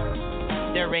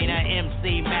bachelorette. There ain't an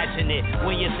MC matching it.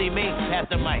 When you see me, pass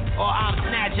the mic, or I'm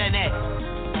snatching it.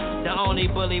 The only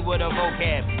bully with a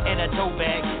vocab and a tote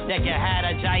bag that can hide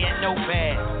a giant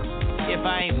notepad. If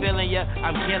I ain't feeling ya,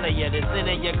 I'm killing ya. Then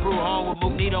sending your crew home with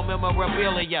Moonito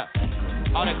memorabilia.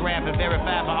 Autograph and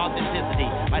verify for authenticity.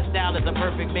 My style is a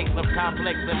perfect mix of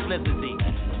complex simplicity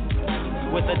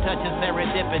with a touch of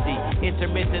serendipity,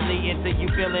 intermittently until you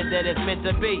feeling that it's meant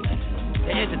to be.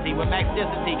 The entity with max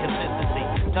density,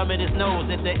 consistency. Thumbing his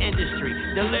nose at the industry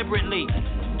deliberately.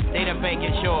 They done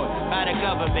making sure by the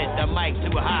government the mic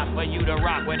too hot for you to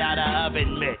rock without an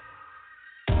oven mitt.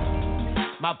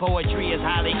 My poetry is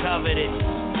highly coveted.